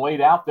 and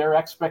laid out their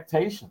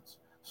expectations.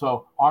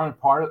 So aren't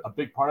a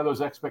big part of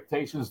those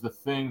expectations the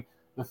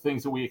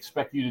things that we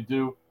expect you to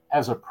do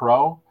as a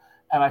pro?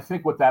 And I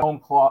think what that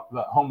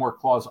the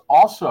homework clause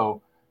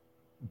also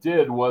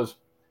did was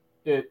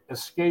it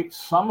escaped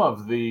some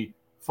of the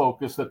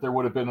focus that there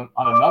would have been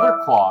on another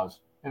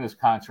clause in his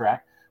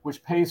contract,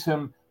 which pays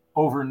him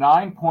over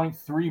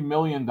 $9.3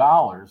 million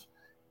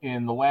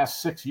in the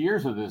last 6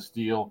 years of this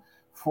deal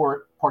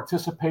for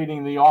participating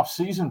in the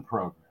off-season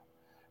program.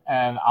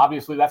 And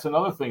obviously that's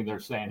another thing they're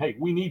saying, hey,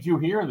 we need you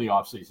here in the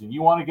off-season.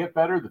 You want to get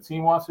better, the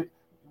team want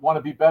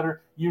to be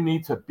better, you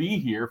need to be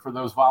here for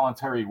those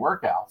voluntary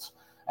workouts.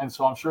 And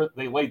so I'm sure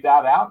they laid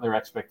that out in their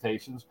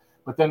expectations,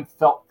 but then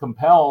felt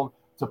compelled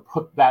to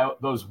put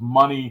those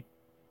money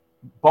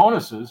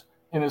bonuses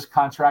in his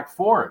contract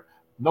for it.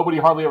 Nobody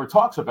hardly ever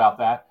talks about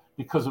that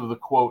because of the,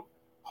 quote,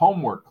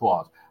 homework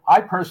clause. I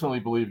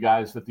personally believe,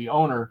 guys, that the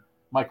owner,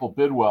 Michael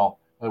Bidwell,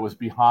 was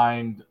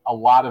behind a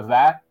lot of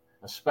that,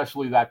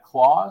 especially that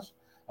clause,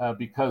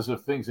 because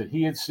of things that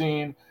he had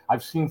seen.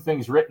 I've seen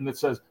things written that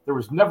says there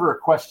was never a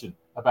question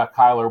about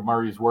Kyler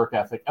Murray's work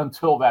ethic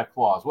until that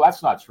clause. Well,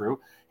 that's not true.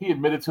 He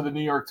admitted to the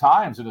New York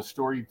Times in a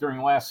story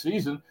during last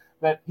season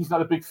that he's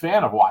not a big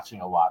fan of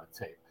watching a lot of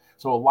tape.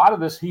 So a lot of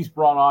this he's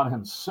brought on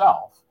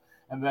himself.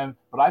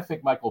 But I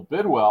think Michael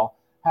Bidwell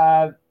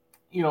had,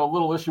 a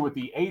little issue with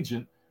the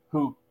agent,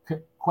 who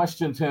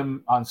questioned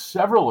him on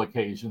several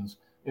occasions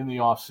in the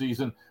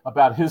offseason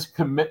about his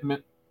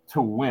commitment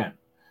to win.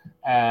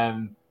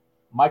 And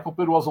Michael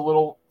Bidwell's a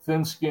little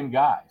thin-skinned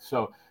guy.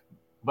 So,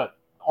 but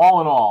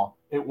all in all,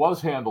 it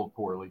was handled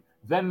poorly.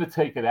 Then to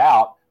take it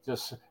out,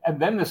 and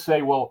then to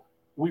say, well,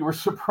 we were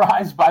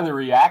surprised by the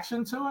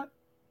reaction to it?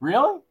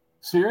 Really?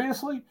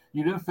 Seriously?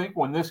 You didn't think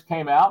when this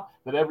came out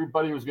that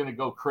everybody was going to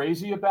go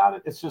crazy about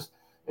it? It's just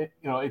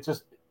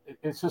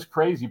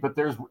crazy. But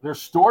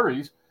there's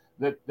stories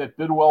that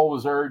Bidwell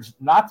was urged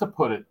not to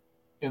put it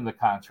in the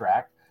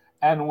contract,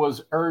 and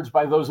was urged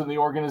by those in the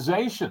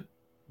organization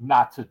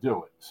not to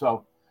do it.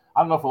 So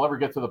I don't know if we'll ever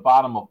get to the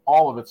bottom of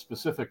all of it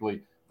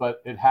specifically,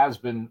 but it has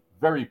been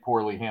very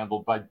poorly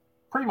handled by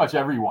pretty much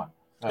everyone.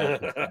 All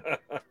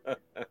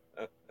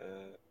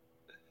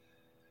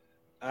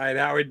right,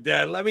 Howard,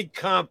 let me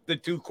comp the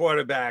two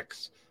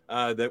quarterbacks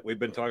that we've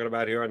been talking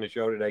about here on the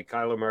show today,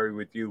 Kyler Murray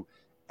with you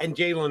and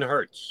Jalen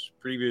Hurts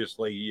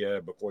previously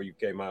before you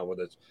came on with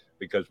us,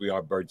 because we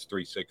are Birds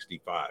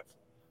 365.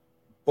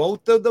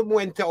 Both of them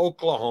went to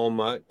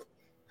Oklahoma.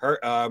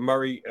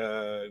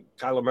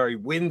 Kyler Murray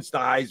wins the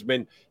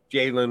Heisman.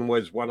 Jalen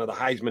was one of the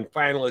Heisman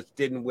finalists,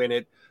 didn't win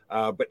it.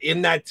 But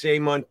in that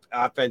same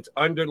offense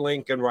under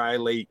Lincoln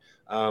Riley,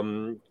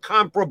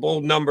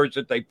 comparable numbers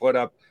that they put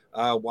up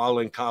while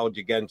in college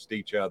against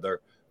each other.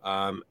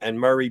 And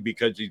Murray,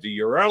 because he's a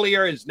year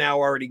earlier, has now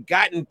already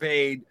gotten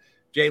paid.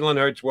 Jalen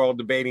Hurts, we're all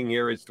debating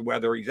here as to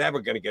whether he's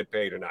ever going to get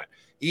paid or not.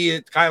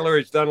 Kyler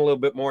has done a little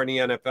bit more in the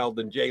NFL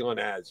than Jalen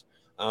has.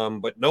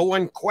 But no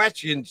one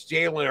questions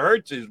Jalen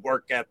Hurts'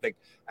 work ethic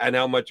and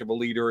how much of a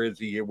leader is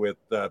he here with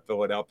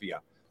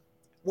Philadelphia.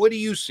 What do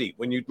you see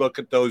when you look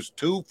at those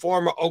two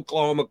former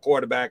Oklahoma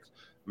quarterbacks,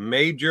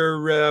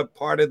 major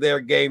part of their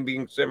game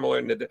being similar,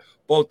 and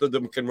both of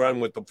them can run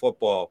with the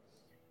football?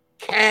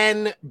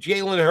 Can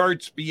Jalen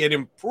Hurts be an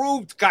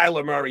improved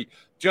Kyler Murray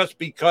just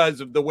because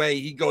of the way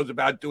he goes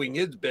about doing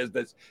his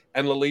business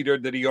and the leader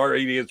that he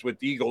already is with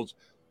the Eagles?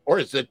 Or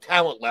is the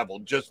talent level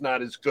just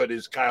not as good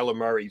as Kyler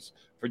Murray's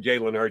for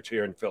Jalen Hurts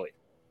here in Philly?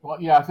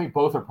 Well, yeah, I think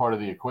both are part of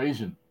the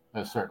equation,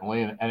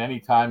 certainly. And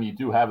anytime you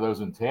do have those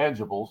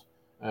intangibles,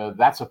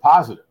 that's a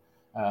positive.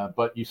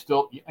 But you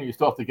still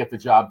have to get the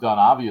job done,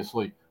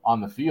 obviously, on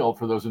the field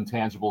for those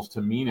intangibles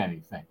to mean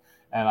anything.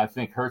 And I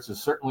think Hurts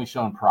has certainly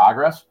shown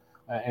progress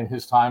in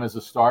his time as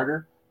a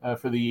starter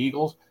for the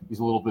Eagles. He's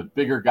a little bit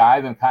bigger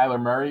guy than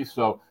Kyler Murray,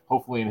 so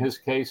hopefully in his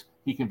case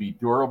he can be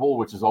durable,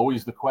 which is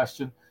always the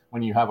question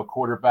when you have a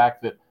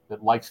quarterback that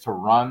likes to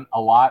run a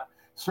lot.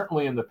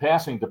 Certainly in the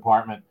passing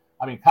department,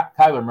 I mean,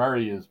 Kyler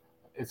Murray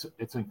it's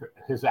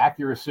his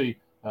accuracy,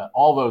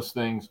 all those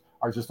things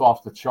are just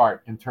off the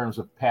chart in terms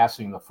of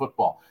passing the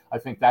football. I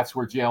think that's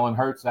where Jalen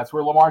Hurts, that's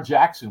where Lamar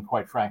Jackson,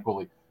 quite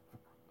frankly,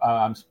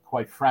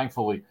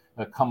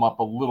 come up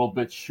a little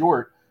bit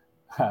short,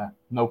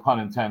 no pun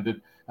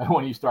intended,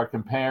 when you start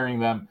comparing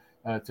them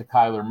to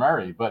Kyler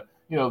Murray. But,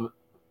 you know,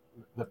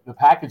 the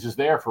package is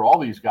there for all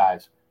these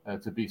guys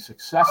to be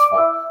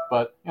successful.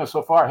 But, you know,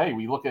 so far, hey,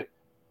 we look at,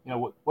 you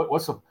know,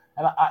 what's the –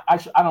 and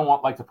I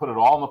don't like to put it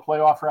all in the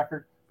playoff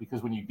record,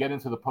 because when you get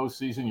into the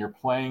postseason, you're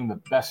playing the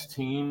best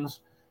teams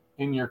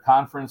in your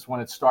conference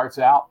when it starts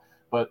out.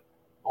 But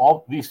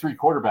all these three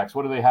quarterbacks,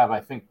 what do they have? I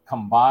think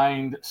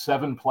combined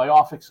 7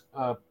 playoff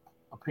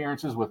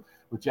appearances, with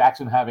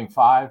Jackson having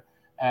 5.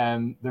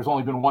 And there's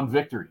only been 1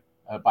 victory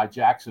by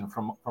Jackson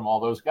from all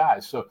those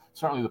guys. So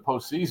certainly the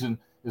postseason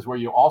is where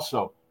you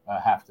also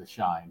have to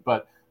shine.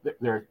 But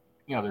they're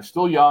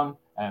still young,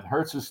 and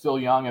Hurts is still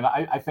young. And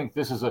I think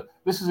this is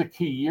a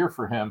key year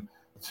for him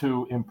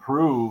to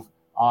improve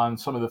on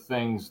some of the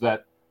things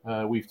that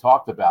we've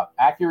talked about.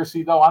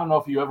 Accuracy, though, I don't know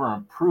if you ever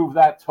improve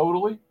that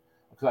totally,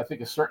 because I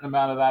think a certain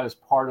amount of that is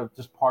part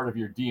of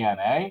your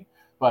DNA.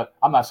 But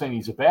I'm not saying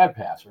he's a bad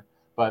passer.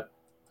 But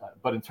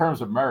in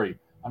terms of Murray,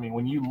 I mean,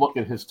 when you look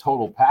at his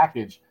total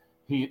package,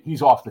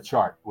 he's off the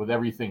chart with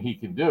everything he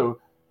can do.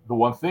 The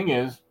one thing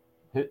is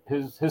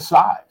his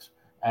size,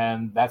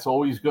 and that's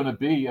always going to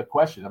be a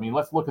question. I mean,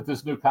 let's look at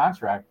this new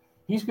contract.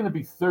 He's going to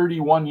be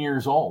 31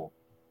 years old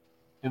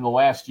in the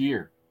last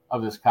year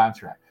of this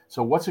contract.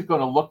 So what's it going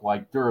to look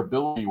like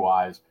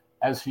durability-wise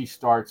as he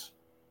starts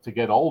to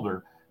get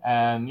older?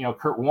 And, you know,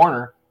 Kurt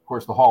Warner, of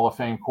course, the Hall of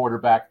Fame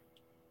quarterback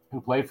who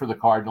played for the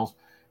Cardinals,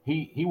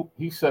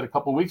 he said a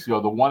couple of weeks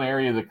ago, the one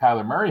area that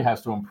Kyler Murray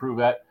has to improve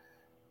at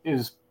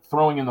is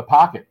throwing in the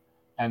pocket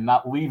and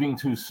not leaving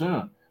too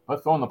soon.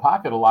 But throwing the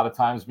pocket a lot of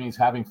times means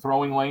having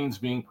throwing lanes,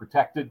 being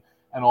protected,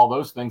 and all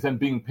those things, and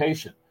being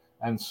patient.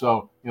 And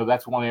so, you know,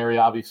 that's one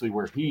area, obviously,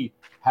 where he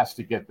has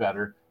to get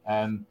better.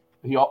 And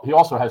he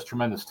also has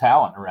tremendous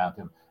talent around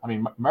him. I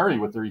mean, Murray,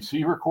 with the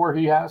receiver core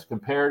he has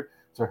compared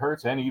to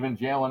Hurts and even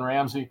Jalen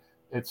Ramsey,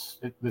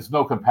 there's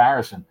no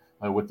comparison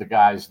with the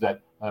guys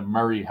that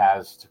Murray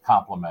has to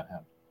complement him.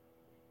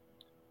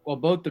 Well,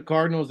 both the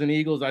Cardinals and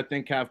Eagles, I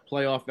think, have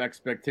playoff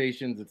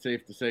expectations, it's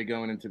safe to say,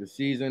 going into the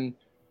season.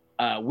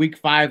 Week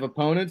 5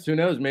 opponents, who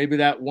knows? Maybe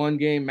that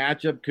one-game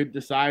matchup could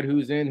decide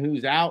who's in,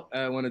 who's out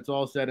when it's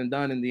all said and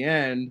done in the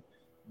end.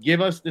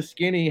 Give us the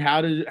skinny.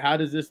 How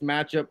does this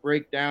matchup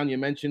break down? You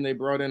mentioned they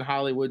brought in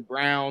Hollywood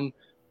Brown.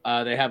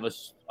 They have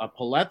a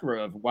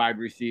plethora of wide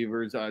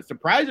receivers.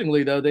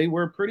 Surprisingly, though, they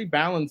were pretty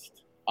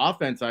balanced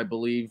offense, I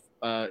believe,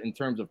 in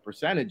terms of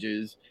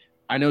percentages.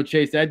 I know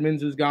Chase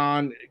Edmonds is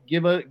gone.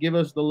 Give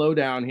us the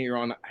lowdown here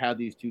on how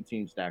these two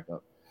teams stack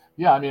up.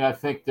 Yeah, I mean, I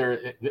think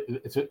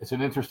it's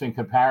an interesting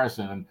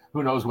comparison, and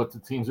who knows what the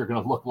teams are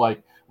going to look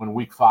like when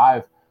Week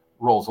 5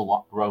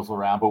 rolls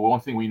around. But one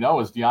thing we know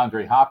is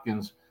DeAndre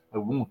Hopkins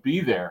won't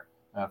be there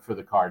for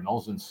the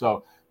Cardinals, and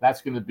so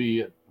that's going to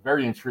be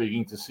very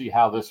intriguing to see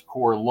how this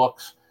core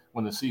looks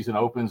when the season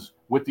opens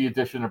with the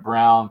addition of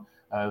Brown.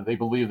 They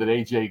believe that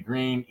A.J.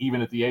 Green,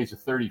 even at the age of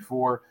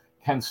 34,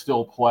 can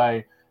still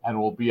play and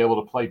will be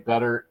able to play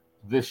better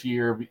this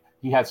year.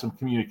 He had some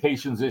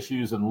communications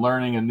issues and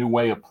learning a new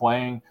way of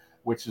playing,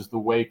 which is the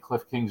way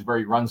Cliff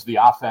Kingsbury runs the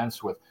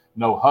offense, with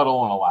no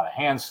huddle and a lot of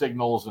hand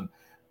signals and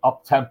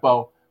up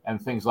tempo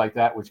and things like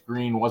that, which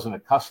Green wasn't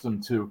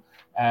accustomed to.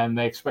 And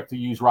they expect to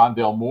use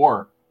Rondale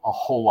Moore a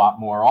whole lot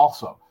more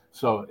also.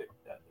 So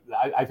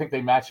I think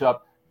they match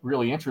up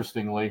really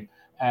interestingly.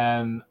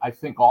 And I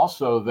think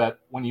also that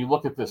when you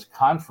look at this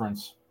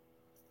conference,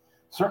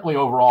 certainly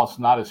overall it's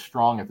not as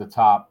strong at the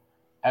top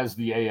as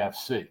the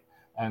AFC.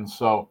 And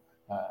so,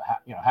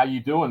 how you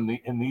do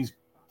in these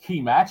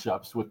key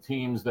matchups with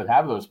teams that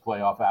have those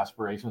playoff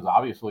aspirations,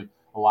 obviously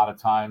a lot of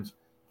times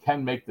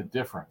can make the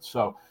difference.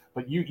 So,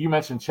 but you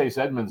mentioned Chase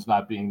Edmonds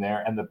not being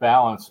there and the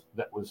balance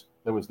that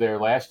was there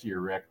last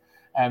year, Rick.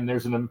 And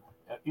there's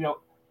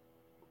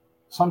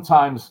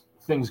sometimes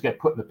things get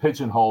put in the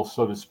pigeonhole,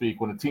 so to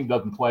speak, when a team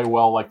doesn't play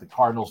well, like the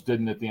Cardinals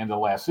didn't at the end of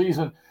last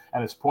season.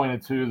 And it's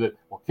pointed to that,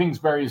 well,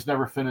 Kingsbury has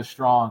never finished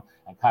strong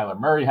and Kyler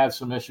Murray had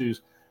some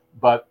issues,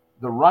 but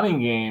the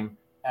running game,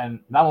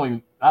 and not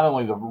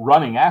only the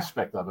running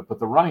aspect of it, but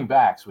the running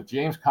backs with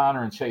James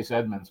Conner and Chase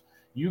Edmonds,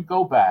 you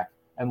go back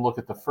and look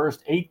at the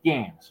first 8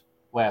 games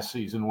last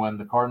season when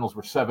the Cardinals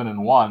were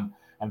 7-1,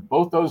 and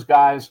both those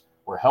guys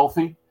were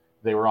healthy.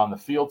 They were on the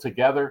field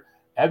together.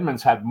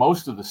 Edmonds had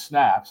most of the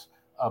snaps,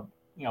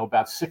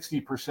 about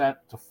 60%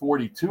 to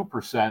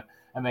 42%,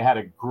 and they had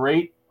a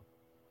great,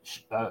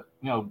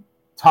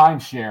 time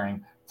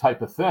sharing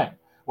type of thing.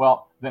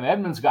 Well, then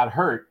Edmonds got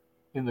hurt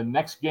in the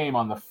next game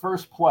on the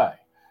first play.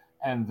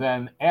 And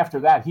then after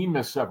that, he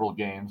missed several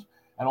games.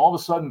 And all of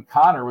a sudden,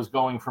 Conner was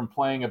going from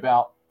playing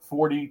about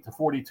 40 to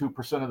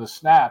 42% of the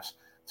snaps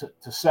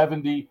to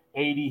 70,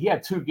 80. He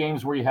had 2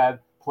 games where he had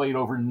played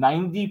over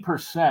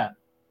 90%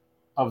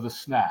 of the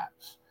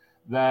snaps.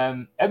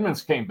 Then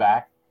Edmonds came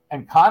back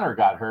and Conner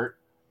got hurt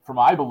from,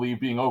 I believe,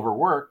 being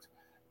overworked.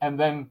 And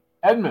then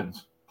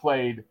Edmonds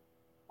played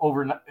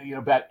over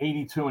about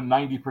 82 and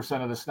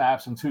 90% of the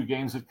snaps in 2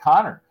 games that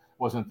Conner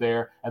wasn't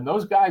there. And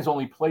those guys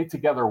only played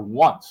together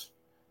once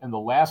in the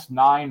last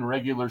 9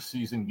 regular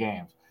season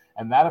games.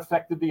 And that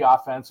affected the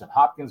offense, and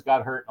Hopkins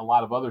got hurt and a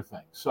lot of other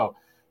things. So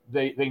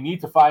they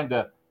need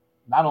to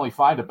not only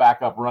find a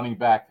backup running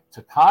back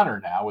to Conner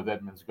now with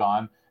Edmonds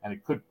gone, and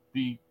it could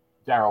be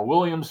Darrell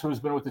Williams, who's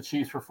been with the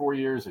Chiefs for 4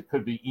 years. It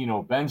could be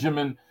Eno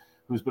Benjamin,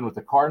 who's been with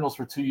the Cardinals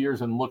for 2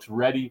 years and looks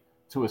ready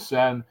to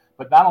ascend.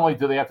 But not only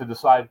do they have to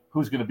decide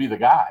who's going to be the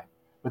guy,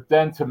 but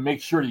then to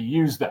make sure to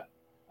use them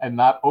and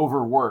not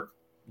overwork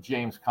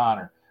James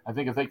Conner. I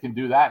think if they can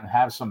do that and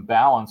have some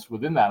balance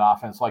within that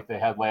offense like they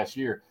had last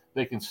year,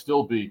 they can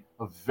still be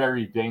a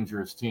very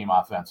dangerous team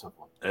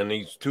offensively. And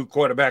these 2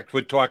 quarterbacks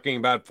we're talking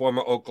about,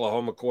 former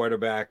Oklahoma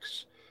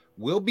quarterbacks,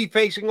 will be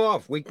facing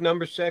off week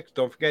number 6.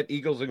 Don't forget,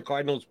 Eagles and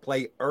Cardinals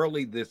play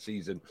early this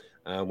season.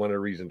 One of the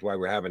reasons why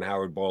we're having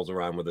Howard Balls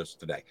around with us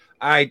today.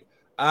 All right,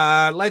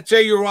 let's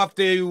say you're off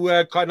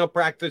to Cardinal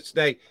practice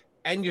today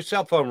and your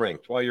cell phone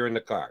rings while you're in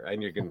the car,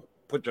 and you can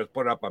put it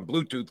up on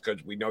Bluetooth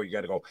because we know you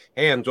got to go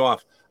hands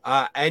off.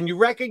 And you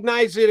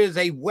recognize it as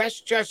a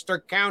Westchester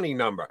County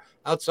number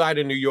outside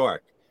of New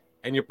York.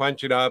 And you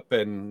punch it up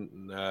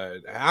and,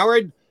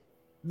 Howard,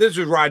 this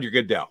is Roger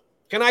Goodell.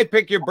 Can I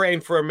pick your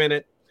brain for a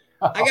minute?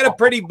 I got a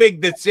pretty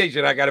big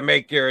decision I got to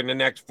make here in the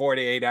next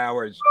 48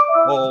 hours.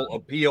 Whole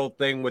appeal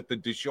thing with the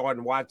Deshaun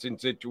Watson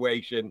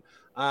situation.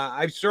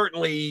 I've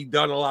certainly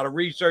done a lot of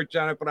research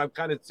on it, but I'm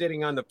kind of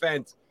sitting on the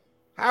fence.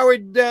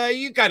 Howard,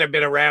 you kind of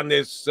been around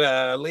this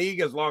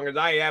league as long as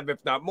I have,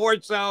 if not more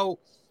so.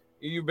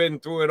 You've been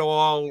through it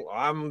all.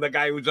 I'm the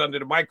guy who's under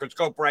the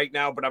microscope right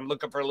now, but I'm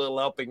looking for a little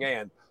helping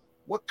hand.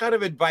 What kind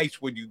of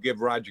advice would you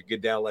give Roger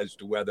Goodell as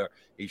to whether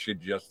he should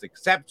just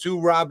accept Sue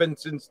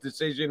Robinson's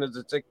decision as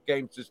a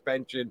 6-game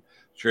suspension?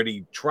 Should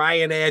he try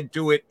and add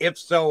to it? If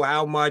so,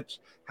 how much?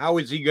 How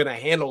is he going to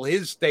handle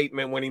his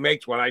statement when he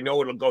makes one? I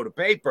know it'll go to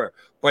paper,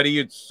 but he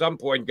at some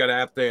point going to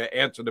have to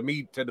answer to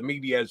the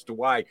media as to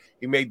why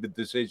he made the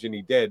decision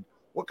he did.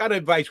 What kind of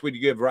advice would you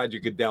give Roger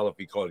Goodell if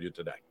he called you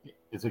today?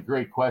 It's a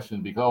great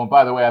question. And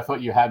by the way, I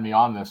thought you had me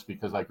on this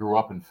because I grew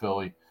up in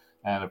Philly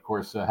and, of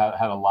course,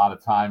 had a lot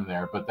of time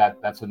there. But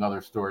that's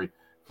another story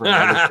for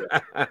another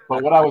day.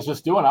 But what I was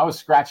just doing, I was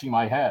scratching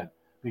my head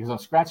because I'm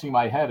scratching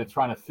my head at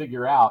trying to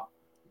figure out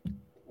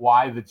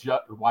why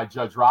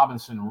Judge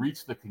Robinson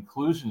reached the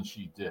conclusion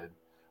she did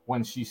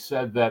when she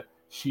said that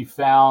she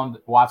found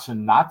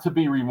Watson not to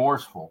be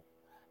remorseful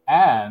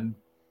and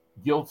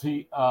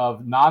guilty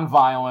of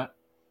nonviolent,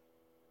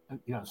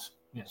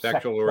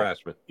 sexual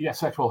harassment. Yeah,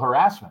 sexual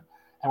harassment.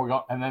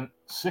 And then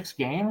 6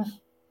 games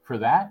for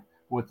that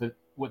with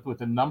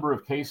the number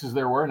of cases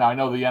there were. Now I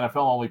know the NFL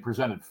only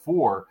presented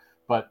 4,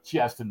 but she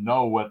has to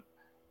know what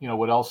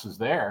else is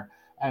there.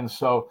 And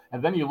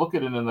then you look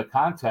at it in the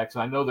context,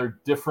 and I know they're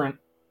different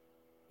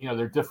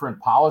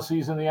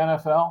policies in the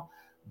NFL,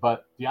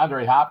 but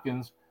DeAndre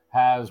Hopkins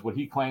has what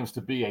he claims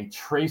to be a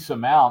trace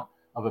amount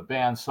of a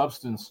banned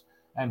substance,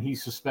 and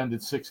he's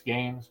suspended 6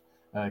 games.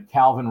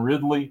 Calvin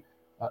Ridley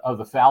of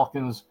the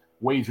Falcons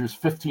wagers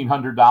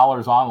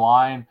 $1,500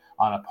 online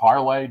on a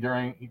parlay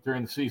during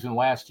the season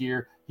last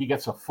year. He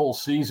gets a full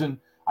season.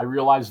 I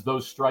realize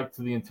those strike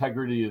to the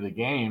integrity of the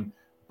game,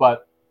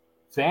 but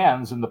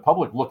fans and the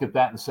public look at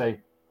that and say,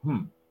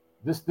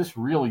 this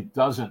really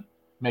doesn't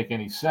make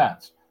any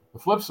sense. The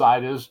flip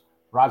side is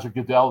Roger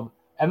Goodell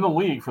and the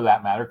league, for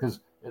that matter, because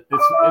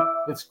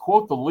it's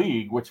quote the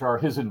league, which are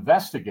his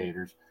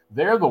investigators.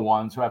 They're the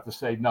ones who have to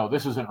say, no,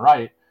 this isn't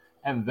right,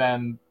 and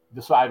then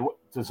decide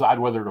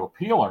whether to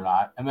appeal or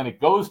not. And then it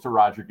goes to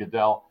Roger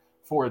Goodell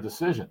for a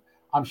decision.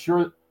 I'm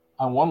sure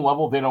on one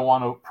level they don't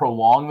want to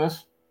prolong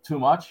this too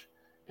much.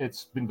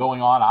 It's been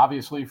going on,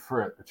 obviously,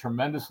 for a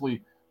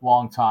tremendously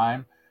long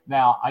time.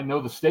 Now, I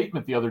know the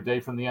statement the other day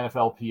from the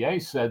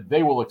NFLPA said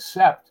they will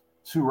accept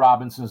Sue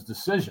Robinson's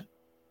decision.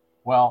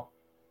 Well,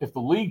 if the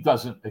league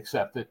doesn't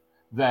accept it,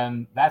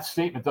 then that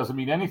statement doesn't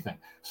mean anything.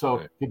 So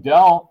right.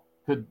 Goodell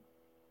could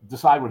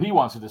decide what he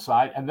wants to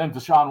decide, and then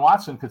Deshaun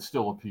Watson could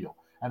still appeal.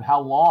 And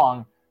how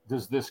long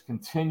does this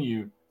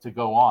continue to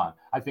go on?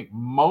 I think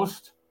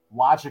most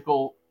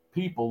logical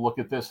people look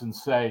at this and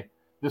say,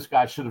 this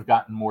guy should have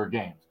gotten more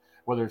games,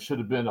 whether it should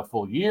have been a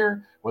full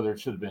year, whether it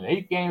should have been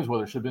 8 games,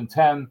 whether it should have been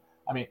 10.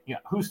 I mean,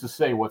 who's to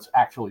say what's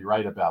actually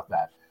right about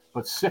that?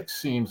 But 6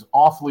 seems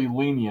awfully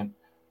lenient,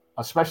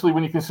 especially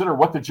when you consider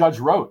what the judge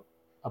wrote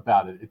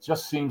about it. It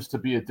just seems to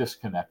be a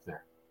disconnect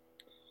there.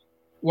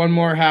 One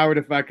more, Howard,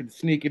 if I could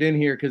sneak it in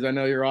here, because I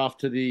know you're off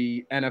to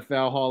the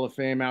NFL Hall of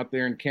Fame out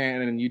there in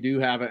Canton, and you do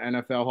have an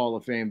NFL Hall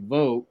of Fame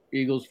vote.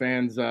 Eagles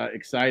fans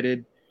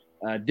excited.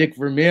 Dick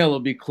Vermeil will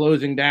be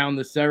closing down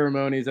the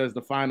ceremonies as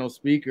the final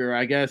speaker.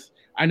 I guess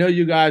I know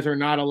you guys are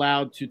not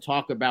allowed to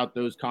talk about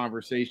those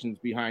conversations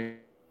behind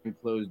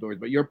closed doors,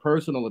 but your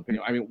personal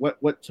opinion, I mean,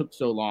 what took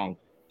so long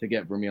to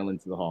get Vermeil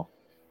into the Hall?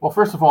 Well,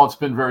 first of all, it's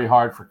been very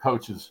hard for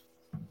coaches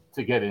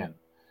to get in.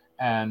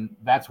 And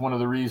that's one of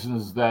the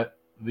reasons that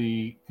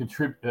the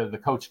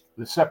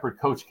separate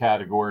coach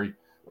category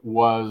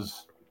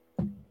was,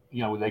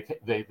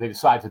 they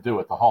decided to do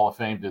it. The Hall of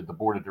Fame did, the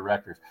board of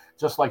directors,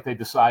 just like they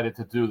decided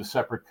to do the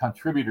separate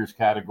contributors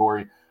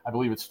category. I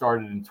believe it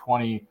started in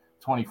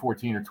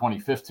 2014 or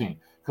 2015,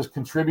 because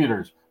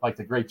contributors like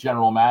the great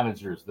general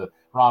managers, the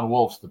Ron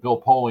Wolfs, the Bill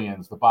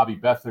Polians, the Bobby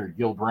Beathard,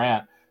 Gil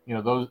Brandt,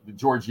 the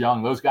George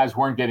Young, those guys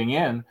weren't getting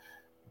in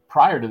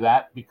prior to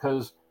that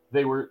because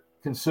they were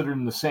considered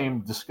in the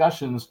same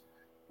discussions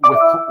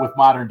with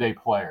modern day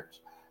players.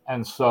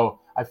 And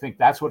so I think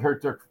that's what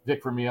hurt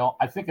Dick Vermeil.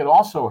 I think it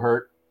also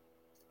hurt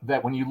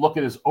that when you look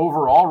at his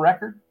overall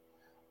record,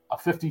 a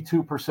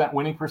 52%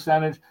 winning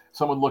percentage,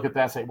 someone would look at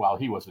that and say, well,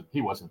 he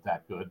wasn't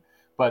that good.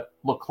 But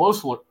look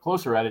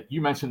closer at it. You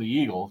mentioned the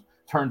Eagles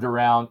turned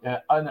around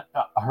a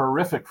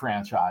horrific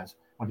franchise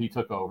when he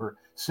took over.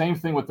 Same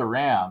thing with the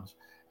Rams.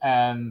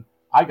 And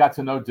I got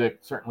to know Dick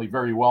certainly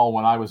very well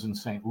when I was in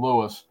St.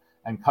 Louis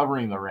and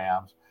covering the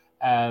Rams.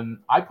 And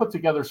I put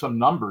together some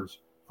numbers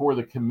for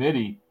the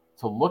committee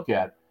to look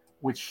at,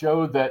 which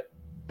showed that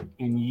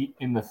in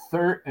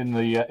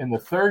the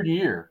third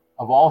year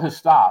of all his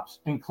stops,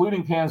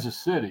 including Kansas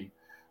City,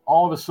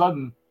 all of a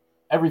sudden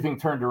everything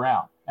turned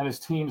around and his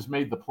teams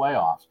made the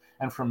playoffs.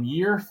 And from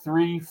year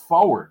 3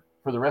 forward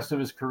for the rest of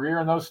his career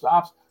in those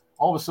stops,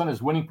 all of a sudden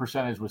his winning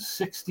percentage was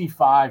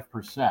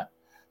 65%.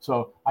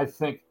 So I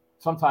think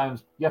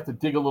sometimes you have to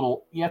dig a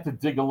little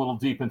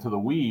deep into the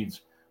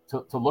weeds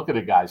to look at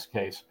a guy's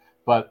case.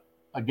 But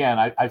again,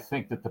 I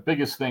think that the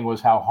biggest thing was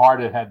how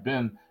hard it had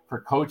been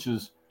for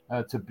coaches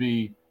to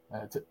be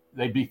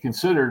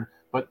considered.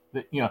 But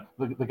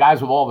the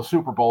guys with all the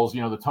Super Bowls,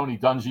 the Tony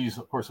Dungy's,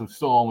 of course, who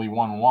still only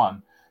won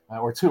 1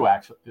 or 2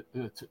 actually.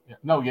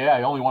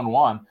 I only won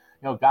 1.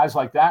 Guys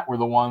like that were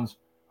the ones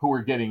who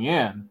were getting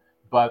in.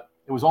 But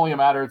it was only a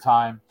matter of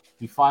time.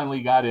 He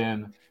finally got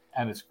in,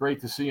 and it's great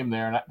to see him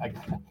there. And I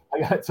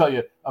got to tell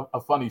you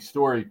a funny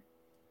story.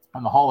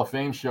 On the Hall of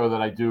Fame show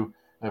that I do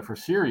for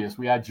Sirius,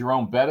 we had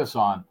Jerome Bettis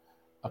on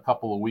a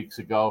couple of weeks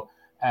ago,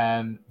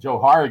 and Joe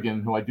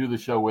Horrigan, who I do the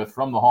show with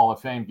from the Hall of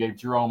Fame, gave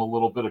Jerome a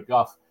little bit of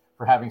guff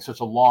for having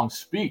such a long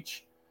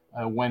speech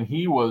when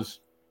he was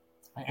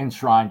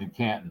enshrined in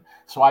Canton.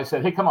 So I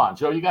said, hey, come on,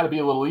 Joe, you got to be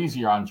a little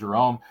easier on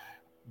Jerome.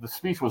 The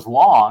speech was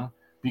long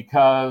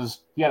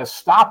because he had to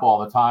stop all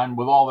the time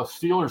with all the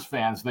Steelers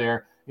fans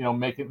there,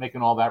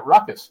 making all that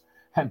ruckus.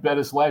 And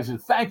Bettis laughed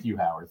and said, thank you,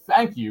 Howard,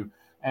 thank you.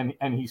 And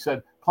he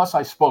said, plus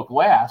I spoke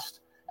last,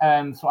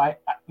 and so I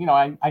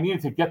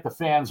needed to get the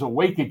fans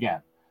awake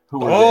again who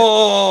were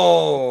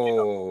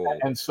there.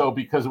 And so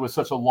because it was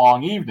such a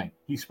long evening,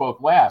 he spoke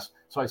last.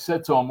 So I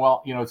said to him,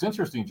 well, it's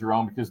interesting,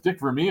 Jerome, because Dick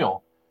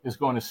Vermeil is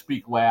going to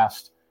speak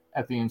last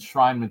at the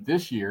enshrinement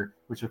this year,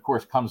 which of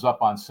course comes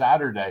up on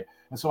Saturday.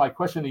 And so my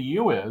question to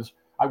you is,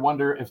 I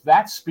wonder if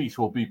that speech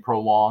will be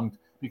prolonged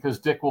because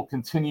Dick will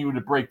continue to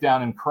break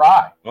down and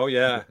cry. Oh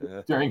yeah,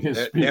 during his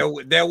speech.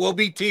 There will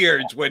be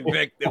tears when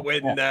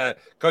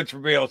Coach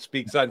Vermeil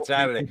speaks on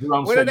Saturday.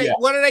 What are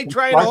they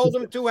trying to hold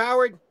him to,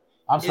 Howard?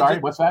 I'm sorry,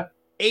 what's that?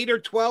 8 or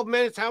 12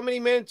 minutes? How many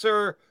minutes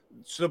are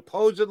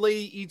supposedly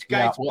each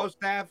guy supposed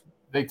to have?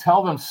 They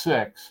tell them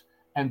 6,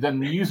 and then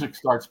music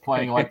starts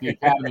playing like the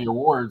Academy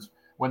Awards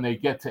when they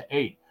get to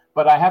 8.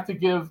 But I have to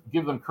give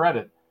them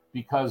credit,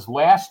 because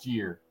last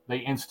year they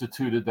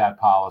instituted that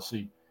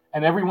policy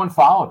and everyone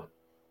followed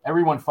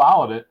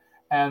it.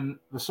 And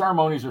the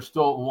ceremonies are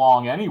still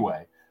long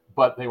anyway,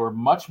 but they were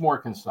much more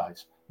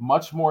concise,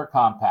 much more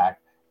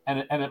compact, and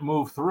it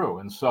moved through.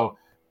 And so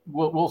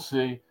we'll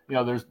see.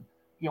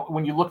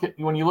 When you look at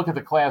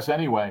the class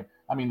anyway,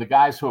 I mean, the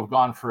guys who have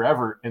gone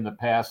forever in the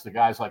past, the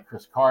guys like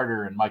Chris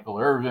Carter and Michael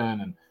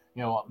Irvin, and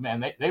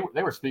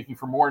they were speaking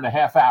for more than a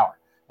half hour,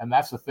 and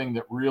that's the thing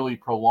that really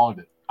prolonged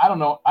it. I don't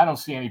know. I don't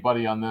see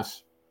anybody on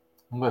this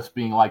list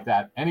being like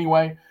that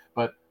anyway,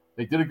 but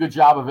they did a good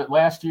job of it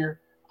last year.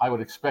 I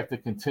would expect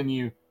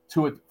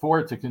for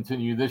it to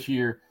continue this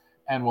year,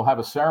 and we'll have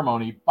a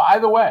ceremony. By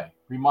the way,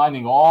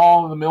 reminding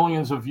all the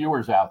millions of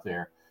viewers out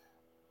there,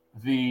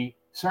 the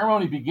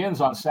ceremony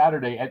begins on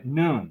Saturday at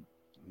noon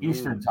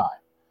Eastern time.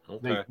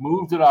 Okay. They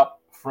moved it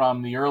up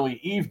from the early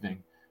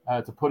evening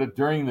to put it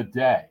during the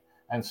day.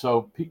 And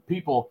so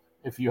people,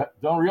 if you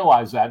don't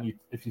realize that,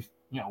 if you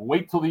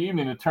wait till the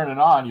evening to turn it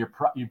on,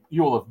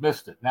 you will have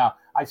missed it. Now,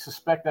 I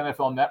suspect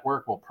NFL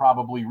Network will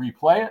probably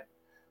replay it,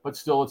 but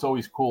still, it's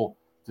always cool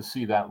to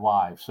see that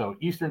live. So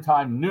Eastern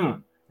time,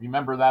 noon.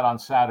 Remember that on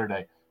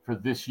Saturday for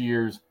this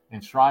year's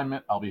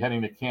enshrinement. I'll be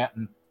heading to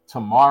Canton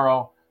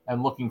tomorrow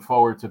and looking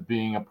forward to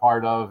being a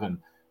part of, and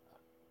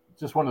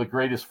just one of the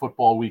greatest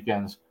football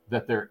weekends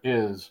that there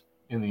is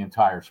in the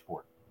entire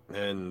sport.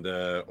 And,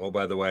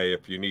 by the way,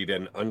 if you need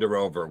an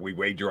under-over, we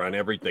wager on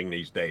everything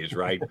these days,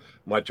 right?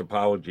 Much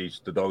apologies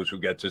to those who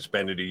get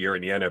suspended a year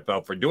in the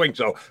NFL for doing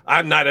so.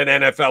 I'm not an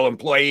NFL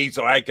employee,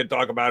 so I can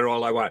talk about it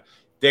all I want.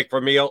 Dick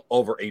Vermeil,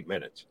 over 8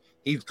 minutes.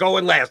 He's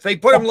going last. They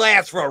put him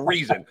last for a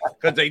reason,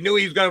 because they knew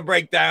he was going to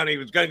break down. He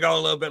was going to go a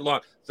little bit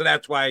long. So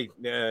that's why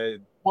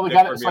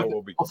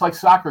it's like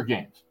soccer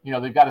games.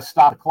 They've got to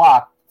stop the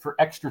clock for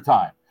extra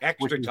time.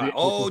 Extra time.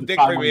 Dick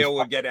Vermeil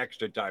will get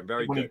extra time.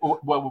 Very good.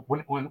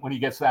 When he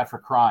gets that for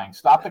crying.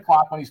 Stop the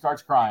clock when he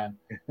starts crying,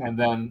 and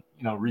then,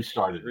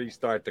 restart it.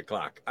 Restart the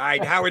clock. All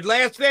right, Howard,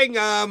 last thing.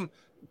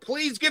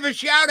 Please give a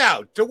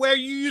shout-out to where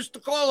you used to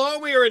call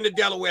home here in the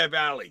Delaware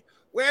Valley.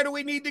 Where do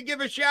we need to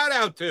give a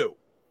shout-out to?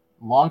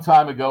 Long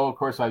time ago, of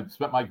course, I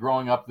spent my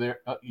growing up there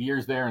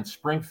years there in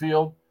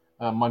Springfield,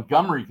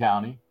 Montgomery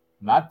County,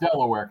 not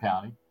Delaware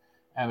County,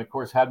 and of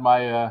course had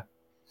my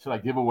should I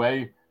give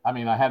away? I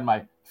mean, I had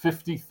my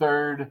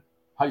 53rd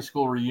high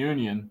school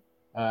reunion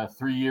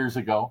 3 years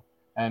ago,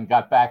 and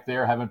got back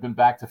there. Haven't been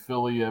back to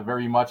Philly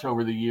very much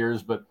over the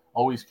years, but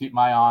always keep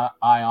my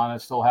eye on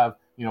it. Still have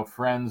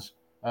friends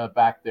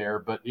back there.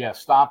 But yeah,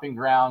 stomping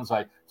grounds.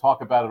 I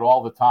talk about it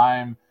all the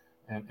time.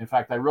 And in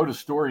fact, I wrote a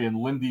story in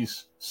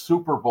Lindy's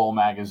Super Bowl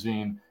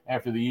magazine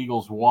after the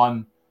Eagles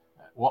won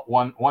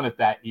it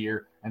that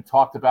year, and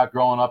talked about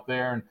growing up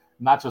there, and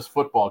not just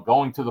football,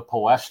 going to the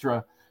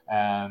Palestra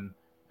and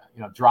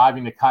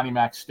driving to Connie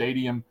Mack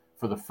Stadium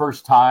for the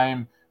first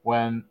time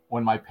when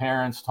my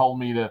parents told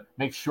me to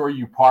make sure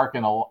you park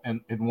in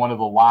one of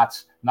the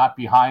lots, not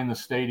behind the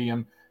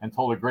stadium, and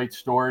told a great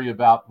story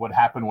about what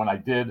happened when I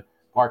did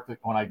park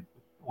when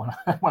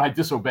I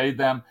disobeyed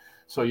them.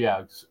 So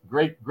yeah, it's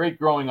great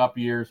growing up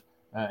years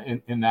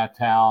in that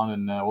town,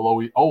 and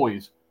will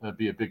always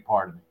be a big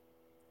part of me.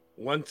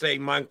 Once a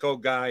Monco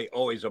guy,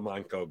 always a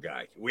Monco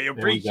guy. We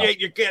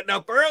appreciate you getting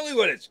up early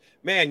with us.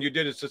 Man, you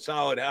did us a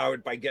solid,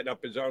 Howard, by getting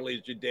up as early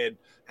as you did.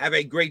 Have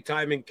a great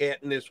time in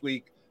Canton this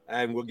week,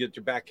 and we'll get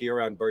you back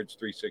here on Birds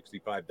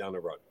 365 down the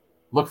road.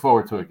 Look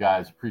forward to it,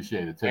 guys.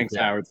 Appreciate it. Thanks,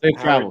 Howard. Safe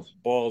travels.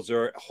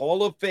 Balzer,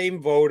 Hall of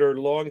Fame voter,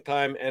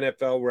 longtime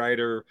NFL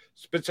writer,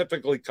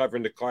 specifically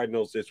covering the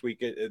Cardinals this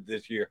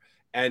year.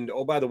 And,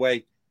 oh, by the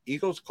way,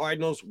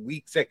 Eagles-Cardinals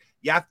week 6.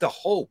 You have to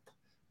hope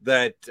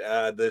that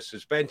the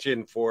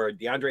suspension for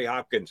DeAndre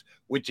Hopkins,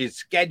 which is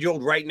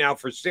scheduled right now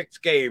for 6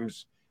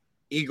 games,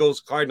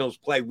 Eagles-Cardinals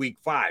play week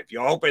 5.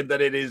 You're hoping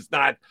that it is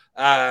not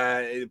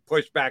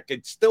pushed back.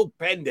 It's still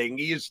pending.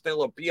 He is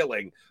still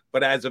appealing.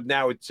 But as of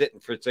now, it's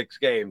sitting for 6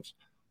 games.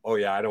 Oh,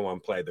 yeah, I don't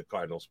want to play the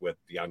Cardinals with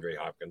DeAndre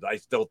Hopkins. I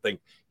still think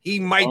he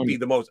might be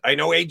the most. I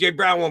know A.J.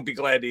 Brown won't be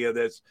glad to hear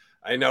this.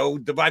 I know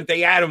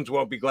Devontae Adams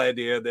won't be glad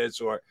to hear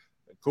this, or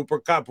Cooper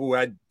Kupp, who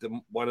had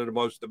one of the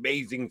most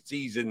amazing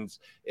seasons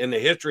in the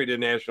history of the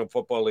National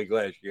Football League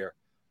last year.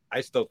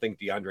 I still think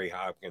DeAndre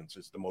Hopkins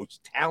is the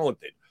most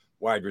talented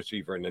wide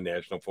receiver in the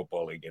National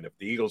Football League. And if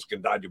the Eagles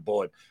can dodge a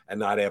bullet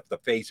and not have to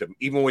face him,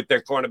 even with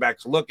their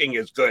cornerbacks looking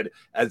as good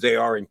as they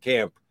are in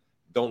camp,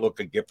 don't look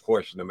a gift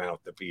horse in the mouth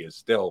if he is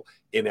still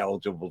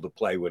ineligible to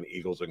play when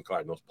Eagles and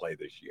Cardinals play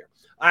this year.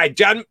 All right,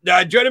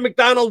 Johnny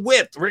McDonald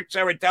with Rick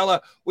Saratella.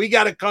 We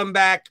got to come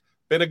back.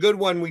 Been a good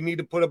one. We need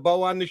to put a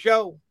bow on the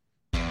show.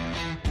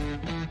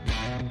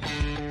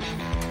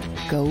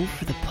 Go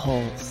for the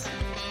pulls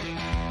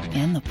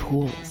and the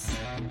pools.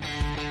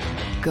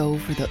 Go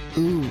for the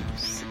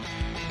oohs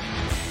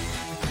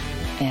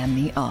and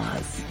the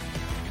ahs.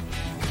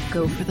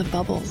 Go for the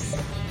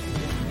bubbles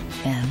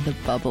and the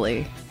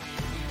bubbly.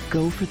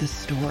 Go for the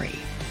story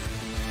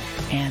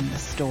and the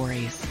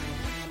stories.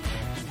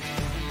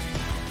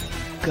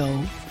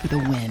 Go for the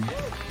win.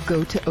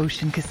 Go to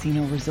Ocean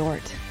Casino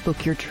Resort.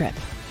 Book your trip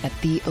at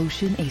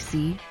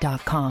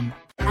theoceanac.com.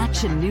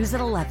 Action News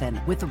at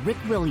 11 with Rick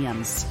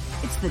Williams.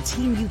 It's the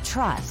team you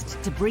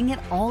trust to bring it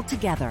all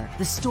together.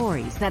 The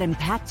stories that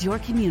impact your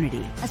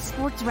community. A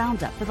sports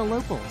roundup for the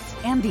locals.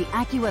 And the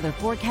AccuWeather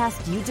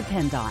forecast you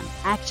depend on.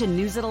 Action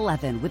News at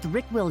 11 with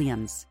Rick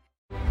Williams.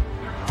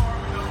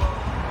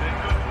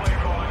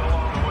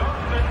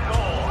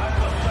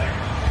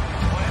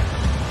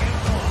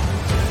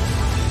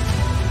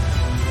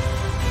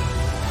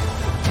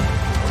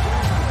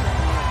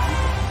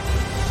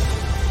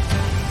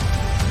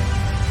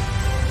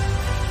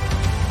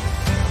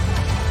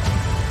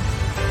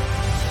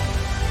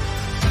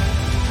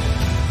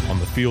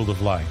 Field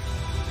of life,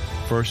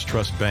 First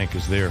Trust Bank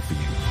is there for you.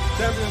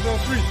 7 on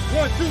 3.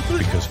 1, 2, 3.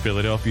 Because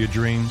Philadelphia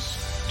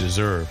dreams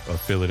deserve a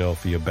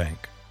Philadelphia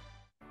bank.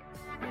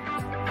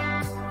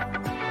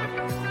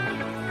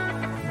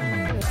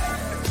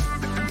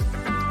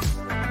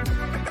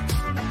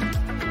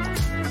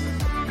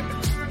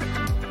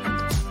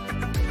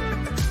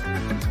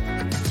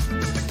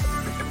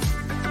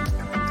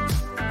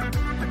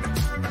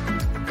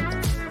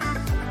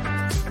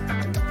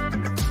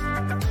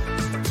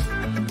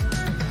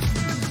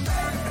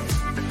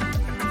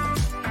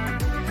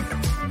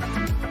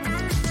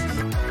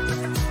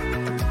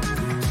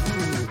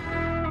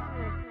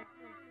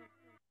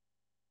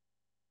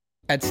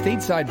 At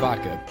Stateside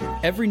Vodka,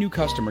 every new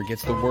customer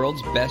gets the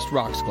world's best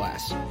rocks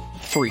glass.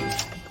 Free.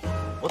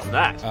 What's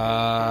that?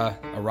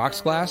 A rocks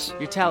glass?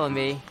 You're telling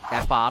me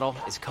that bottle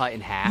is cut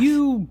in half?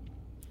 You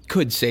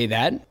could say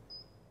that.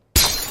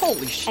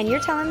 Holy shit. And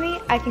you're telling me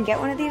I can get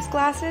one of these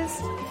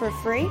glasses for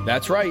free?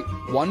 That's right.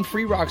 One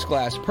free rocks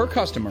glass per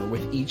customer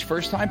with each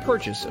first-time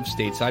purchase of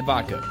Stateside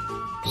Vodka.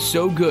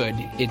 So good,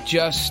 it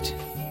just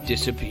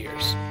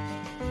disappears.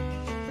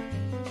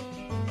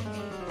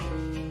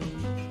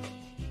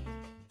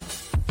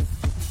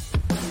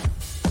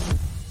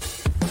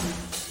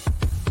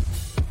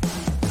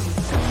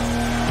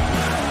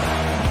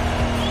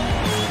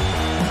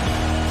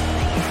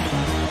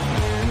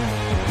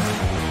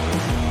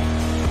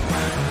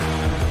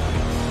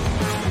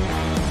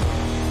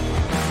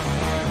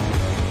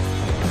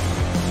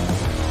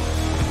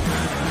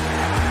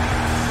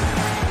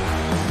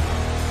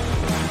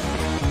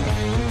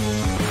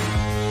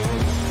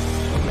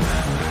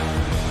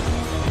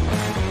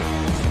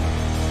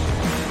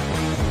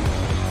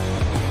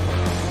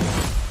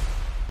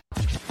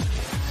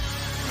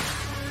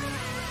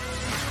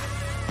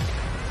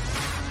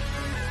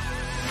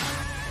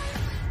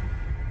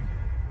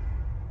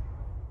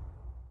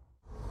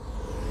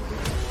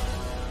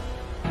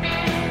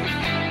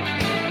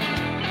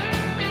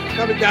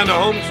 Coming down the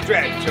home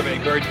stretch of a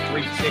Bird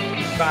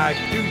 365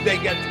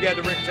 Tuesday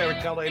get-together. Rick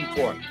Saratella in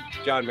for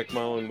John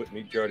McMullen with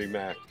me, Jody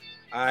Mack.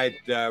 All right,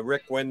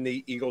 Rick, when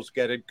the Eagles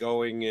get it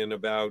going in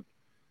about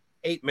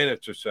 8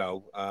 minutes or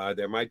so,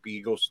 there might be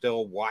Eagles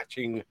still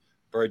watching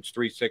Birds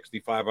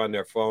 365 on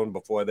their phone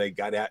before they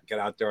get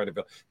out there on the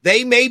field.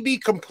 They may be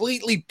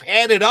completely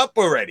padded up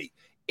already,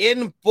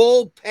 in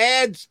full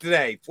pads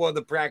today for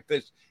the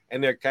practice,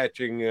 and they're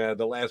catching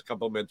the last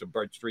couple of minutes of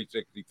Birds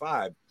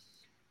 365.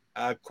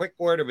 A quick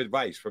word of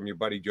advice from your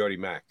buddy Jody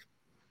Mack.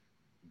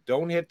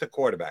 Don't hit the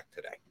quarterback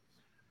today,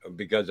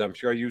 because I'm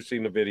sure you've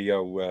seen the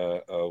video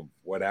of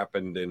what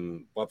happened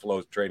in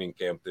Buffalo's training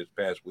camp this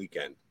past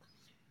weekend.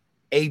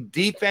 A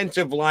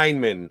defensive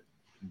lineman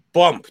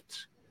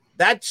bumped.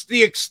 That's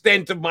the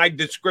extent of my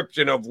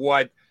description of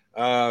what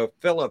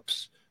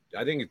Phillips,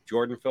 I think it's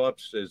Jordan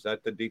Phillips, is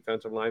that the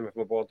defensive lineman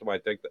from Baltimore? I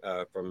think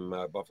from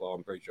Buffalo,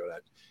 I'm pretty sure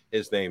that's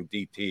his name,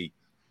 DT,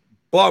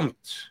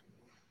 bumped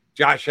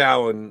Josh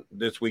Allen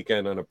this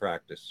weekend on a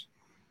practice.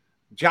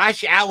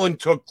 Josh Allen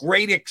took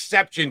great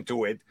exception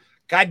to it,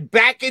 got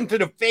back into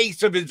the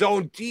face of his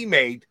own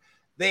teammate.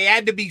 They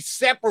had to be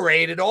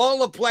separated. All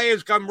the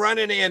players come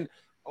running in,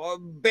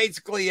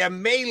 basically a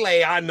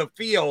melee on the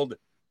field,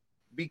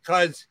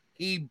 because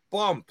he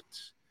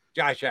bumped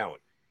Josh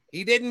Allen.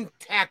 He didn't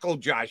tackle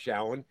Josh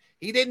Allen.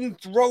 He didn't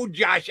throw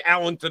Josh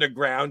Allen to the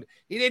ground.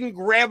 He didn't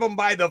grab him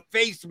by the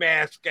face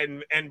mask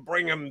and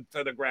bring him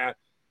to the ground.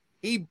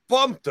 He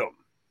bumped him.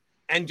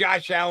 And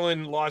Josh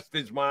Allen lost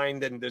his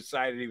mind and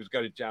decided he was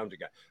going to challenge the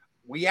guy.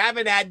 We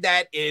haven't had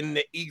that in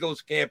the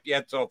Eagles camp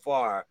yet so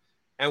far.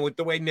 And with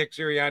the way Nick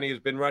Sirianni has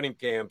been running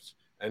camps,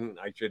 and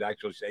I should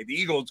actually say the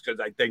Eagles,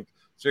 because I think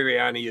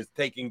Sirianni is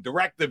taking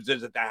directives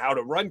as to how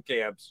to run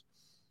camps.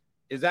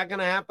 Is that going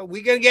to happen?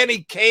 We going to get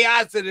any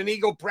chaos at an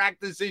Eagle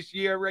practice this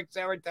year, Rick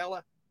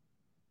Saratella?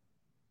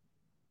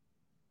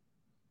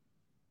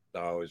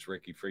 Oh, is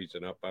Ricky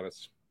freezing up on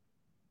us?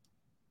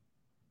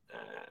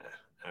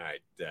 All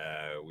right,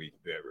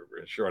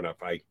 sure enough,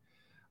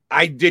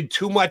 I did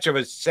too much of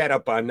a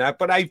setup on that,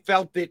 but I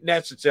felt it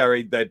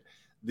necessary that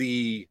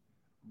the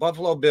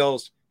Buffalo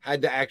Bills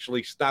had to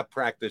actually stop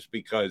practice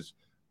because,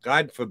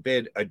 God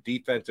forbid, a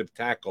defensive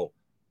tackle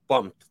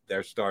bumped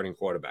their starting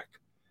quarterback.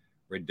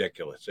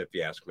 Ridiculous, if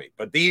you ask me.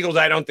 But the Eagles,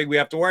 I don't think we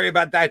have to worry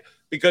about that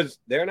because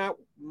they're not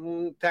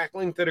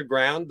tackling to the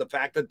ground. The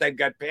fact that they've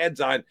got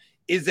pads on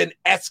is an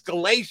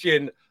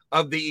escalation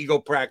of the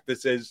Eagle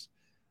practices.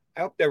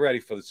 I hope they're ready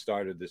for the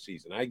start of the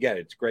season. I get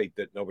it. It's great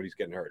that nobody's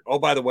getting hurt. Oh,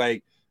 by the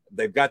way,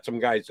 they've got some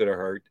guys that are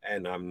hurt,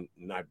 and I'm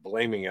not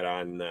blaming it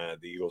on the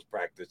Eagles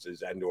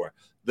practices and or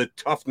the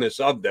toughness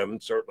of them.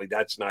 Certainly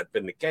that's not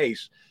been the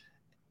case.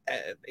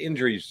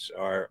 Injuries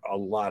are a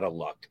lot of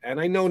luck. And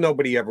I know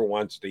nobody ever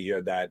wants to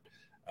hear that.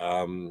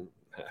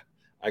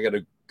 I got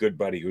a good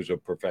buddy who's a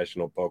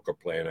professional poker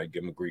player, and I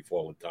give him grief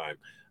all the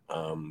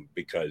time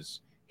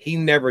because he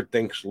never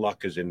thinks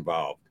luck is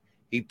involved.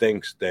 He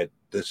thinks that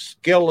the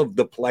skill of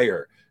the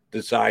player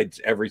decides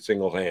every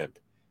single hand.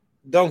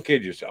 Don't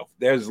kid yourself.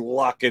 There's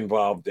luck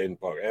involved in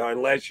poker.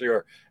 Unless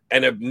you're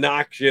an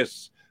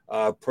obnoxious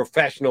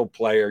professional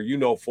player, you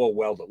know full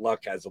well that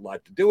luck has a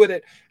lot to do with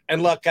it,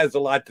 and luck has a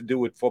lot to do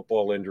with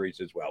football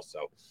injuries as well.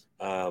 So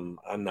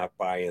I'm not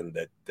buying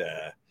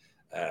that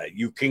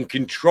you can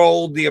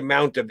control the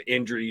amount of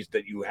injuries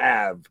that you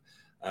have.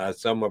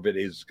 Some of it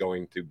is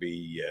going to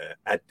be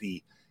at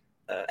the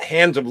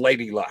hands of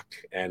Lady Luck,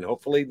 and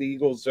hopefully the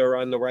Eagles are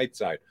on the right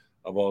side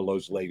of all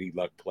those Lady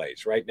Luck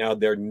plays. Right now,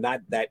 they're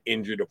not that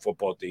injured a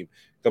football team.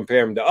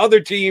 Compare them to other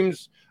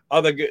teams.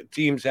 Other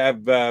teams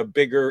have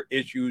bigger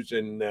issues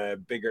and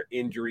bigger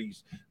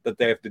injuries that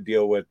they have to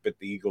deal with, but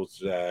the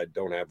Eagles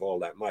don't have all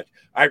that much.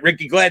 All right,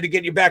 Ricky, glad to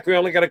get you back. We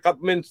only got a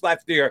couple minutes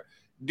left here.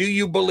 Do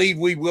you believe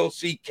we will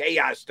see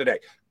chaos today?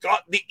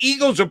 God, the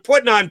Eagles are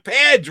putting on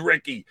pads,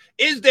 Ricky.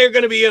 Is there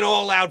going to be an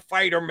all-out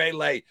fight or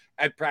melee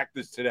at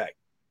practice today?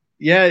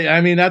 Yeah, I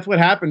mean, that's what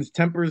happens.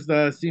 Tempers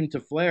seem to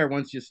flare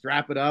once you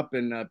strap it up,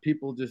 and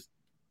people just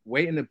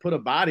waiting to put a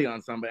body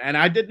on somebody. And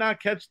I did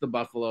not catch the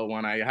Buffalo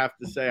one. I have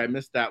to say I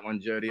missed that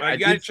one, Jody. You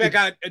got to check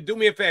out. Do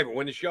me a favor.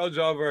 When the show's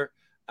over,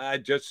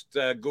 just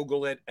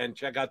Google it and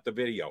check out the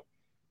video.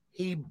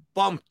 He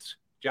bumped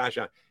Josh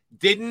Allen.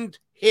 Didn't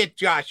hit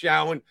Josh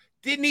Allen.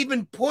 Didn't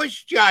even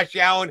push Josh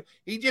Allen.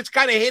 He just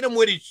kind of hit him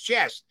with his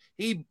chest.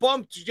 He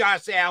bumped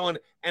Josh Allen,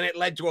 and it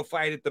led to a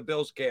fight at the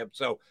Bills camp.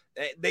 So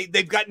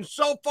they've gotten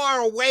so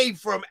far away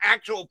from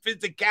actual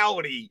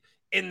physicality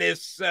in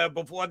this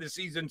before the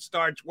season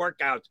starts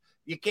workouts.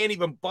 You can't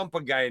even bump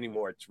a guy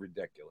anymore. It's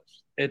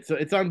ridiculous.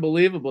 It's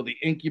unbelievable, the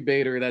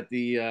incubator that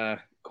the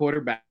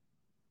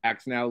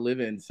quarterbacks now live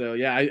in. So,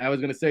 yeah, I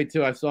was going to say,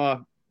 too, I saw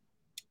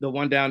the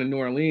one down in New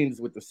Orleans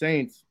with the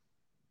Saints,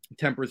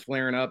 tempers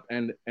flaring up.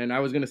 And I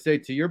was going to say,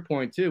 to your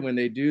point, too, when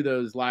they do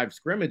those live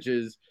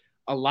scrimmages,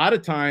 a lot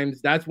of times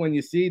that's when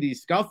you see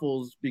these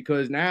scuffles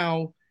because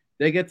now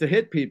they get to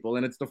hit people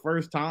and it's the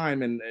first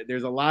time and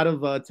there's a lot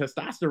of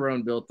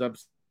testosterone built up.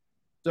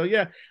 So,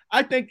 yeah,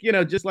 I think,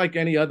 just like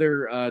any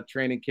other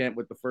training camp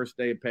with the first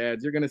day of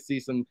pads, you're going to see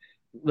some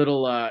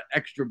little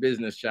extra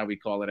business, shall we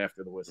call it,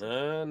 after the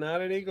whistle.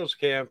 Not at Eagles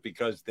camp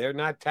because they're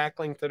not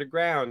tackling to the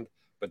ground.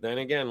 But then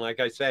again, like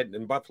I said,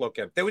 in Buffalo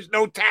camp, there was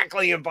no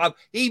tackling involved.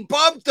 He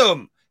bumped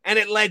him and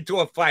it led to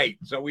a fight.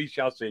 So we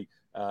shall see.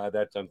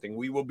 That's something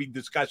we will be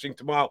discussing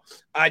tomorrow.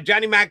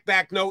 Johnny Mac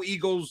back. No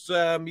Eagles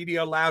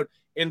media allowed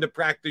into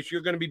practice. You're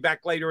going to be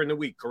back later in the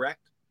week,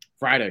 correct?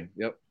 Friday.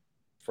 Yep.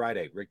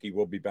 Friday. Ricky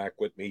will be back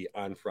with me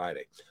on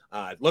Friday.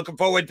 Looking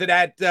forward to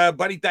that,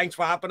 buddy. Thanks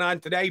for hopping on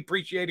today.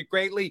 Appreciate it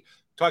greatly.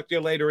 Talk to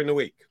you later in the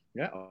week.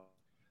 Yeah.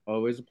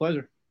 Always a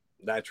pleasure.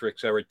 That's Rick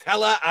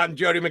Saratella. I'm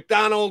Jody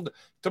McDonald.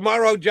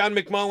 Tomorrow, John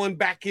McMullen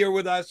back here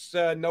with us.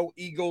 No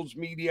Eagles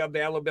media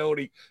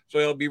availability, so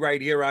he'll be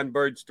right here on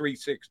Birds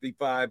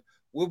 365.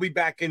 We'll be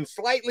back in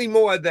slightly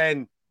more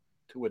than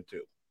 2 and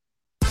 2.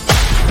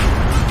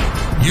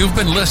 You've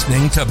been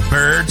listening to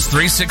Birds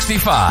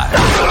 365,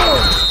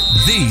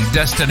 the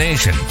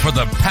destination for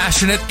the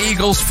passionate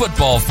Eagles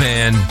football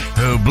fan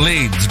who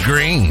bleeds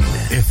green.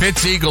 If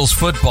it's Eagles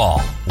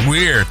football,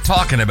 we're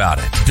talking about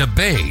it.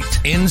 Debate,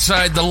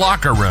 inside the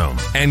locker room,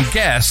 and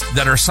guests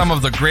that are some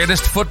of the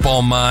greatest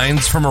football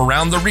minds from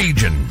around the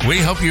region. We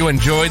hope you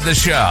enjoyed the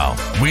show.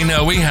 We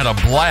know we had a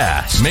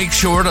blast. Make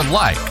sure to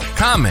like,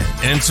 comment,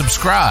 and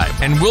subscribe,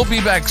 and we'll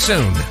be back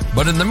soon.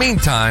 But in the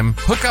meantime,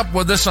 hook up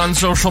with us on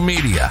social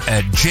media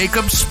at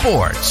Jacob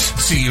Sports.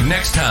 See you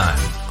next time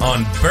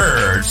on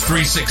Birds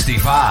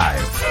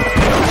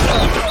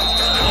 365.